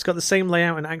 It's got the same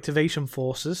layout and activation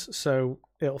forces, so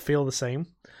it'll feel the same.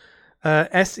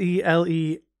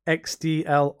 SELE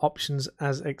XDL options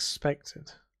as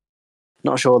expected.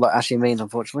 Not sure what that actually means,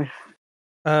 unfortunately.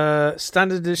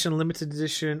 Standard edition, limited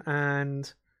edition,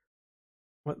 and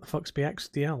what the fuck's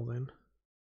BXDL then?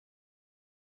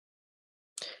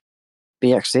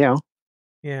 BXDL.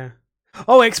 Yeah.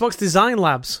 Oh, Xbox Design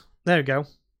Labs. There we go.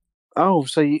 Oh,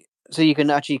 so you can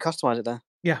actually customize it there.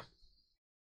 Yeah.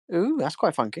 Ooh, that's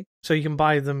quite funky. So you can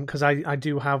buy them because I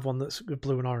do have one that's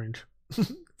blue and orange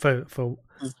for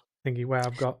thingy where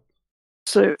I've got.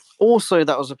 So also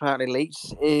that was apparently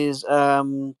leaked is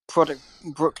Project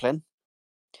Brooklyn,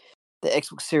 the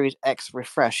Xbox Series X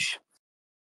refresh.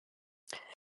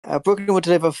 Brooklyn will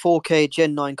deliver 4K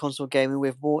Gen 9 console gaming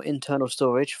with more internal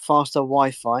storage, faster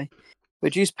Wi-Fi,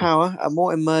 reduced power, a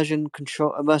more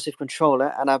immersive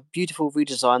controller, and a beautiful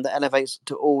redesign that elevates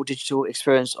to all digital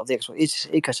experience of the Xbox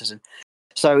ecosystem.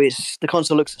 So the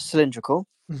console looks cylindrical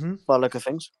by the look of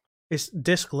things. It's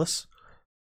discless.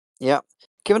 Yeah.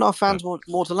 Giving our fans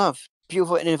more to love.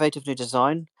 Beautiful, innovative new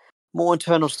design, more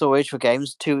internal storage for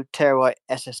games, 2 TB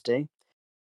SSD,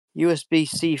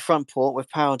 USB-C front port with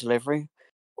power delivery,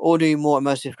 all new, more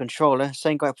immersive controller,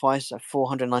 same great price at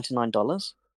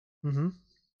 $499.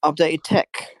 Updated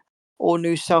tech, all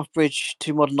new South Bridge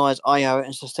to modernize I/O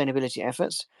and sustainability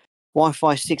efforts,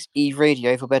 Wi-Fi 6E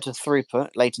radio for better throughput,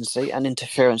 latency, and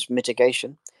interference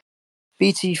mitigation,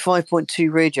 BT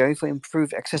 5.2 radio for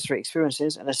improved accessory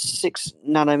experiences, and a 6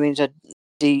 nanometer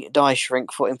die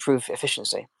shrink for improved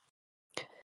efficiency.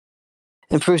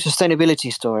 Improved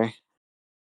sustainability story.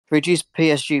 Reduce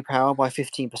PSG power by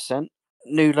 15%.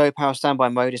 New low power standby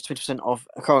mode is 20% of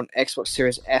current Xbox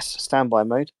Series S standby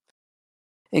mode.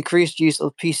 Increased use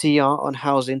of PCR on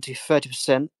housing to 30%.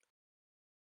 And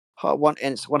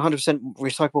it's 100%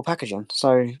 recyclable packaging.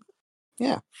 So,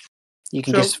 yeah, you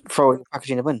can just throw your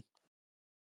packaging in the bin.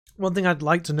 One thing I'd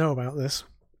like to know about this: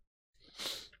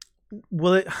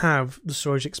 will it have the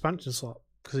storage expansion slot?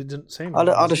 Because it didn't say anything.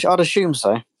 I'd assume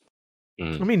so.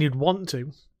 I mean, you'd want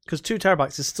to, because 2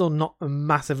 TB is still not a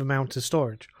massive amount of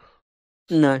storage.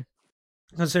 No.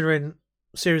 Considering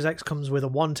Series X comes with a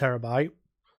 1 TB,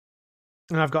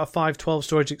 and I've got a 512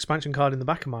 storage expansion card in the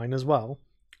back of mine as well,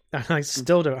 and I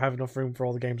still don't have enough room for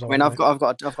all the games. I've got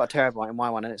a terabyte in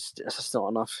my one, and it's just not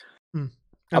enough.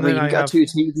 I mean, you can get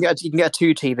a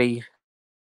 2 TB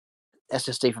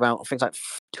SSD for about, I think it's like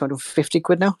 250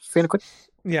 quid now, 300 quid.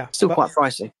 Yeah, still quite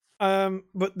pricey.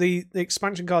 But the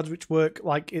expansion cards which work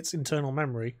like its internal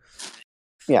memory.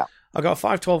 Yeah, I've got a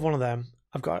 512 one of them.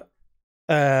 I've got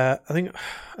I think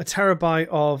a terabyte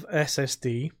of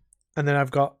SSD, and then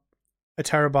I've got a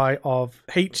terabyte of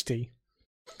HD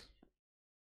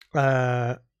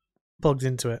plugged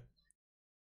into it.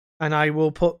 And I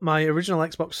will put my original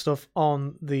Xbox stuff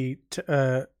on the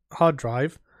hard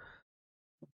drive.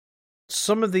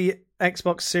 Some of the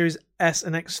Xbox Series S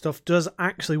and X stuff does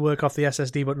actually work off the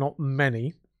SSD, but not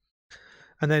many.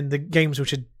 And then the games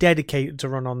which are dedicated to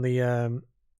run on the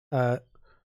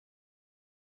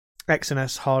X and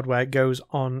S hardware goes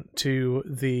on to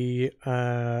the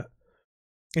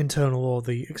internal or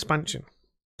the expansion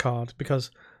card,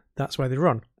 because that's where they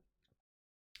run.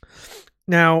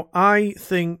 Now, I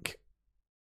think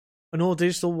an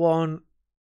all-digital one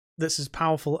that's as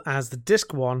powerful as the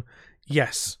disc one,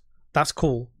 yes, that's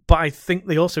cool. But I think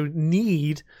they also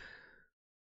need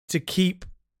to keep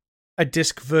a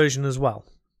disc version as well.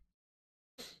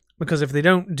 Because if they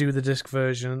don't do the disc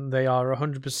version, they are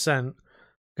 100%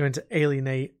 going to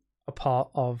alienate a part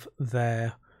of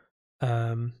their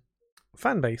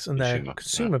fan base and their Consumer,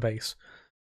 consumer base.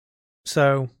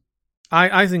 So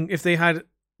I think if they had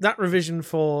that revision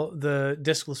for the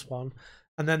diskless one,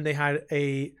 and then they had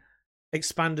a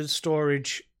expanded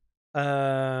storage,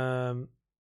 maybe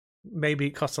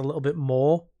it costs a little bit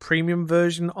more, premium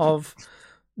version of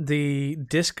the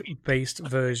disc-based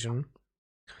version,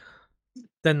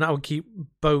 then that would keep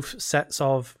both sets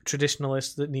of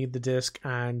traditionalists that need the disc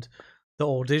and the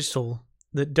all digital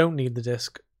that don't need the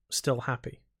disc still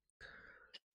happy.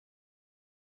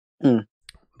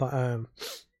 But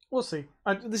we'll see.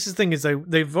 This is the thing is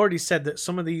they've already said that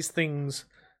some of these things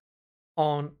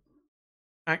aren't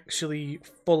actually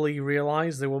fully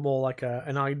realized. They were more like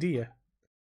an idea.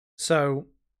 So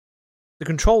the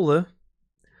controller,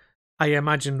 I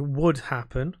imagine, would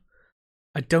happen.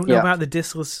 I don't know about the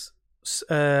diskless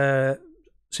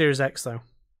Series X though.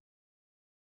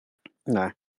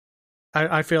 No.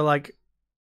 I feel like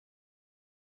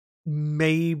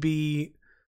maybe.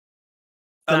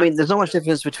 I mean, there's not much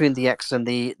difference between the X and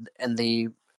the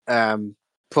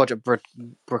Project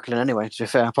Brooklyn anyway. To be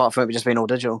fair, apart from it just being all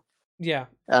digital. Yeah.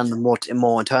 And more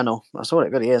internal. That's all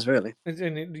it really is, really.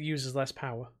 And it uses less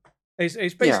power. It's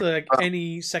basically like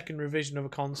any second revision of a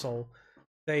console.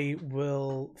 They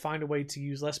will find a way to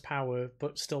use less power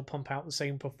but still pump out the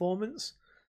same performance.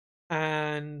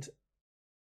 And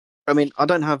I mean, I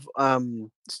don't have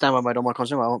standby mode on my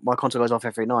console. My console goes off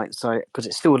every night, so because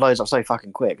it still loads up so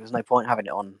fucking quick. There's no point having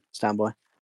it on standby.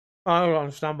 I don't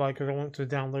on standby because I want to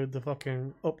download the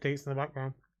fucking updates in the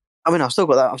background. I mean, I've still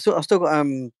got that. I've still got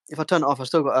if I turn it off, I've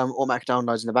still got automatic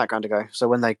downloads in the background to go. So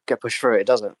when they get pushed through, it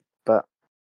does it. But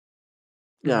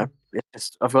I've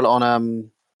got it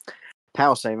on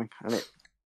power saving, and it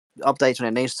updates when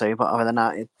it needs to. But other than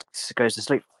that, it goes to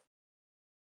sleep.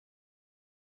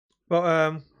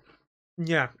 Well,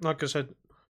 yeah, like I said,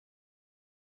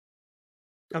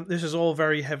 this is all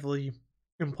very heavily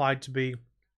implied to be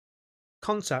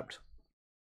concept.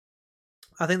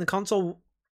 I think the console,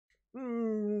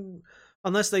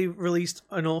 unless they released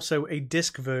also a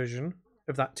disc version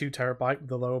of that 2 terabyte with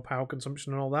the lower power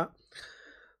consumption and all that,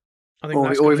 I think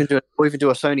or even do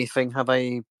a Sony thing, have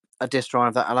a disc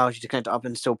drive that allows you to connect it up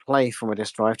and still play from a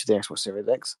disc drive to the Xbox Series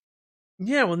X.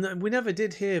 Yeah, well, we never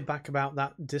did hear back about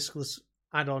that discless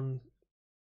add-on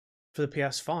for the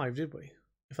PS5, did we?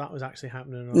 If that was actually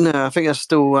happening or not. No, I think that's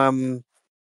still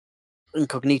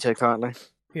incognito currently.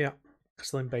 Yeah,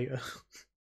 still in beta.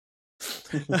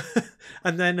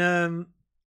 And then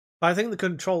I think the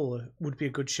controller would be a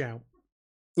good shout.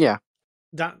 Yeah.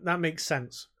 That makes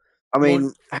sense. I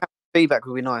mean, feedback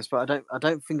would be nice, but I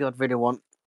don't think I'd really want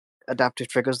adaptive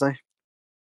triggers though.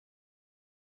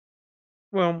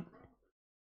 Well,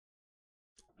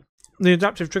 the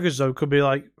adaptive triggers though could be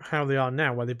like how they are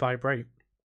now, where they vibrate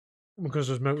because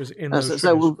there's motors in those triggers.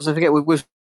 So forget with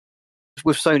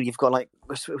Sony, you've got like,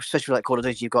 especially like Call of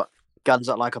Duty, you've got guns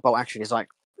that like a bolt action is like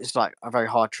it's like a very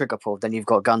hard trigger pull. Then you've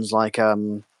got guns like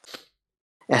SMGs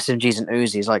and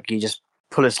Uzis, like you just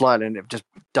pull it slightly and it just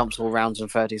dumps all rounds in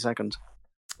 30 seconds.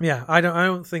 Yeah, I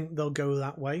don't think they'll go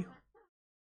that way.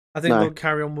 I think they'll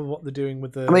carry on with what they're doing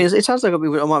with the. I mean, it sounds like it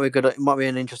might be good. It might be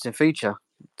an interesting feature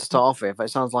to start off with. But it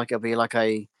sounds like it'll be like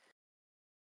a.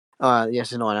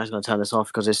 Yes, no, I'm just going to turn this off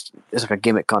because it's like a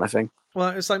gimmick kind of thing. Well,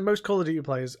 it's like most Call of Duty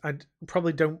players. I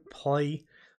probably don't play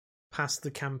past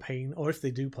the campaign, or if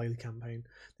they do play the campaign,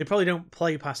 they probably don't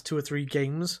play past 2 or 3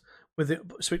 games with it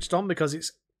switched on because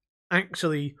it's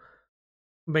actually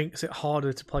makes it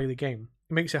harder to play the game.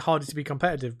 It makes it harder to be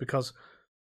competitive because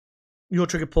your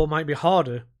trigger pull might be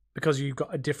harder because you've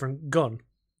got a different gun.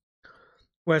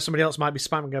 Where somebody else might be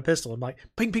spamming a pistol and like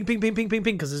ping, ping, ping, ping, ping, ping,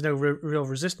 ping, because there's no real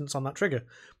resistance on that trigger.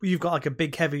 But you've got like a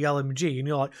big heavy LMG and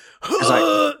you're like,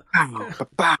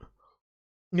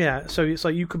 yeah. So it's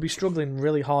like you could be struggling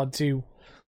really hard to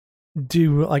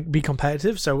do like be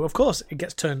competitive. So of course it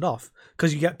gets turned off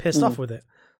because you get pissed off with it.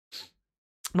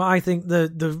 But I think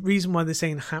the reason why they're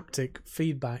saying haptic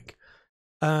feedback,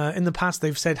 in the past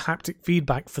they've said haptic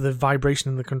feedback for the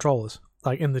vibration in the controllers.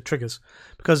 Like in the triggers,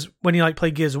 because when you like play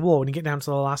Gears of War, when you get down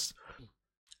to the last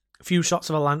few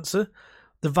shots of a Lancer,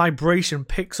 the vibration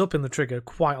picks up in the trigger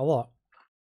quite a lot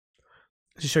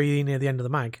to show you near the end of the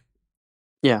mag.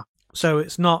 Yeah. So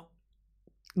it's not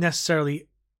necessarily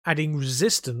adding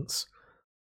resistance.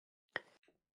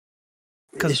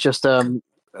 It's just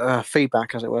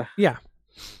feedback, as it were. Yeah.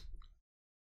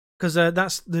 Because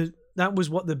that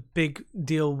was what the big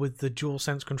deal with the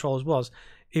DualSense controllers was.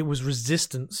 It was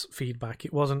resistance feedback.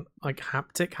 It wasn't like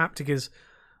haptic. Haptic is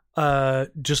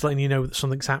just letting you know that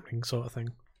something's happening, sort of thing.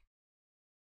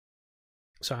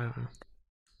 So I don't know.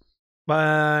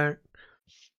 But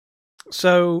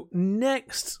so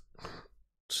next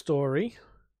story.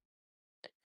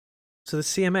 So the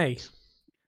CMA.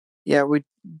 Yeah, we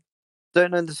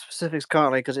don't know the specifics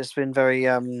currently because it's been very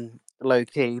low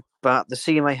key. But the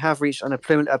CMA have reached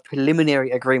a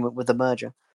preliminary agreement with the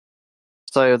merger,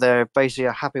 so they're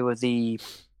basically happy with the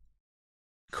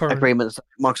Current. agreements that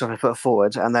Microsoft has put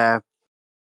forward, and they're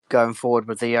going forward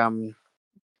with the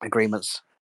agreements.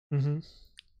 Mm-hmm.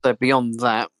 So beyond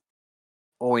that,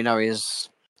 all we know is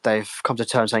they've come to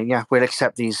terms saying, yeah, we'll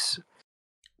accept these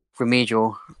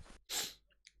remedial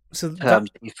terms that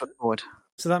you've put forward.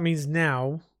 So that means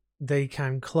now they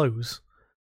can close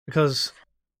because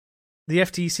the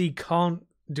FTC can't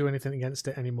do anything against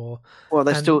it anymore. Well,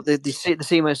 they still the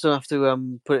CMA still have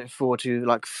to put it forward to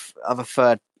like other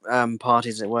third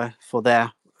parties, as it were, for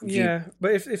their view. Yeah,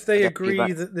 but if they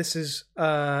agree that this is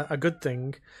a good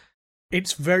thing,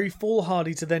 it's very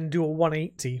foolhardy to then do a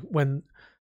 180 when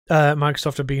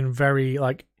Microsoft have been very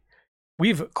like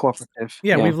we've cooperative.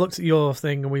 Yeah, we've looked at your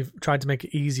thing and we've tried to make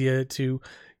it easier to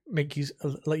make you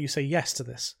let you say yes to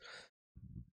this.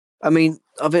 I mean,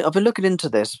 I've been looking into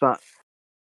this, but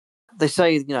they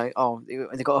say they got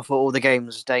to offer all the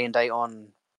games day and date on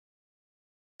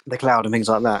the cloud and things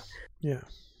like that. Yeah,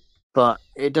 but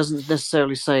it doesn't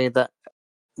necessarily say that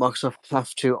Microsoft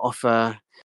have to offer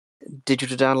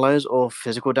digital downloads or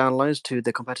physical downloads to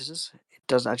the competitors. It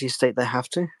doesn't actually state they have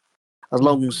to, as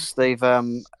long as they've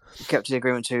kept the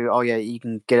agreement to you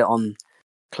can get it on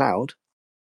cloud.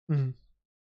 Mm.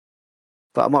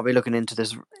 But I might be looking into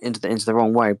this into the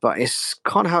wrong way. But it's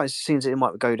kind of how it seems it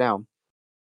might go down.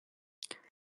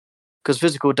 Because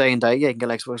physical day and date, you can get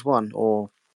Xbox One, or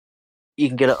you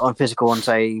can get it on physical on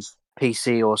say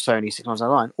PC or Sony 6 months down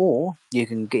the line, or you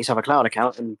can get yourself a cloud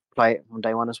account and play it on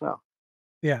day one as well.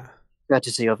 Yeah.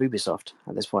 Courtesy of Ubisoft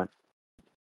at this point.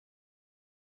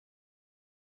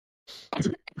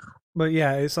 But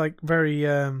yeah, it's like very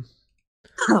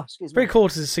it's very cool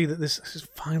to see that this is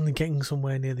finally getting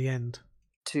somewhere near the end.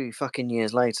 2 fucking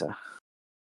years later.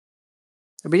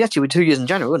 It'd be actually 2 years in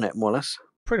January, wouldn't it, more or less?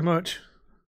 Pretty much.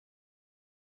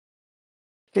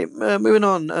 Okay, moving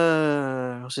on.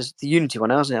 What's this? The Unity one,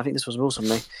 wasn't it? I think this was also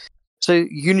me. So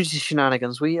Unity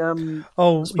shenanigans. We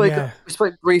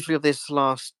spoke briefly of this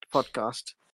last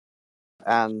podcast,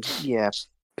 and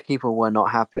people were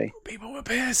not happy. People were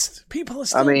pissed. People are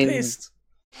still pissed.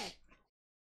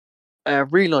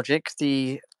 Relogic,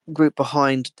 the group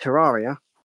behind Terraria,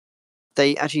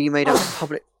 they actually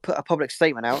put a public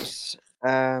statement out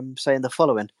saying the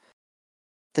following.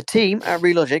 The team at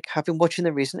Relogic have been watching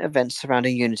the recent events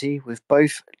surrounding Unity with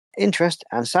both interest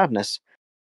and sadness.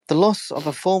 The loss of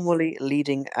a formerly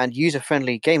leading and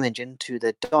user-friendly game engine to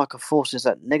the darker forces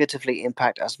that negatively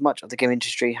impact as much of the game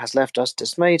industry has left us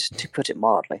dismayed, to put it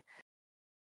mildly.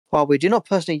 While we do not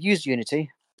personally use Unity,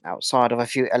 outside of a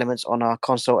few elements on our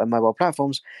console and mobile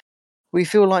platforms, we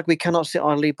feel like we cannot sit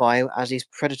idly by as these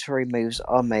predatory moves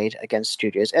are made against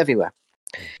studios everywhere.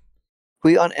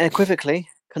 We unequivocally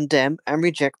condemn and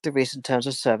reject the recent terms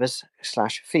of service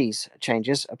 / fees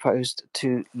changes opposed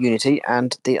to Unity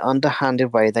and the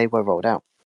underhanded way they were rolled out.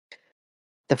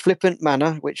 The flippant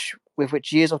manner with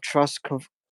which years of trust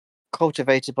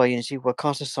cultivated by Unity were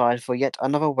cast aside for yet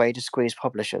another way to squeeze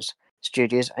publishers,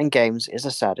 studios, and games is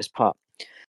the saddest part.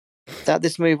 That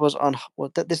this move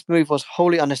was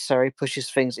wholly unnecessary pushes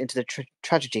things into the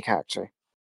tragedy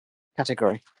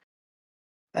category.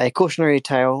 A cautionary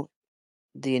tale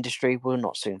the industry will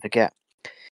not soon forget.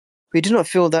 We do not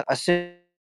feel that a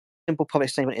simple public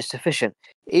statement is sufficient.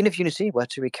 Even if Unity were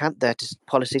to recant their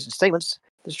policies and statements,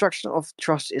 the destruction of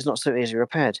trust is not so easily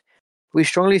repaired. We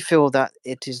strongly feel that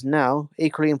it is now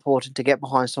equally important to get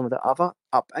behind some of the other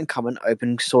up-and-coming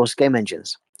open-source game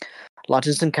engines,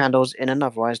 lighting some candles in an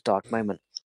otherwise dark moment.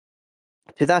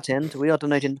 To that end, we are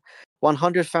donating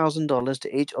 $100,000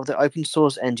 to each of the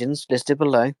open-source engines listed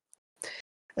below.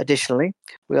 Additionally,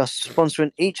 we are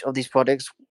sponsoring each of these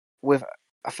projects with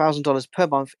 $1,000 per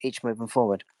month each moving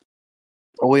forward.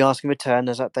 All we ask in return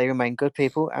is that they remain good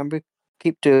people and we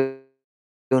keep doing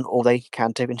all they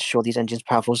can to ensure these engines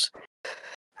powerful.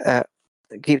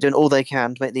 Keep doing all they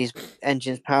can to make these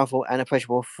engines powerful and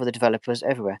approachable for the developers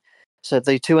everywhere. So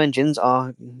the 2 engines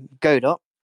are Godot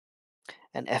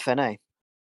and FNA.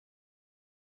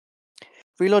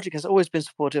 Relogic has always been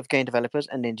supportive of game developers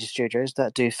and indie studios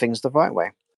that do things the right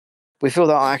way. We feel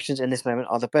that our actions in this moment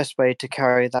are the best way to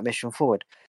carry that mission forward.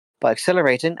 By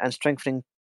accelerating and strengthening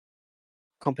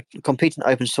competent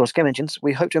open source game engines,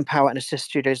 we hope to empower and assist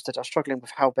studios that are struggling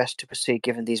with how best to proceed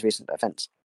given these recent events.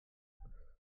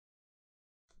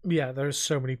 Yeah, there's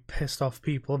so many pissed off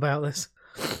people about this.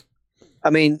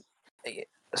 I mean,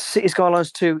 City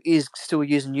Skylines 2 is still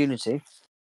using Unity.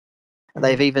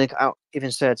 They've even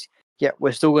even said, "Yeah,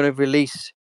 we're still going to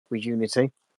release with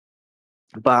Unity,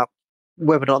 but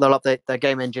whether or not they'll update their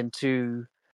game engine to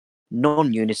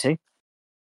non-Unity,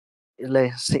 it's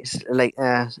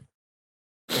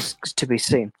to be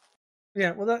seen."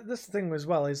 Yeah, well, that's the thing as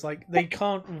well. Is like they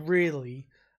can't really,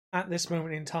 at this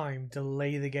moment in time,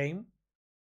 delay the game.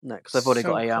 No, because they've already So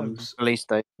got a close. release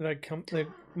date. Like the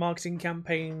marketing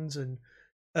campaigns and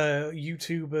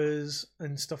YouTubers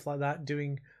and stuff like that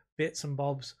doing bits and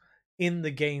bobs in the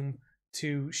game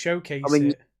to showcase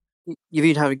it. You've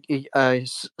even had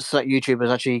select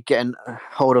YouTubers actually getting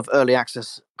hold of early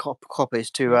access copies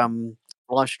to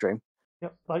live stream.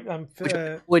 Yep, like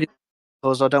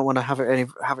because I don't want to have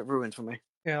it ruined for me.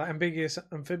 Yeah, like Ambiguous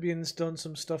Amphibian's done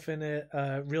some stuff in it.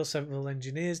 Real Several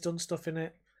Engineers done stuff in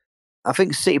it. I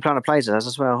think City Planner Plays has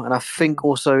as well, and I think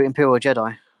also Imperial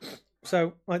Jedi.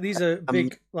 So, like, these are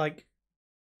big, like,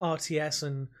 RTS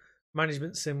and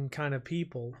management sim kind of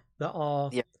people that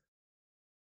are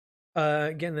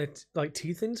getting their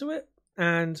teeth into it,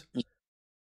 and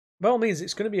by all means,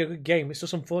 it's going to be a good game. It's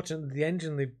just unfortunate that the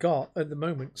engine they've got at the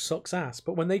moment sucks ass.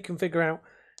 But when they can figure out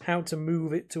how to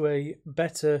move it to a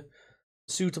better,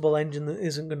 suitable engine that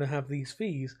isn't going to have these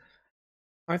fees,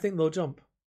 I think they'll jump.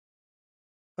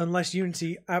 Unless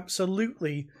Unity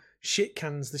absolutely shit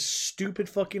cans this stupid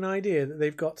fucking idea that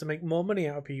they've got to make more money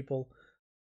out of people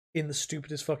in the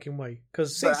stupidest fucking way.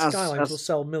 Because Skylines will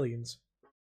sell millions.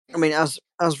 I mean, as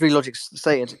Relogic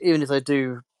stated, even if they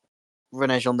do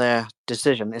renege on their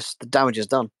decision, the damage is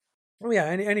done. Oh yeah,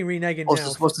 any reneging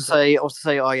now. What's to say?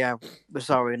 Oh yeah, we're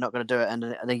sorry, we're not going to do it,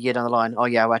 and a year down the line, oh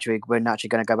yeah, we're actually going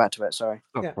to go back to it. Sorry.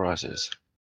 Prices.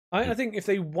 I think if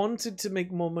they wanted to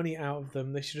make more money out of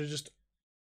them, they should have just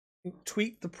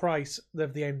tweaked the price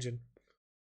of the engine.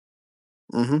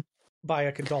 Mm-hmm. By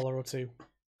like $1 or $2.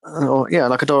 Yeah,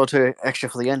 like $1 or $2 extra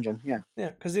for the engine. Yeah. Yeah,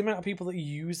 because the amount of people that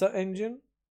use that engine.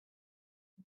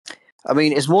 I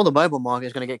mean, it's more the mobile market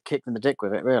is going to get kicked in the dick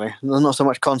with it, really. Not so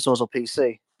much consoles or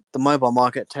PC. The mobile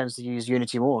market tends to use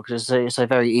Unity more because it's a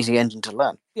very easy engine to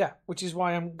learn. Yeah, which is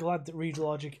why I'm glad that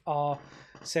Relogic are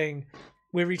saying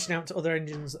we're reaching out to other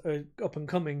engines that are up and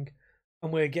coming,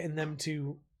 and we're getting them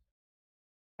to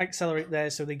accelerate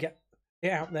theirs so they get it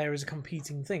out there as a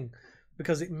competing thing,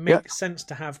 because it makes sense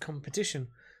to have competition.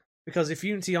 Because if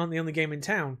Unity aren't the only game in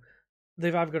town,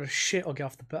 they've either got to shit or get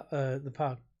off the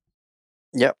pad.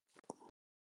 Yep.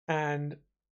 And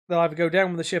they'll either go down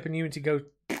with the ship and Unity go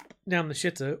down the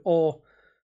shitter, or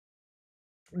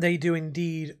they do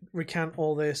indeed recant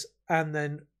all this and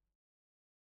then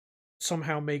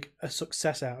somehow make a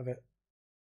success out of it.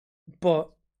 But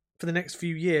for the next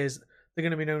few years, they're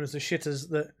going to be known as the shitters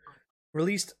that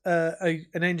released an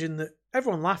engine that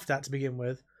everyone laughed at to begin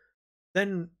with,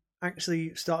 then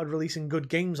actually started releasing good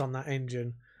games on that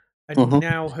engine, and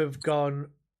now have gone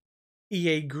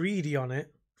EA greedy on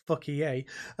it. Fuck EA.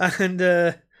 And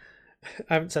I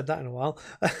haven't said that in a while.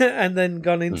 And then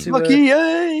gone into Fuck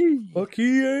EA! Fuck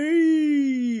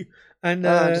EA! And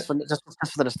just for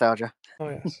the nostalgia. Oh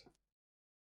yes.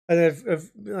 And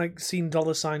they've like seen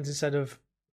dollar signs instead of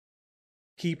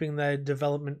keeping their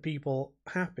development people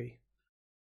happy.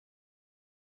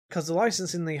 Because the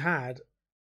licensing they had,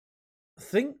 I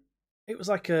think it was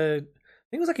like a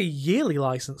yearly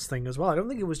license thing as well. I don't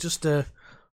think it was just a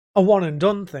one and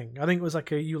done thing. I think it was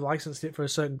like you licensed it for a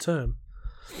certain term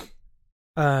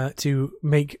to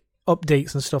make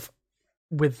updates and stuff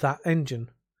with that engine.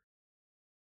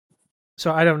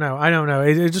 So I don't know.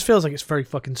 It just feels like it's very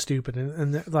fucking stupid,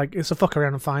 and like it's a fuck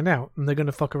around and find out, and they're going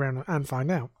to fuck around and find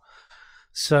out.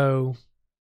 So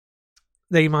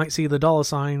they might see the dollar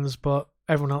signs, but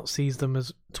everyone else sees them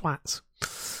as twats.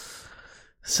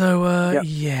 So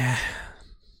yeah.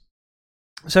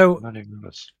 So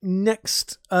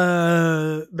next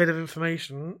bit of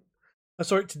information, I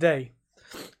saw it today.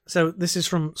 So this is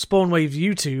from Spawnwave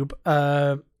YouTube,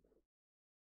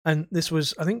 and this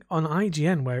was, I think, on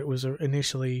IGN where it was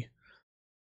initially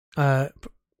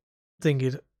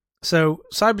thingied. So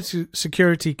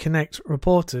Cybersecurity Connect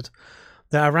reported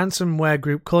that a ransomware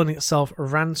group calling itself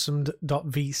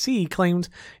ransomed.vc claimed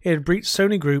it had breached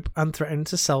Sony Group and threatened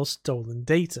to sell stolen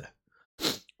data.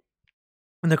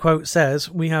 And the quote says,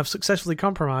 "We have successfully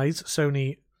compromised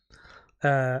Sony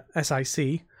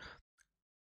SIC,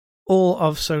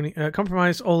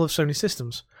 compromised all of Sony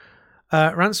systems."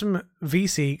 Ransom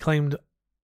VC claimed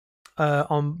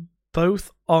on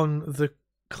both on the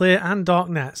clear and dark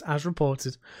nets, as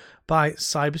reported by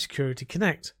Cybersecurity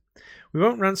Connect. "We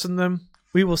won't ransom them.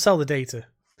 We will sell the data.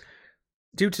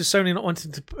 Due to Sony not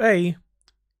wanting to pay,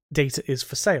 data is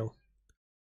for sale."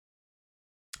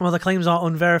 While the claims are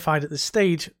unverified at this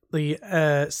stage, the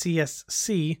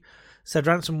CSC said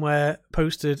ransomware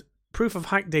posted proof of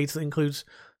hack data that includes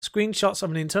screenshots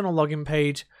of an internal login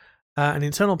page, an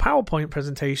internal PowerPoint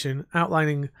presentation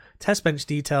outlining test bench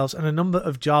details, and a number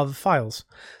of Java files.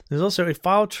 There's also a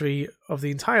file tree of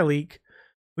the entire leak,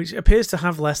 which appears to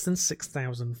have less than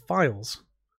 6,000 files.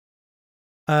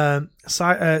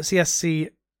 CSC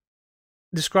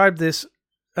described this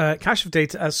cache of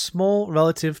data as small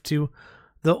relative to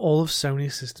the all of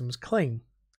Sony Systems claim.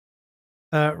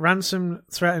 Ransom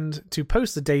threatened to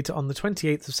post the data on the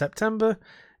 28th of September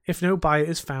if no buyer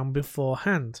is found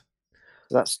beforehand.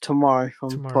 That's tomorrow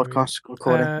from podcast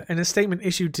recording. In a statement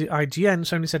issued to IGN,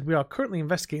 Sony said, "We are currently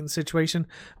investigating the situation.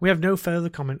 We have no further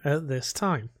comment at this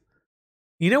time."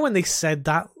 You know when they said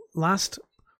that last?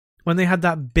 When they had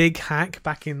that big hack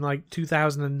back in like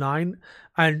 2009?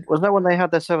 And was that when they had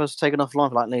their servers taken offline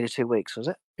for like nearly 2 weeks, was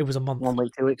it? It was a month. 1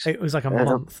 week, 2 weeks? It was like a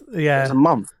month. Yeah. It was a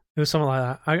month. It was something like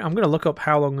that. I'm going to look up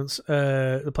how long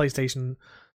the PlayStation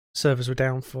servers were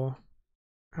down for.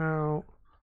 How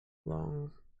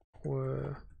long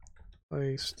were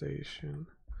PlayStation...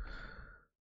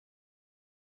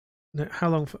 No, how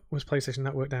long was PlayStation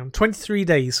Network down? 23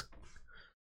 days.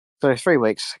 So 3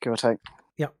 weeks, give or take.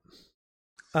 Yep.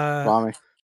 Blimey.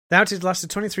 The outage lasted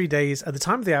 23 days at the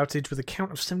time of the outage, with a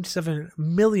count of 77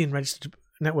 million registered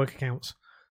network accounts.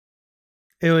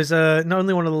 It was not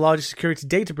only one of the largest security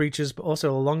data breaches, but also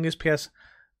the longest PS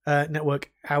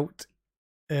network outage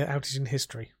in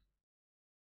history.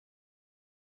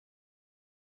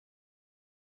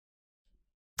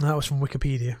 That was from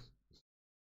Wikipedia.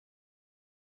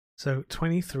 So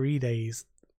 23 days.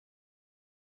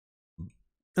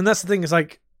 And that's the thing, is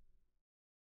like,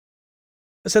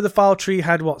 I said the file tree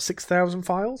had, 6,000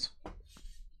 files?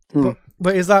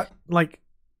 But is that, like,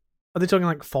 are they talking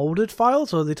like folded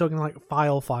files, or are they talking like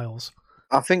files?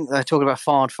 I think they're talking about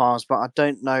filed files, but I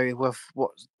don't know what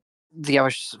the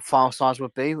average file size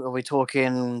would be. Are we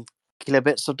talking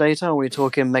kilobits of data, or are we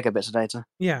talking megabits of data?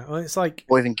 Yeah, well, it's like...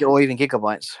 Or even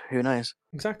gigabytes, who knows?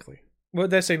 Exactly. Well,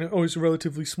 they're saying, it's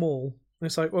relatively small. And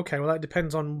it's like, okay, well, that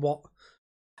depends on what...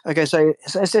 Okay, so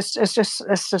let's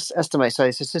just estimate. So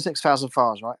it's 6,000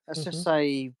 files, right? Let's just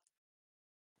say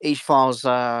each file's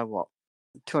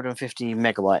 250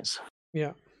 megabytes.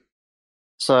 Yeah.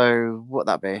 So what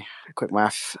that be? Quick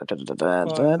math. 1,000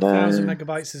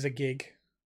 megabytes is a gig.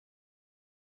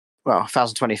 Well,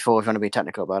 1,024 if you want to be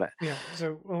technical about it. Yeah.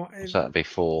 So so that'd be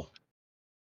 4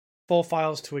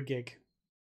 files to a gig.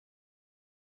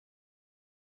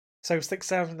 So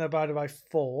 6,000 divided by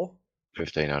 4.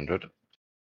 1,500.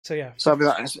 So yeah. So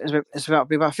it's about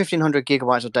 1,500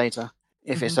 gigabytes of data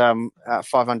if it's at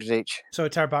 500 each. So a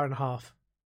terabyte and a half.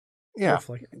 Yeah.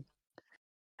 Roughly.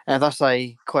 And that's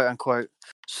a quote unquote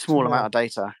small amount of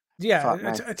data. Yeah,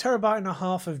 a terabyte and a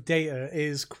half of data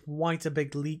is quite a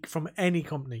big leak from any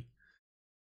company.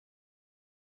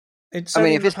 If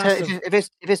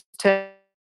it's 10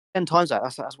 times that,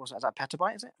 that's that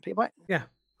petabyte, is it? Petabyte? Yeah.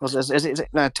 Is it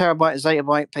terabyte,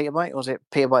 zettabyte, petabyte, or is it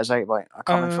petabyte, zettabyte? I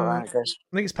can't remember how it goes.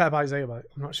 I think it's petabyte, zettabyte.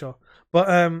 I'm not sure.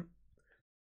 But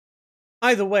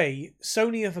either way,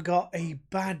 Sony have got a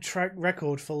bad track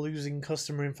record for losing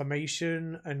customer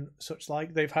information and such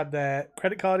like. They've had their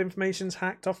credit card informations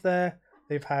hacked off there.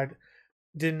 They've had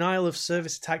denial of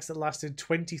service attacks that lasted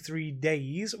 23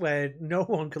 days where no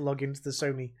one could log into the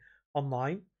Sony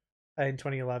online in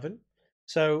 2011.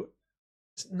 So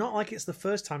it's not like it's the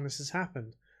first time this has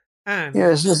happened. And yeah,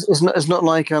 it's not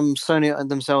like Sony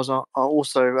themselves are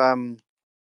also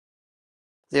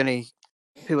the only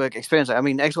who experience it. I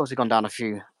mean, Xbox has gone down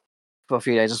for a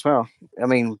few days as well. I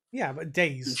mean, yeah, but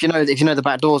days. If you know the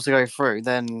back doors to go through,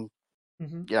 then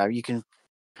you can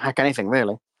hack anything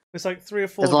really. It's like 3 or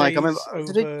 4 days. Like, I remember,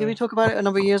 did we talk about it a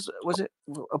number of years? Was it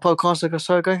a podcast or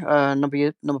so ago?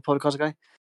 Number podcasts ago,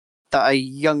 that a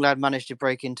young lad managed to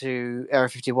break into Area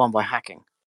 51 by hacking.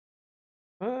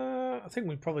 I think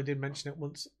we probably did mention it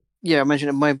once. Yeah, I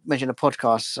mentioned a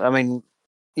podcast. I mean,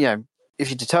 if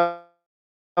you determine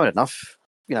enough,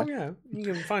 Oh, yeah, you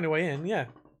can find a way in. Yeah.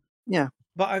 Yeah.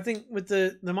 But I think with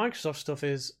the Microsoft stuff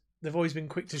is they've always been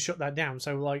quick to shut that down.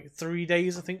 So like 3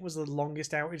 days, I think, was the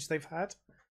longest outage they've had.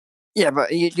 Yeah,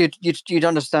 but you'd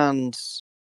understand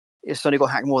if Sony got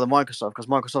hacked more than Microsoft, because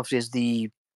Microsoft is the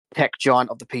tech giant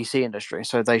of the PC industry,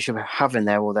 so they should have in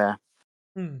there all their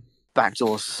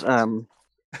backdoors,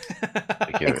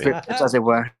 encrypted, as it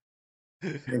were,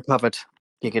 covered.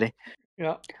 Giggity.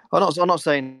 Yeah. I'm not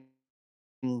saying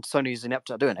Sony's inept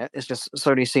at doing it. It's just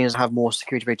Sony seems to have more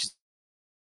security breaches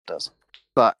than it does.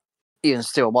 But even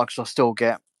still, Microsoft still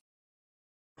get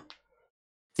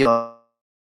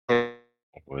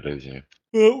We're losing you.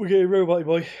 Oh, we're getting robot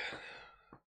boy.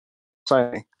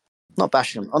 Sony. Not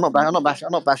bashing. I'm not bashing.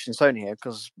 I'm not bashing Sony here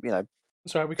because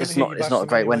Sorry, we couldn't it's hear not. you It's not bashing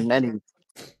great anyway. when any.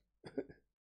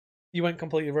 You went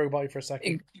completely robot for a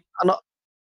second. I'm not.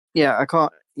 Yeah, I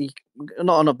can't. I'm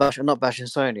not bashing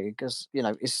Sony because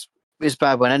it's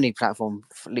bad when any platform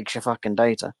leaks your fucking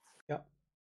data. Yeah.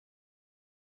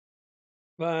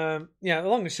 Yeah. The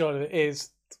long and short of it is,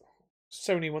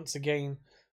 Sony once again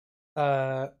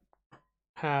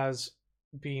has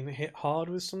been hit hard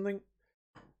with something,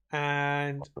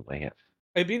 and Probably, yeah.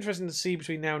 it'd be interesting to see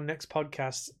between now and next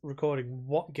podcast recording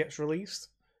what gets released,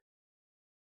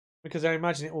 because I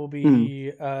imagine it will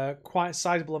be quite a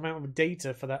sizable amount of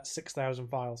data for that 6,000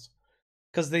 files.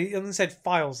 Because they only said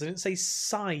files, they didn't say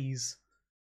size.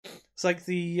 It's like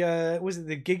the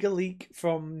the Giga Leak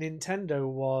from Nintendo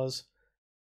was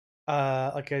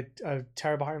like a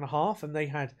terabyte and a half, and they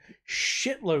had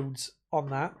shitloads on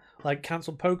that, like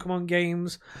cancelled Pokemon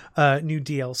games, new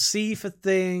DLC for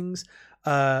things,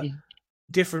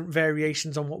 different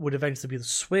variations on what would eventually be the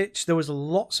Switch. There was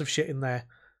lots of shit in there,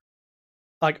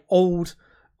 like old,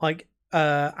 like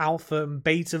alpha and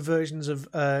beta versions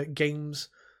of games,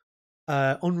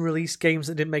 unreleased games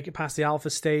that didn't make it past the alpha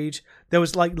stage. There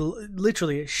was like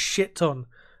literally a shit ton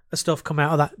of stuff come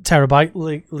out of that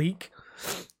terabyte leak.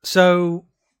 So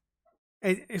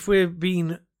if we're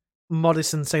being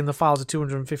modest and saying the files are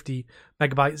 250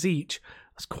 megabytes each,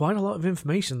 that's quite a lot of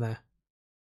information there.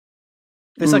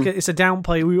 It's like it's a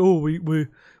downplay. We're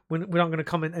not going to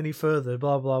comment any further.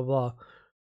 Blah blah blah.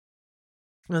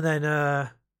 And then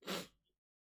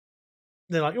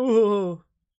they're like, oh.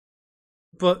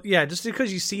 But yeah, just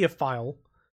because you see a file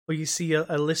or you see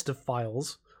a list of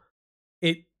files,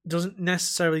 it doesn't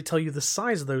necessarily tell you the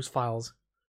size of those files.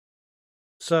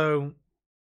 So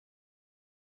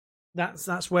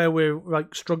that's where we're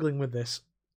like struggling with this.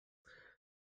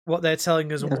 What they're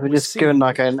telling us, and what we're we're just seeing, giving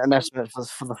like an estimate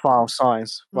for the file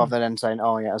size, rather than saying,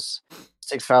 "Oh yeah, it's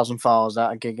 6,000 files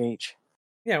at a gig each."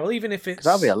 Yeah, well, even if it's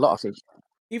that'd be a lot.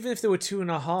 Even if there were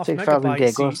 2.5 6,000 megabytes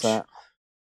gig, what's each, that?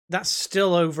 that's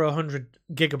still over 100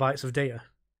 gigabytes of data.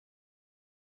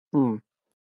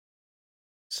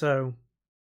 So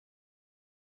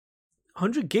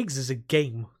 100 gigs is a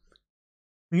game.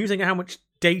 You think of how much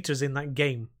data's in that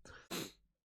game.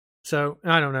 So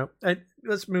I don't know.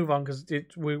 Let's move on because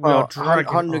we are dragging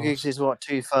 100 off. gigs is what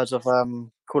 2/3 of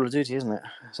Call of Duty, isn't it?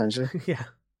 Essentially. Yeah.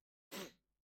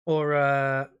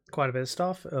 Or quite a bit of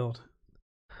Starfield.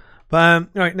 But all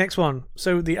right, next one.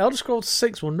 So the Elder Scrolls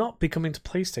 6 will not be coming to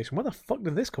PlayStation. Where the fuck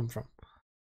did this come from?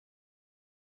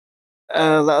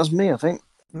 That was me, I think.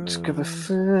 Just give a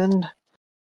friend.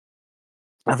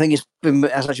 I think it's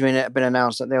actually been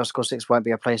announced that the Elder Scrolls 6 will not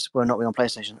be on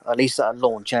PlayStation, at least at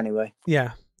launch anyway.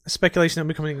 Yeah, speculation it'll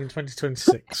be coming in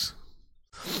 2026.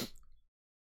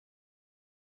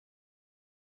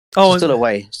 Still a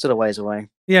ways away.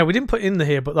 Yeah, we didn't put in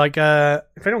here, but like,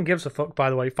 if anyone gives a fuck, by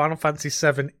the way, Final Fantasy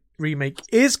VII Remake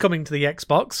is coming to the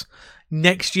Xbox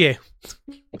next year.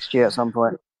 Next year at some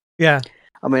point. Yeah.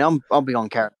 I mean, I'll be on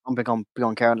carrot. I'm big on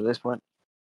carrot at this point.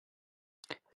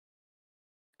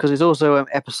 Because it's also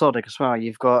episodic as well.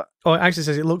 You've got. Oh, it actually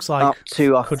says it looks like up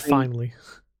to could finally.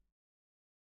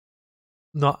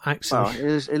 Not actually.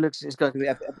 Well, it looks. It's going to be.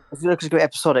 If it looks like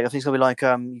episodic, I think it's going to be like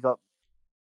you got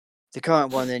the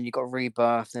current one, then you got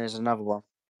Rebirth, then there's another one.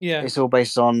 Yeah. It's all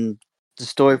based on the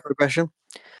story progression.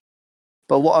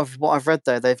 But what I've read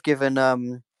though, they've given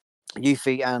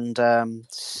Yuffie and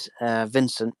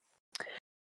Vincent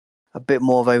a bit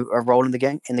more of a role in the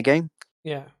game.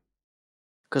 Yeah.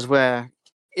 Because where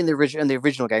in the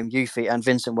original game, Yuffie and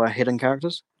Vincent were hidden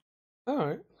characters. All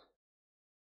right.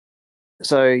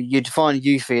 So you'd find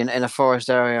Yuffie in a forest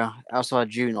area outside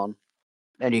Junon,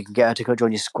 and you can get her to go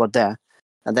join your squad there.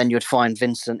 And then you'd find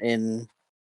Vincent in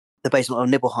the basement of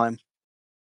Nibelheim.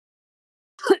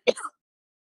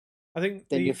 I think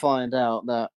then you find out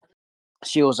that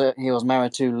he was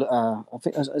married to. I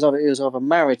think he was either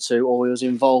married to or he was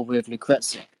involved with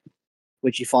Lucrezia,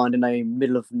 which you find in the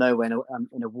middle of nowhere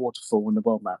in a waterfall in the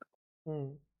world map.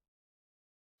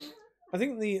 I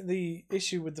think the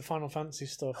issue with the Final Fantasy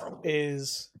stuff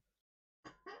is,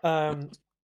 at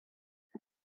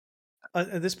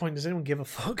this point, does anyone give a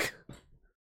fuck?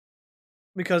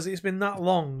 Because it's been that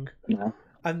long,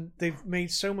 and they've made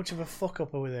so much of a fuck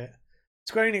up with it.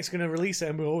 Square Enix going to release it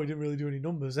and go, we didn't really do any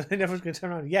numbers. And then everyone's going to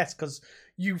turn around, yes, because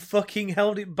you fucking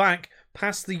held it back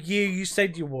past the year you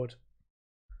said you would.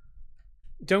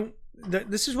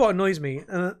 This is what annoys me.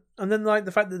 And then like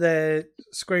the fact that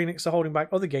Square Enix are holding back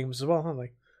other games as well, aren't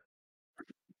they?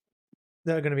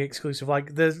 That are going to be exclusive.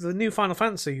 Like the new Final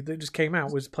Fantasy that just came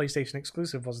out was PlayStation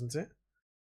exclusive, wasn't it?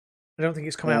 I don't think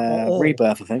it's come out at all.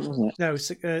 Rebirth, I think, wasn't it? No,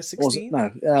 16?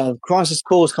 No, Crisis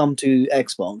Core's come to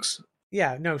Xbox.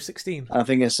 Yeah, no, 16. I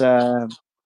think it's... Final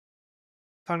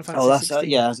Fantasy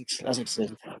 16. That's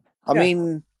exclusive. I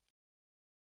mean,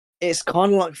 it's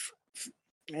kind of like...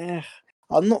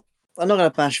 I'm not going to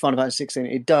bash Final Fantasy 16.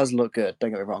 It does look good,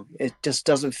 don't get me wrong. It just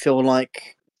doesn't feel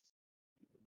like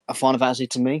a Final Fantasy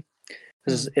to me.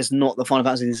 Because it's not the Final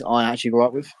Fantasies I actually grew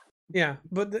up with. Yeah,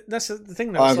 but that's the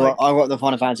thing, though. I grew up the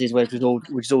Final Fantasies which is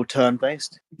all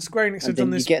turn-based. Square Enix have And done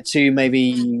then this...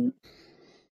 you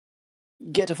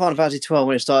get to Final Fantasy 12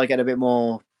 when it started getting a bit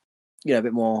more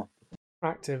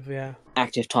active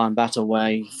time battle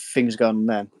where things go on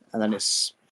then, and then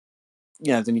it's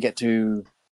then you get to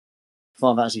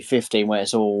Final Fantasy 15 where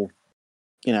it's all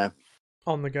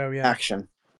on the go, action.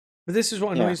 But this is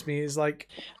what annoys me is like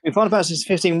Final Fantasy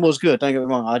 15 was good, don't get me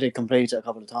wrong, I did complete it a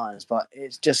couple of times, but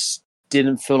it just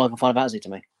didn't feel like a Final Fantasy to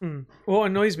me. What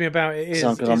annoys me about it is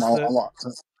because I'm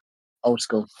old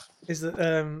school, is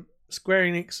that Square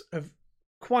Enix have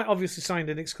quite obviously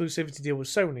signed an exclusivity deal with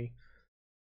Sony,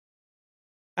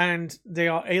 and they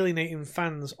are alienating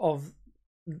fans of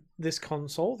this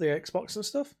console, the Xbox and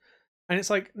stuff. And it's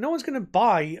like, no one's going to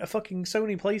buy a fucking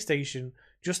Sony PlayStation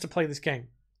just to play this game.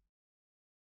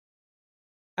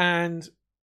 And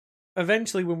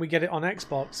eventually, when we get it on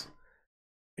Xbox,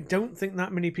 I don't think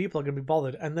that many people are going to be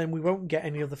bothered. And then we won't get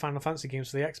any of the Final Fantasy games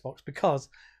for the Xbox because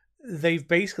they've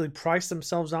basically priced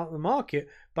themselves out of the market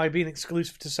by being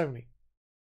exclusive to Sony.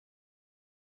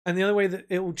 And the only way that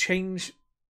it will change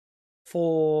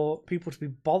for people to be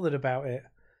bothered about it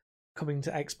coming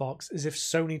to Xbox is if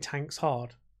Sony tanks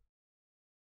hard.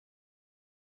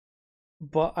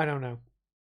 But I don't know.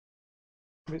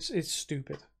 It's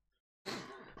stupid.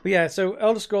 But yeah, so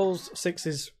Elder Scrolls 6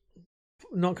 is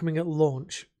not coming at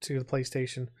launch to the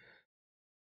PlayStation.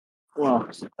 Well,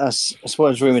 that's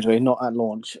what it's rumored to be, not at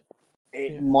launch.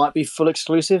 It might be full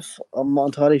exclusive. I'm not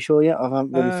entirely sure yet. I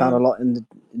haven't really found a lot in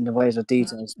the ways of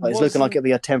details, but it's looking like it'll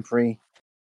be a temporary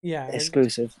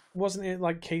exclusive. Wasn't it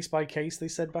like case by case, they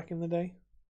said back in the day?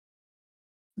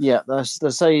 Yeah, they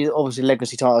say obviously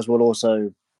legacy titles will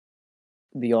also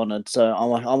be honoured. So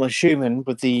I'm assuming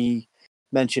with the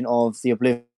mention of the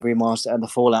Oblivion remaster and the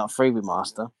Fallout 3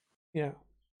 remaster,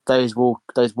 those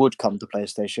would come to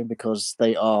PlayStation because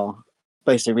they are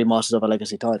basically remasters of a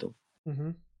legacy title.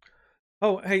 Mm-hmm.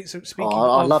 Oh, hey, so speaking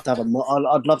I'd love to have a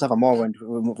Morrowind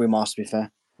remaster, to be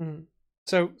fair. Mm-hmm.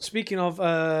 So speaking of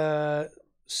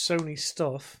Sony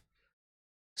stuff,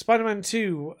 Spider-Man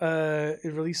 2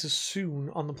 it releases soon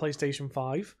on the PlayStation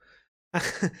 5.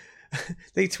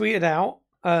 They tweeted out,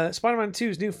 Spider-Man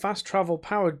 2's new fast travel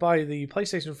powered by the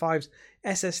PlayStation 5's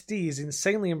SSD is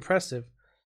insanely impressive,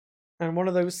 and one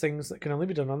of those things that can only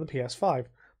be done on the PS5.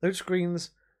 Load screens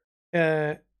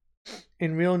in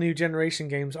real new generation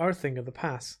games are a thing of the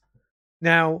past.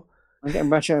 Now, I'm getting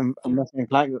Ratchet and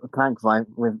Clank vibe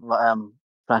with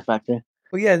flashback here.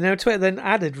 Well, yeah, now Twitter then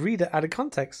added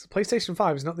context. PlayStation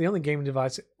 5 is not the only gaming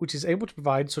device which is able to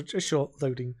provide such a short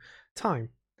loading time.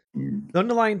 The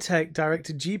underlying tech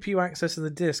directed GPU access to the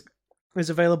disc is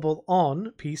available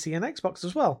on PC and Xbox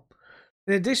as well.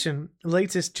 In addition, the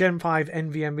latest Gen 5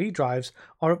 NVMe drives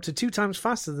are up to 2 times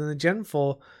faster than the Gen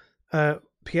 4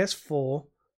 PS4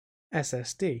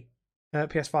 SSD,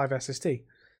 PS5 SSD.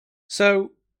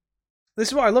 So, this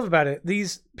is what I love about it.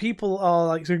 These people are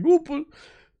like saying, "Oh, but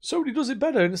Sony does it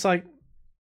better," and it's like,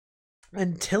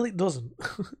 until it doesn't,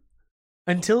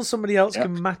 until somebody else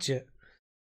can match it,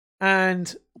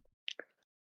 and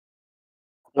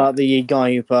like the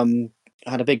guy who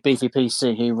had a big beefy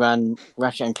PC who ran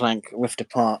Ratchet and Clank Rift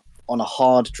Apart on a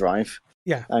hard drive,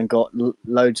 and got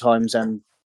load times and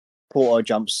auto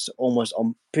jumps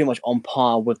pretty much on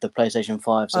par with the PlayStation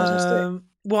 5's SSD.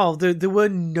 Well, they were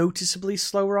noticeably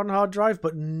slower on hard drive,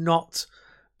 but not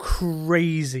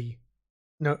crazy.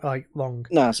 No, like long.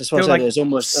 No, that's what I said. It was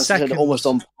almost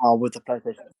on par with the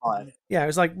PlayStation 5. Yeah, it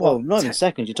was like not even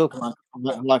seconds. You're talking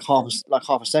like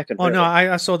half a second. Oh really. No,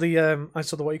 I saw the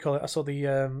what you call it. I saw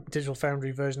the Digital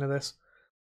Foundry version of this.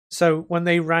 So when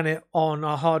they ran it on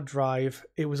a hard drive,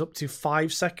 it was up to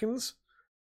 5 seconds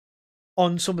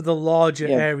on some of the larger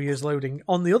areas loading.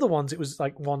 On the other ones, it was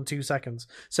like 1-2 seconds.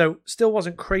 So still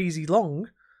wasn't crazy long,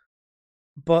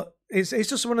 but it's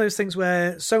just one of those things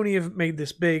where Sony have made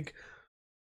this big.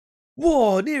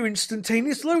 Whoa, near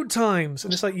instantaneous load times.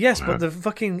 And it's like, yes, but the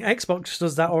fucking Xbox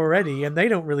does that already, and they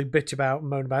don't really bitch about and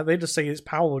moan about it. They just say it's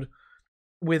powered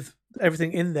with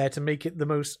everything in there to make it the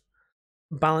most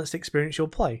balanced experience you'll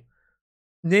play.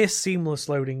 Near seamless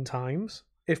loading times,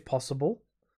 if possible.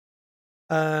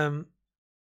 And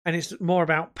it's more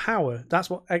about power. That's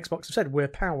what Xbox have said, we're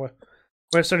power.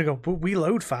 Where Sony go, but we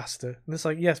load faster. And it's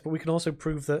like, yes, but we can also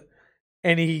prove that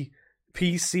any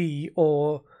PC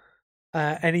or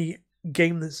any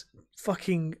game that's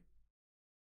fucking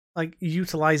like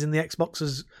utilizing the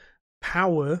Xbox's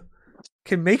power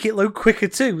can make it load quicker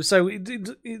too. So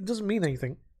it doesn't mean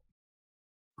anything.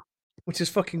 Which is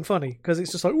fucking funny, because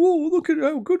it's just like, whoa, look at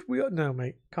how good we are. No,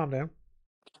 mate, calm down.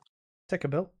 Take a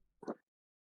bill.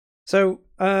 So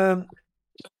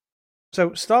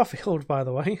Starfield, by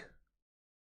the way,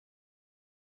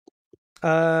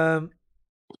 that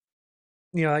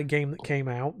game that came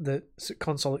out that's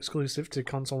console exclusive to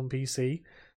console and PC,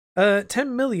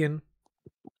 10 million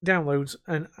downloads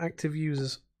and active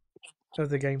users of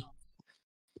the game.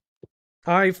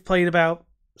 I've played about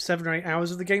 7 or 8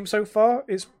 hours of the game so far.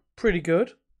 It's pretty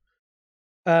good.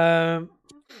 Apparently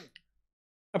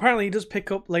it does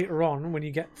pick up later on when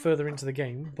you get further into the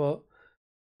game, but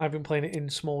I've been playing it in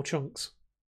small chunks.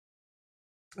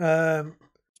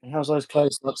 How's those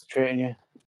close-ups treating you?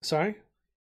 Sorry?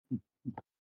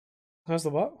 How's the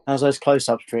what? How's those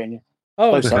close-ups treating you?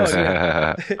 Oh,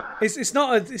 yeah. It's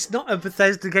not a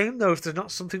Bethesda game though. If there's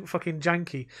not something fucking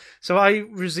janky. So I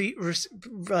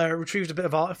retrieved a bit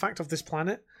of artifact off this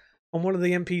planet, and one of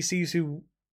the NPCs who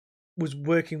was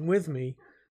working with me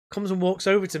comes and walks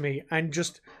over to me, and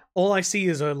just all I see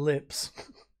is her lips.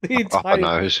 The entire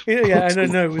nose. Yeah, and her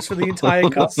nose for the entire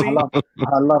cutscene.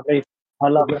 I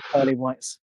love the pearly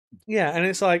whites. Yeah, and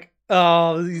it's like,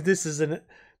 oh, this is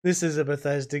a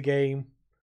Bethesda game.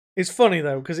 It's funny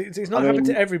though, because it's not happened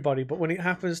to everybody, but when it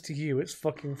happens to you, it's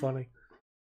fucking funny.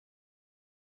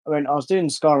 I mean, I was doing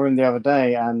Skyrim the other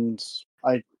day, and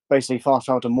I basically fast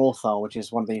traveled to Morthal, which is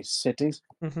one of these cities.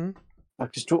 Mm-hmm. I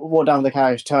just walk down the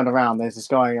carriage, turn around, there's this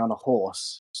guy on a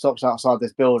horse, stops outside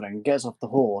this building, gets off the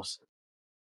horse,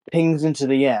 pings into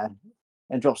the air,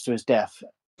 and drops to his death.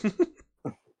 And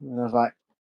I was like,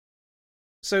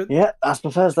 so yeah, that's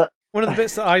Bethesda. One of the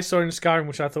bits that I saw in Skyrim,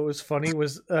 which I thought was funny,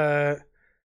 was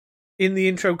in the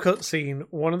intro cutscene,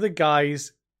 one of the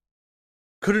guys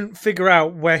couldn't figure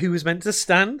out where he was meant to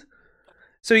stand.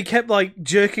 So he kept like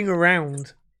jerking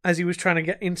around as he was trying to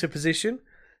get into position,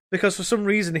 because for some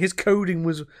reason his coding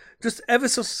was just ever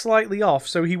so slightly off,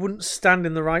 so he wouldn't stand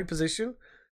in the right position.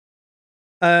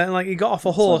 And like he got off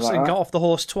a horse and got off the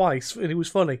horse twice, and it was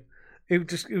funny.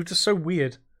 It was just so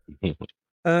weird.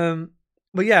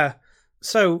 But yeah,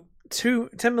 so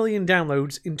 10 million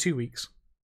downloads in 2 weeks.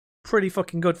 Pretty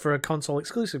fucking good for a console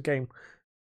exclusive game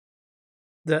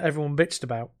that everyone bitched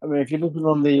about. I mean, if you're looking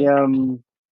on the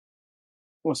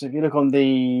if you look on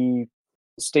the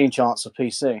Steam charts of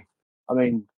PC, I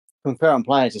mean, concurrent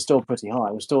players is still pretty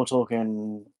high. We're still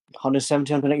talking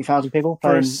 170, 180,000 people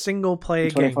for a single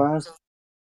player game. Hours.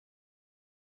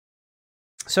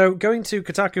 So going to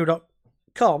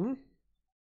Kotaku.com,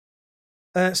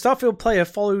 Starfield player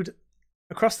followed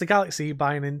across the galaxy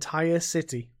by an entire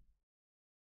city.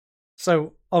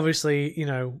 So obviously,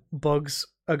 bugs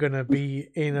are going to be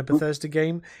in a Bethesda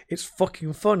game. It's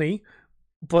fucking funny,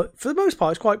 but for the most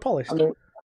part, it's quite polished. I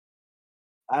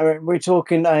mean, we're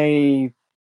talking a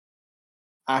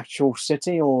actual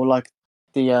city, or like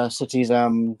the city's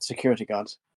security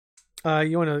guards?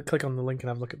 You want to click on the link and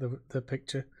have a look at the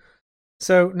picture.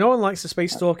 So, no one likes the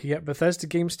Space Stalker, yet Bethesda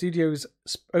Game Studios'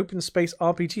 Open Space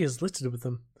RPG is listed with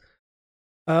them.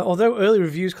 Although early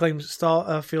reviews claimed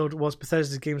Starfield was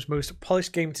Bethesda Game's most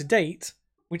polished game to date,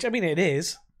 which I mean it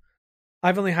is,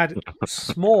 I've only had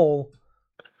small,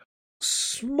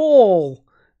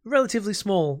 relatively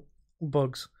small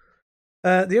bugs.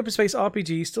 The Open Space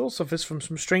RPG still suffers from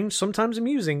some strange, sometimes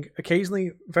amusing,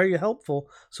 occasionally very helpful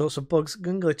sorts of bugs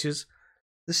and glitches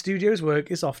the studio's work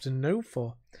is often known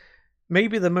for.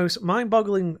 Maybe the most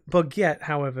mind-boggling bug yet,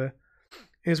 however,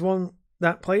 is one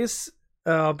that players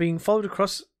are being followed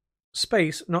across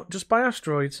space not just by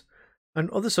asteroids and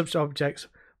other such objects,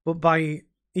 but by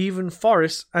even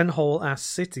forests and whole-ass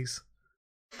cities.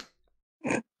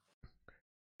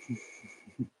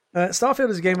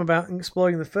 Starfield is a game about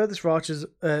exploring the furthest reaches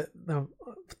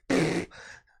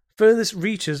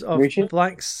of the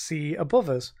Black Sea above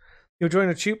us. You'll join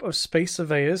a troop of space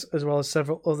surveyors, as well as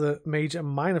several other major and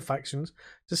minor factions,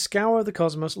 to scour the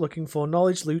cosmos looking for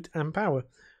knowledge, loot, and power.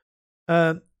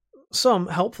 Some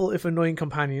helpful, if annoying,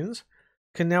 companions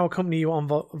can now accompany you on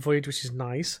voyage, which is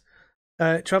nice.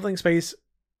 Traveling space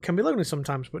can be lonely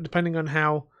sometimes, but depending on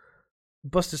how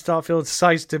busted Starfield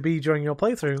decides to be during your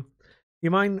playthrough, you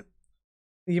may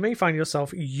find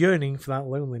yourself yearning for that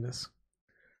loneliness.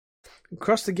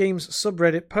 Across the game's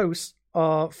subreddit posts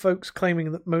are folks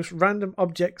claiming that most random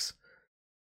objects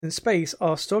in space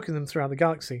are stalking them throughout the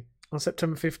galaxy. On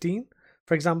September 15,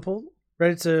 for example,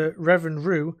 Redditor Reverend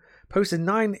Rue posted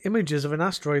 9 images of an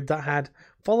asteroid that had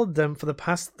followed them for the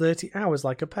past 30 hours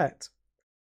like a pet.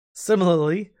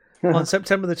 Similarly, on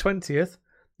September the 20th,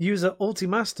 user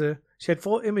Ultimaster shared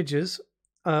 4 images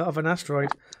of an asteroid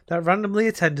that randomly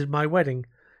attended my wedding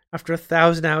after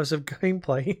 1,000 hours of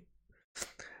gameplay.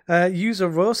 User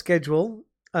Royal Schedule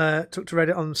took to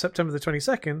Reddit on September the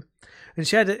 22nd and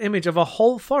shared an image of a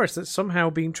whole forest that's somehow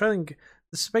been trailing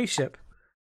the spaceship.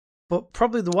 But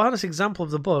probably the wildest example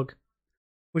of the bug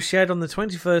was shared on the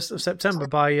 21st of September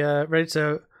by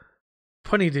Redditor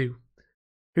Punidoo,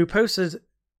 who posted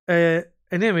an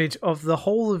image of the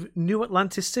whole of New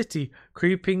Atlantis City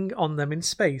creeping on them in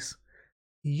space.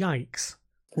 Yikes.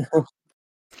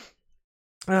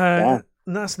 And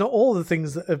that's not all the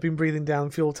things that have been breathing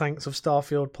down fuel tanks of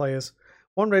Starfield players.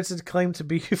 One Redditor claimed to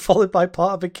be followed by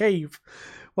part of a cave,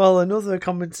 while another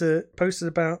commenter posted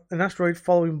about an asteroid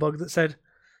following bug that said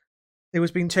it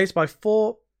was being chased by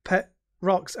 4 pet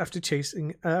rocks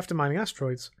after mining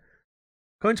asteroids.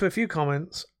 According to a few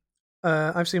comments,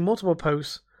 I've seen multiple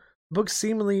posts. Bugs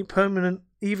seemingly permanent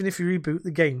even if you reboot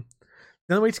the game.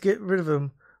 The only way to get rid of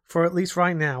them, for at least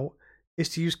right now, is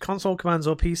to use console commands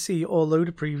or PC or load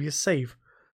a previous save.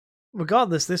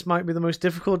 Regardless, this might be the most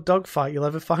difficult dogfight you'll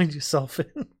ever find yourself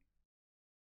in.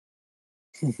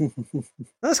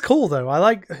 That's cool though. I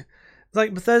like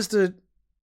Bethesda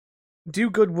do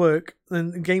good work,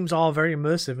 and the games are very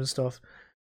immersive and stuff,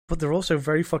 but they're also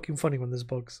very fucking funny when there's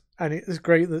bugs. And it's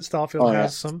great that Starfield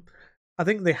has some. I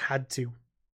think they had to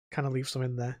kind of leave some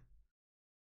in there.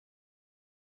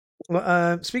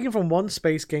 Speaking from one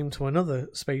space game to another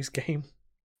space game.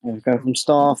 We go from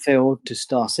Starfield to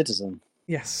Star Citizen.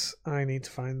 Yes, I need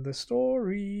to find the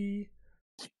story.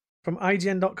 From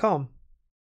IGN.com.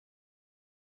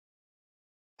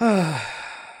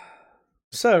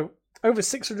 So, over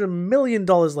 $600 million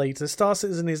later, Star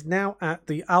Citizen is now at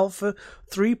the Alpha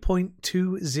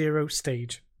 3.20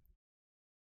 stage.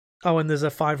 Oh, and there's a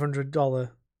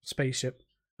 $500 spaceship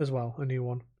as well, a new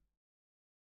one.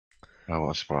 Oh,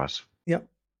 what a surprise. Yep.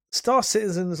 Star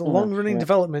Citizen's long-running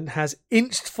development has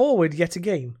inched forward yet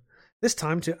again, this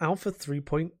time to Alpha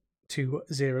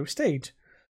 3.20 stage.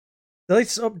 The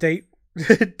latest update,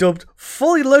 dubbed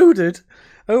Fully Loaded,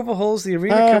 overhauls the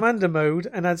Arena Commander mode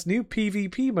and adds new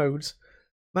PvP modes,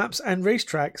 maps and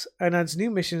racetracks, and adds new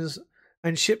missions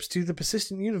and ships to the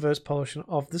Persistent Universe portion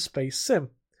of the space sim.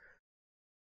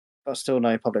 But still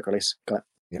no public release. Got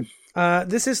it. Yeah.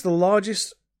 This is the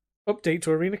largest update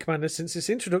to Arena Commander since its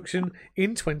introduction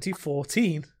in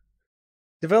 2014.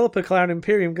 Developer Cloud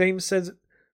Imperium Games says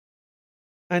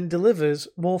and delivers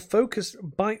more focused,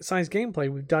 bite-sized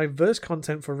gameplay with diverse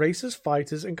content for racers,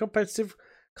 fighters, and competitive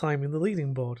climbing the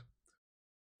leaderboard.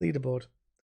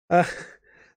 The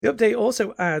update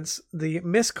also adds the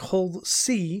Misk Hull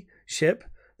C ship,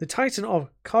 the titan of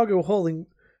cargo hauling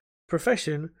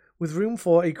profession, with room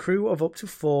for a crew of up to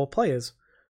 4 players.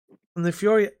 And the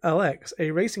Fury LX,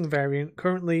 a racing variant,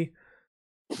 currently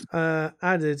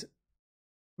added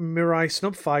Mirai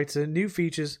Snub Fighter. New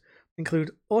features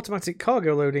include automatic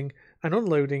cargo loading and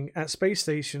unloading at space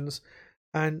stations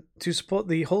and to support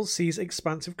the Hull C's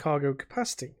expansive cargo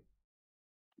capacity.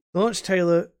 The launch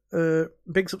trailer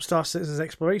bigs up Star Citizen's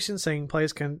exploration, saying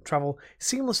players can travel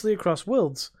seamlessly across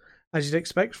worlds. As you'd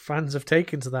expect, fans have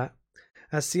taken to that,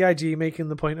 as CIG making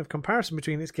the point of comparison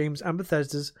between its games and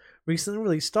Bethesda's recently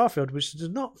released Starfield, which does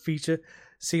not feature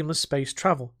seamless space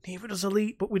travel. Neither does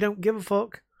Elite, but we don't give a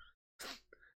fuck.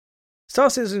 Star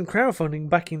Citizen crowdfunding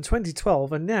back in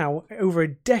 2012, and now, over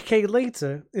a decade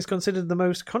later, is considered the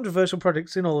most controversial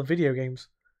product in all of video games.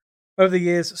 Over the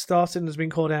years, Star Citizen has been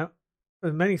called out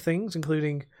for many things,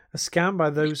 including a scam by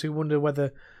those who wonder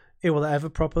whether it will ever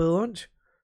properly launch.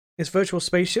 Its virtual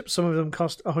spaceships, some of them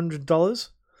cost $100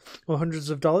 or hundreds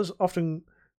of dollars, often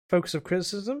focus of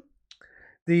criticism.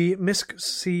 The Misk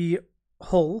C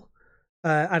hull,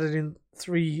 added in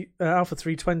Alpha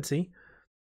 320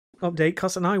 update,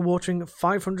 costs an eye-watering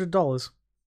 $500.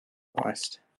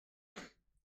 Christ.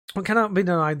 What cannot be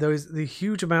denied, though, is the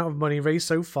huge amount of money raised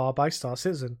so far by Star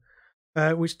Citizen,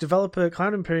 which developer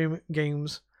Cloud Imperium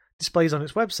Games displays on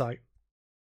its website.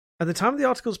 At the time of the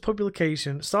article's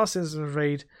publication, Star Citizen has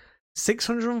raised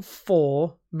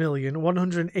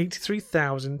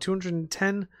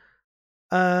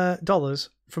 $604,183,210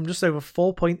 from just over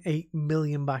 4.8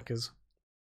 million backers.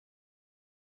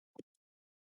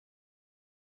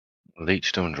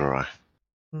 Leech to and dry.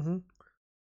 Mm-hmm.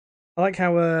 I like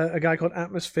how a guy called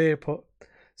Atmosphere put,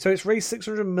 so it's raised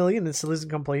 600 million and still isn't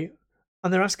complete,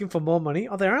 and they're asking for more money.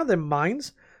 Are they out of their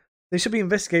minds? They should be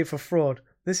investigated for fraud.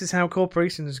 This is how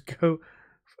corporations go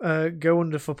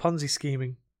under for Ponzi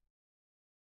scheming.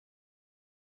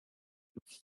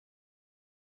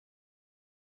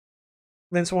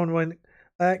 Then someone went,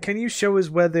 can you show us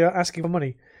where they are asking for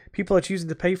money? People are choosing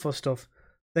to pay for stuff.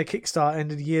 Their Kickstarter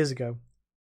ended years ago.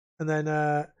 And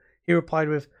then he replied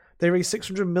with, they raised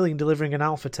 600 million delivering an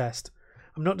alpha test.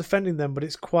 I'm not defending them, but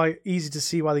it's quite easy to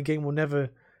see why the game will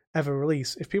never, ever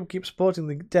release. If people keep supporting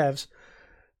the devs,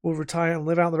 we'll retire and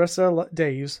live out the rest of our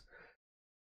days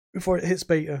before it hits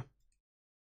beta.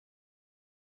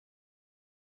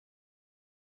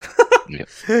 Yep.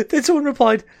 Then someone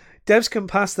replied, devs can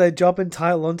pass their job and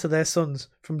title on to their sons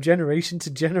from generation to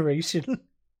generation.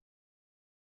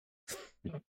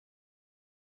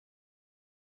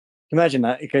 Imagine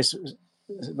that. Because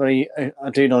when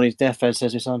a dude on his deathbed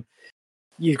says to his son,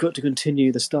 "You've got to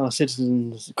continue the Star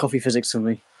Citizen's coffee physics for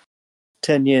me.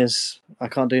 10 years, I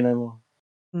can't do no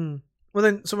more." Well,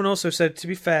 then someone also said, to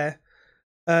be fair,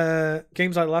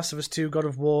 games like Last of Us 2, God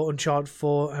of War, Uncharted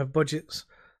 4 have budgets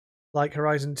like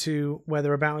Horizon 2, where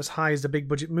they're about as high as the big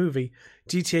budget movie.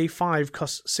 GTA 5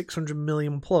 costs 600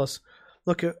 million plus.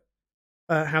 Look at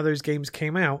how those games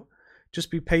came out. Just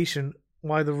be patient.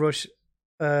 Why the rush?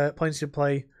 Plenty to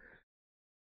play.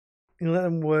 You let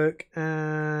them work,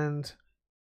 and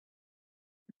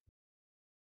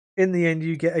in the end,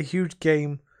 you get a huge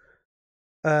game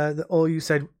that all you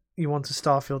said you wanted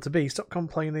Starfield to be. Stop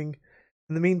complaining.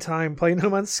 In the meantime, play No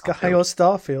Man's Sky or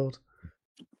Starfield.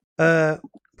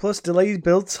 Plus, delayed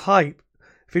builds hype.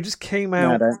 If it just came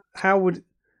out, how it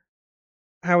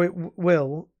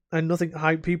will, and nothing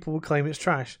hype, people will claim it's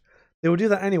trash. They will do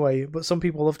that anyway, but some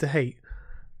people love to hate.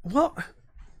 What?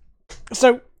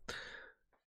 So,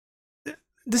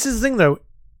 this is the thing though.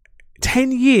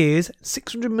 10 years,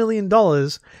 $600 million,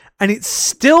 and it's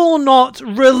still not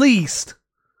released.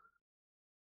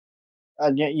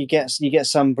 And yet you get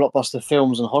some blockbuster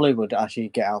films in Hollywood that actually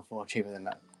get out for cheaper than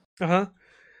that. Uh-huh.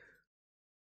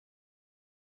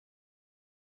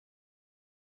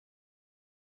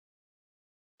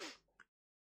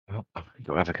 Well, you've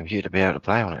got to have a computer to be able to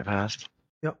play on it first.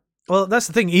 Yep. Well, that's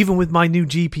the thing. Even with my new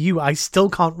GPU, I still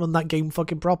can't run that game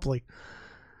fucking properly.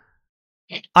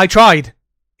 I tried.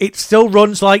 It still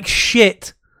runs like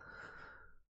shit.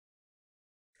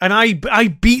 And I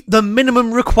beat the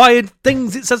minimum required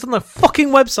things it says on the fucking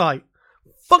website.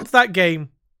 Fuck that game.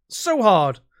 So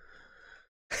hard.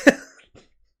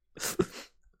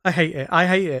 I hate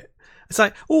it. It's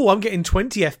like, oh, I'm getting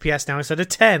 20 FPS now instead of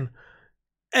 10.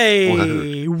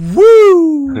 Hey,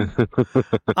 woo!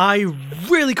 I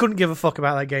really couldn't give a fuck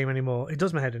about that game anymore. It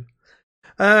does my head in.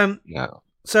 No.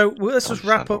 So let's just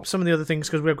wrap up some of the other things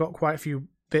because we've got quite a few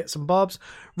bits and bobs.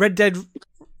 Red Dead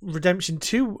Redemption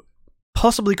 2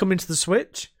 possibly coming to the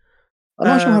Switch. I'm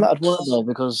not sure how that would work though,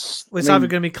 because it's either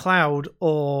going to be cloud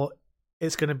or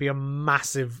it's going to be a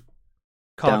massive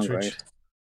cartridge.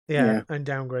 Yeah, and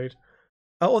downgrade.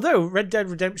 Although Red Dead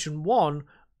Redemption 1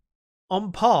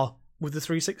 on par with the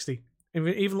 360.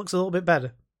 It even looks a little bit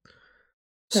better.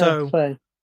 So,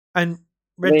 and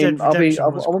Red Dead Redemption I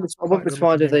wouldn't be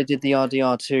surprised if they did the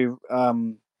RDR2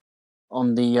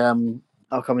 on the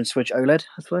upcoming Switch OLED,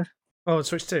 I suppose. Oh,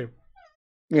 Switch 2?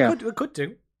 Yeah. Could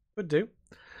do. I mean,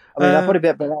 that'd probably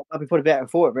be better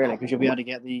for it, really, because you'll be able to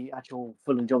get the actual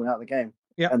full enjoyment out of the game.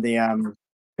 Yeah. And the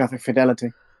graphic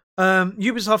fidelity.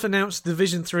 Ubisoft announced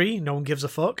Division 3. No one gives a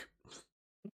fuck.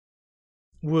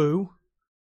 Woo.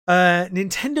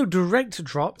 Nintendo Direct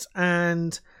dropped,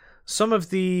 and some of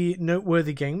the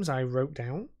noteworthy games I wrote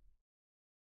down.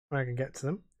 I can get to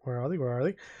them. Where are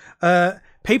they?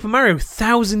 Paper Mario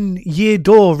 1000 Year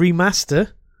Door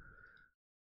Remaster.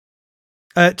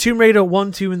 Tomb Raider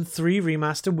 1, 2, and 3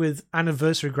 Remaster with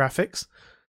anniversary graphics.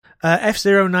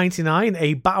 F-Zero 99,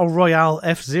 a Battle Royale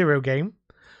F-Zero game.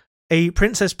 A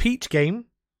Princess Peach game.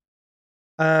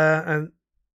 And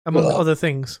among other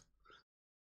things.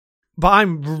 But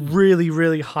I'm really,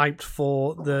 really hyped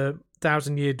for the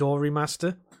 1000 Year Door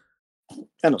Remaster.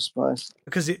 I'm not surprised.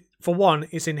 Because, for one,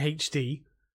 it's in HD.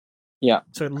 Yeah.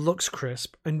 So it looks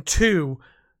crisp. And two,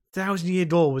 1000 Year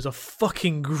Door was a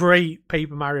fucking great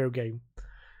Paper Mario game.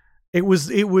 It was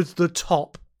the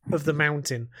top of the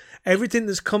mountain. Everything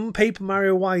that's come Paper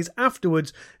Mario-wise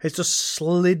afterwards has just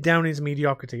slid down into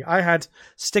mediocrity. I had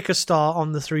Sticker Star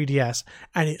on the 3DS,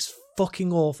 and it's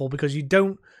fucking awful because you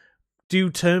don't do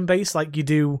turn-based like you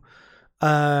do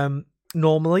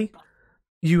normally.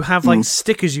 You have like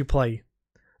stickers you play.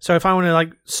 So if I want to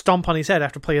like stomp on his head, I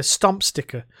have to play a stomp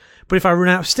sticker. But if I run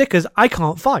out of stickers, I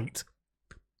can't fight.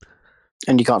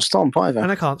 And you can't stomp either. And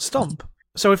I can't stomp.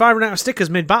 So if I run out of stickers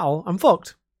mid-battle, I'm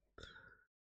fucked.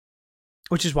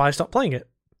 Which is why I stopped playing it.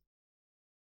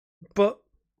 But,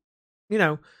 you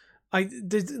know,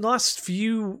 the last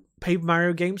few Paper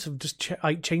Mario games have just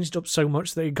changed up so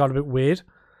much that it got a bit weird.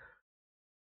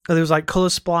 there was like Color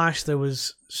Splash, there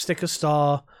was Sticker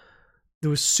Star, there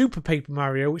was Super Paper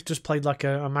Mario, which just played like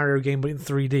a Mario game but in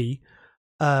 3D,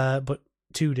 but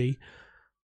 2D.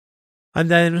 And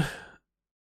then,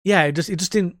 yeah, it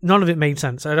just didn't. None of it made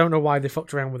sense. I don't know why they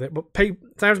fucked around with it. But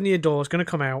 1,000 Year Door is going to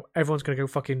come out. Everyone's going to go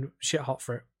fucking shit hot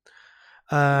for it.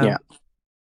 Yeah.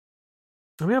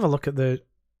 Let me have a look at the.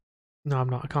 No, I'm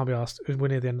not. I can't be asked. We're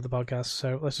near the end of the podcast,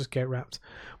 so let's just get wrapped.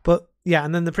 But yeah,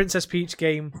 and then the Princess Peach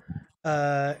game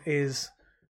is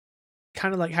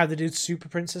kind of like how they did Super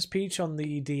Princess Peach on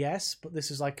the DS, but this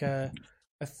is like a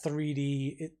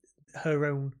 3D, her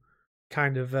own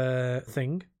kind of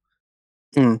thing.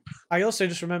 I also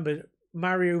just remembered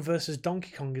Mario versus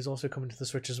Donkey Kong is also coming to the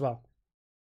Switch as well.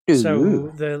 Ooh. So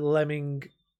the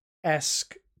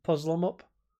Lemming-esque puzzle 'em up.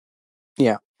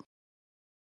 Yeah.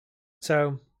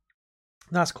 So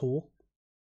that's cool.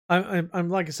 I'm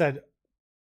like I said,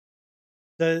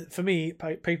 for me,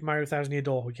 Paper Mario 1,000 Year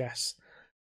Door, yes.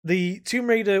 The Tomb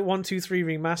Raider 1, 2, 3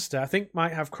 remaster, I think,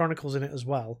 might have Chronicles in it as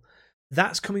well.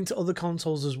 That's coming to other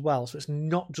consoles as well, so it's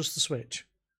not just the Switch.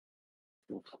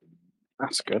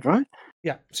 That's good, right?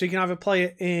 Yeah, so you can either play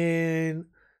it in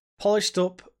polished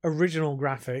up original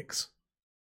graphics,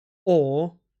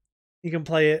 or you can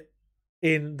play it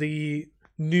in the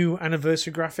new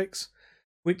anniversary graphics,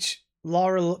 which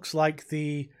Lara looks like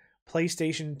the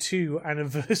PlayStation 2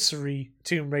 anniversary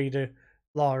Tomb Raider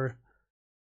Lara.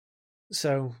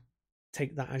 So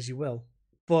take that as you will.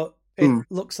 But it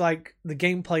looks like the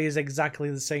gameplay is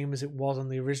exactly the same as it was on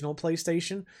the original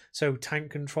PlayStation. So tank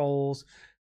controls,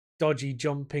 dodgy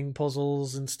jumping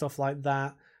puzzles and stuff like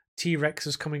that. T-Rex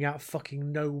is coming out of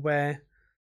fucking nowhere.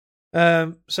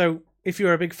 So if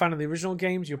you're a big fan of the original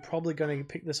games, you're probably going to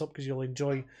pick this up because you'll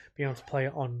enjoy being able to play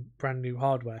it on brand new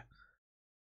hardware.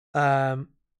 Other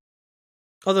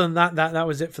than that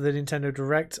was it for the Nintendo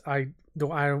Direct. I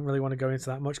don't really want to go into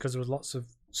that much because there was lots of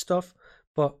stuff.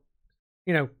 But,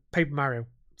 you know, Paper Mario,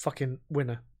 fucking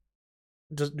winner.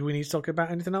 Do we need to talk about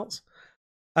anything else?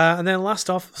 And then last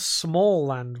off, Small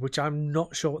Land, which I'm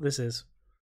not sure what this is.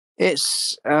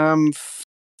 It's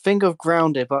think of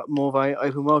Grounded, but more of a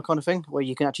open world kind of thing, where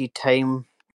you can actually tame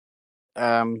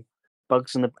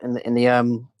bugs in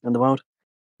the world.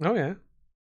 Oh yeah.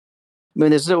 I mean,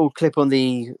 there's a little clip on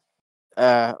the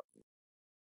link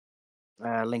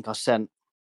I sent.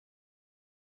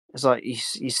 It's like you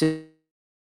see,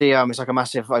 it's like a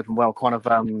massive open world, kind of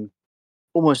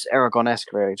almost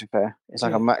Aragon-esque, really. To be fair, it's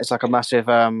like it's like a massive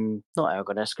not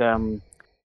Aragon-esque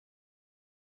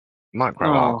micro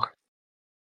arc.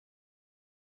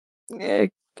 Yeah,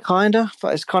 kinda,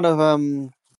 but it's kind of a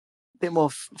bit more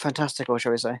fantastical,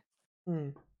 shall we say?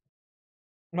 Well,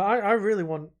 I really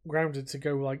want Grounded to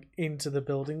go like into the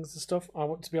buildings and stuff. I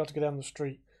want to be able to go down the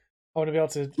street. I want to be able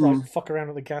to like fuck around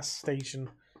at the gas station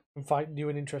and fight new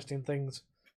and interesting things.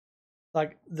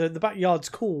 Like the backyard's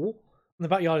cool, and the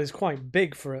backyard is quite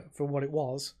big for what it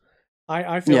was.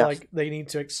 I feel like they need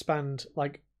to expand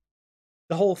like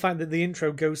the whole fact that the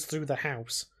intro goes through the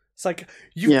house. It's like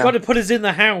you've got to put us in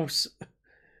the house.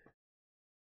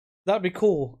 That'd be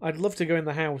cool. I'd love to go in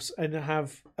the house and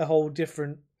have a whole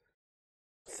different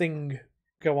thing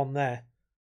go on there.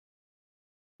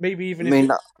 Maybe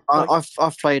even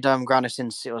I've played Grounded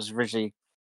since it was originally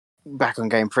back on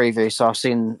Game Preview, so I've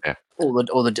seen all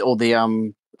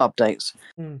the updates,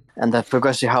 and they've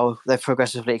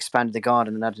progressively expanded the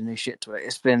garden and added new shit to it.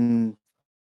 It's been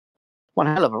one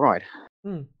hell of a ride.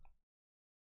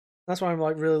 That's why I'm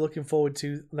like really looking forward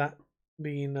to that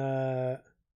being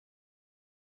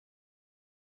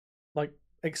like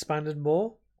expanded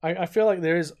more. I feel like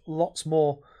there is lots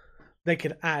more they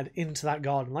could add into that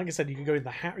garden. Like I said, you could go in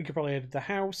the house. You could probably add the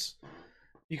house.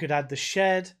 You could add the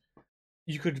shed.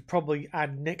 You could probably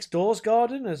add next door's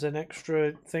garden as an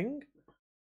extra thing.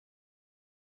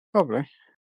 Probably.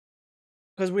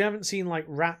 Because we haven't seen like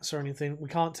rats or anything. We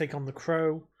can't take on the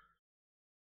crow.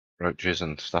 Roaches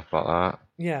and stuff like that.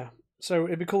 Yeah. So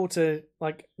it'd be cool to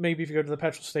like maybe if you go to the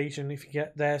petrol station, if you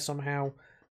get there somehow,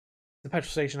 the petrol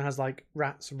station has like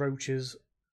rats, roaches,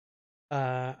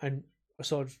 and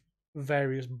sort of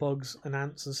various bugs and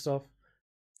ants and stuff.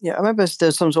 Yeah, I remember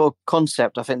there's some sort of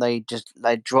concept. I think they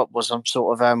dropped was some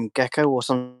sort of gecko or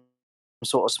some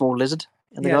sort of small lizard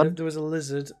in the garden. There was a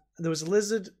lizard. There was a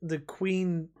lizard, the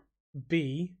queen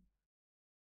bee,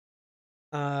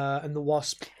 and the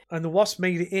wasp. And the wasp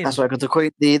made it in. That's right,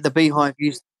 because the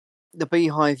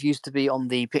beehive used to be on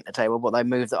the picnic table, but they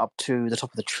moved it up to the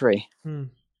top of the tree.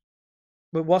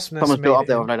 But wasp nest someone made built up it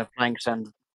there in. with a load of planks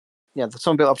and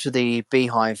someone built up to the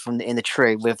beehive in the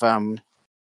tree with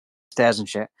stairs and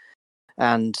shit.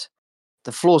 And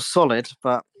the floor's solid,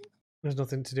 but there's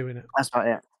nothing to do in it. That's about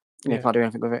it. You can't do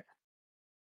anything with it.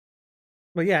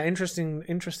 But yeah, interesting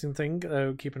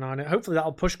thing. Keep an eye on it. Hopefully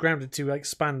that'll push Grounded to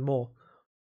expand more.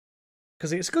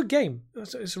 Because it's a good game.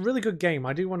 It's a really good game.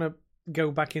 I do want to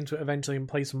go back into it eventually and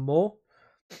play some more.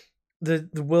 The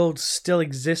world still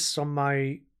exists on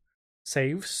my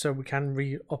saves, so we can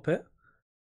re-up it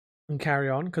and carry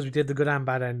on, because we did the good and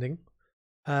bad ending.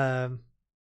 But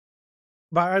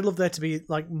I'd love there to be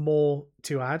like more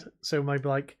to add. So maybe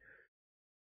like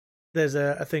there's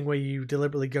a thing where you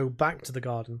deliberately go back to the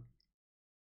garden.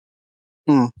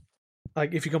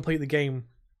 Like if you complete the game,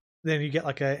 then you get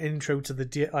like an intro to the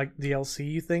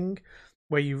DLC thing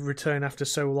where you return after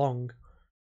so long,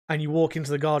 and you walk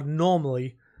into the garden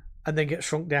normally, and then get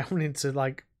shrunk down into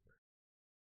like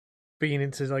being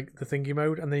into like the thingy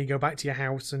mode, and then you go back to your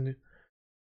house and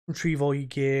retrieve all your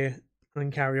gear and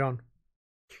then carry on.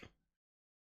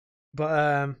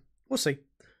 But we'll see.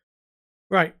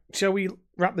 Right, shall we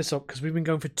wrap this up, because we've been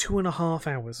going for 2.5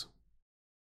 hours.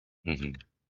 Mm-hmm.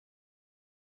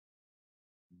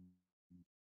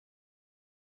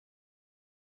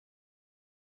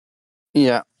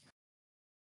 Yeah.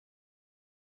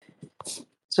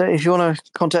 So if you want to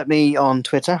contact me on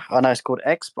Twitter, I know it's called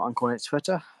X, but I'm calling it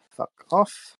Twitter. Fuck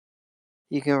off.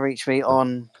 You can reach me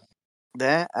on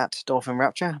there at Dolphin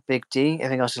Rapture, Big D,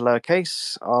 everything else is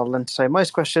lowercase. I'll entertain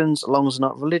most questions, as long as it's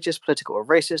not religious, political, or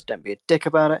racist. Don't be a dick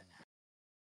about it.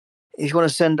 If you want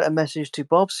to send a message to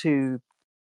Bobs, who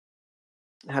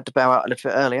had to bow out a little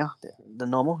bit earlier than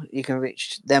normal, you can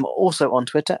reach them also on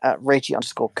Twitter at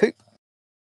Ragey_Coop.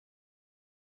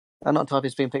 Not type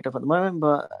is being picked up at the moment,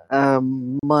 but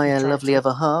my lovely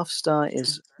other half, Star,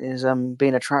 is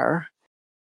being a tratter.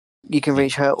 You can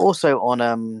reach her also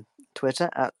on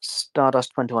Twitter at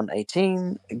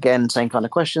Stardust2118. Again, same kind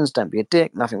of questions. Don't be a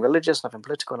dick. Nothing religious, nothing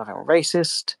political, nothing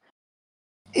racist.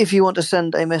 If you want to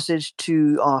send a message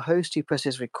to our host who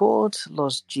presses record,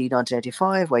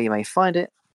 LozG1985, where you may find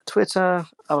it, Twitter,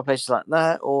 other places like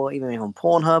that, or even on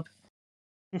Pornhub.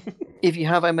 If you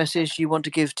have a message you want to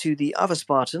give to the other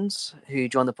Spartans who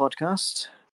join the podcast,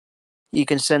 you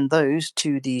can send those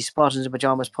to the Spartans in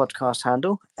Pajamas podcast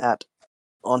handle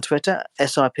on Twitter,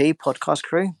 SIP Podcast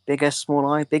Crew, big S,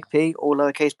 small I, big P, all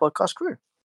lowercase Podcast Crew.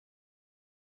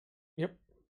 Yep.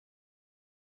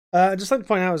 I'd just like to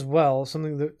point out as well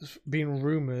something that's been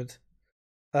rumoured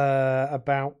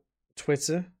about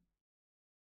Twitter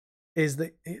is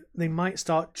that they might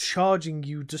start charging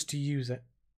you just to use it.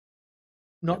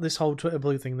 Not this whole Twitter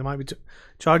Blue thing. They might be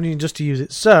charging you just to use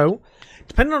it. So,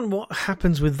 depending on what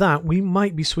happens with that, we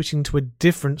might be switching to a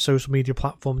different social media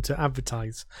platform to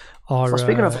advertise our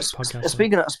podcast.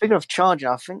 Speaking of charging,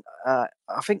 I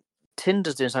think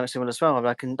Tinder's doing something similar as well.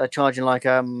 They're charging like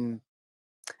what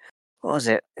was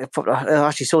it? I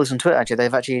actually saw this on Twitter. Actually,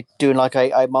 they've actually doing like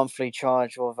a monthly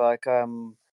charge of like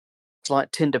it's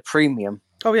like Tinder Premium.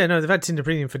 Oh yeah, no, they've had Tinder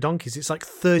Premium for donkeys. It's like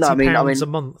 £30 a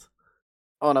month.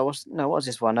 Oh no, what's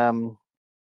this one?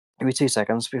 Give me 2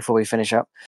 seconds before we finish up.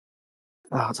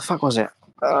 Oh, what the fuck was it?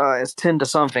 It's Tinder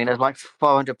something. There's like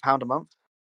 £400 a month.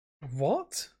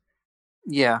 What?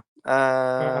 Yeah.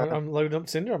 I'm loading up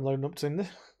Tinder.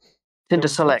 Tinder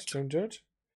Select. Don't judge.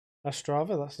 That's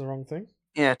Strava. That's the wrong thing.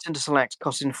 Yeah, Tinder Select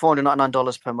costing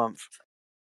 $499 per month.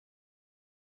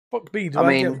 Fuck me. Do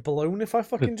I get blown if I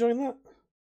fucking join that?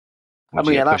 Push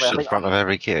to the front of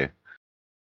every queue.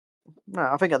 No,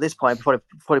 I think at this point it'd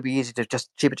probably be easy to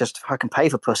cheaper just fucking pay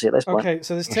for pussy at this point. Okay,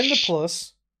 so there's Tinder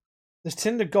Plus, there's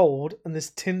Tinder Gold, and there's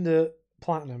Tinder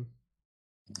Platinum.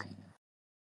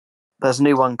 There's a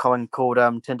new one coming called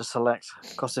Tinder Select,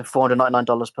 costing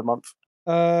 $499 per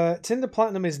month. Tinder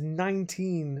Platinum is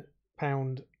 £19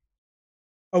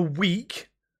 a week.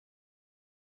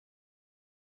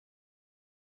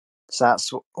 So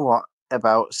that's what,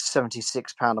 about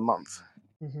 £76 a month.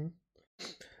 Mm-hmm.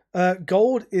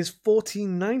 Gold is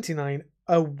 $14.99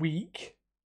 a week,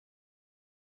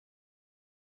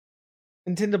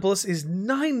 and Tinder Plus is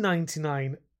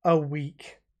 $9.99 a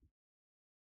week.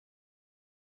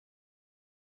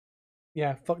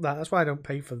 Yeah, fuck that. That's why I don't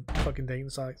pay for fucking dating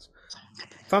sites.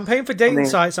 If I'm paying for dating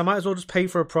sites, I might as well just pay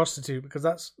for a prostitute, because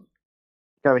that's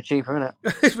gotta be cheaper, isn't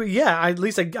it? But yeah, at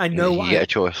least I know what you get a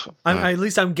choice. At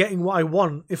least I'm getting what I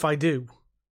want if I do.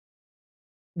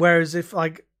 Whereas if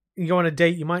like you go on a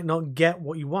date, you might not get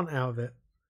what you want out of it.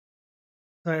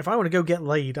 So if I want to go get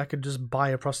laid, I could just buy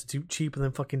a prostitute cheaper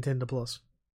than fucking Tinder Plus.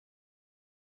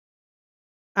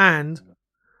 And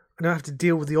I don't have to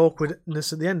deal with the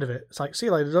awkwardness at the end of it. It's like, see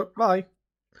you later, bye.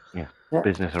 Yeah,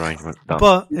 business arrangement done.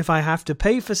 But if I have to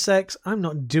pay for sex, I'm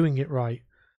not doing it right.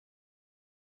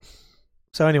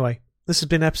 So anyway, this has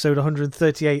been episode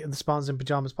 138 of the Spartans in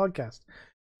Pajamas podcast.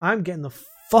 I'm getting the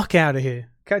fuck out of here.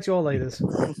 Catch you all later.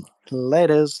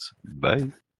 Laters.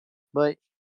 Bye. Bye.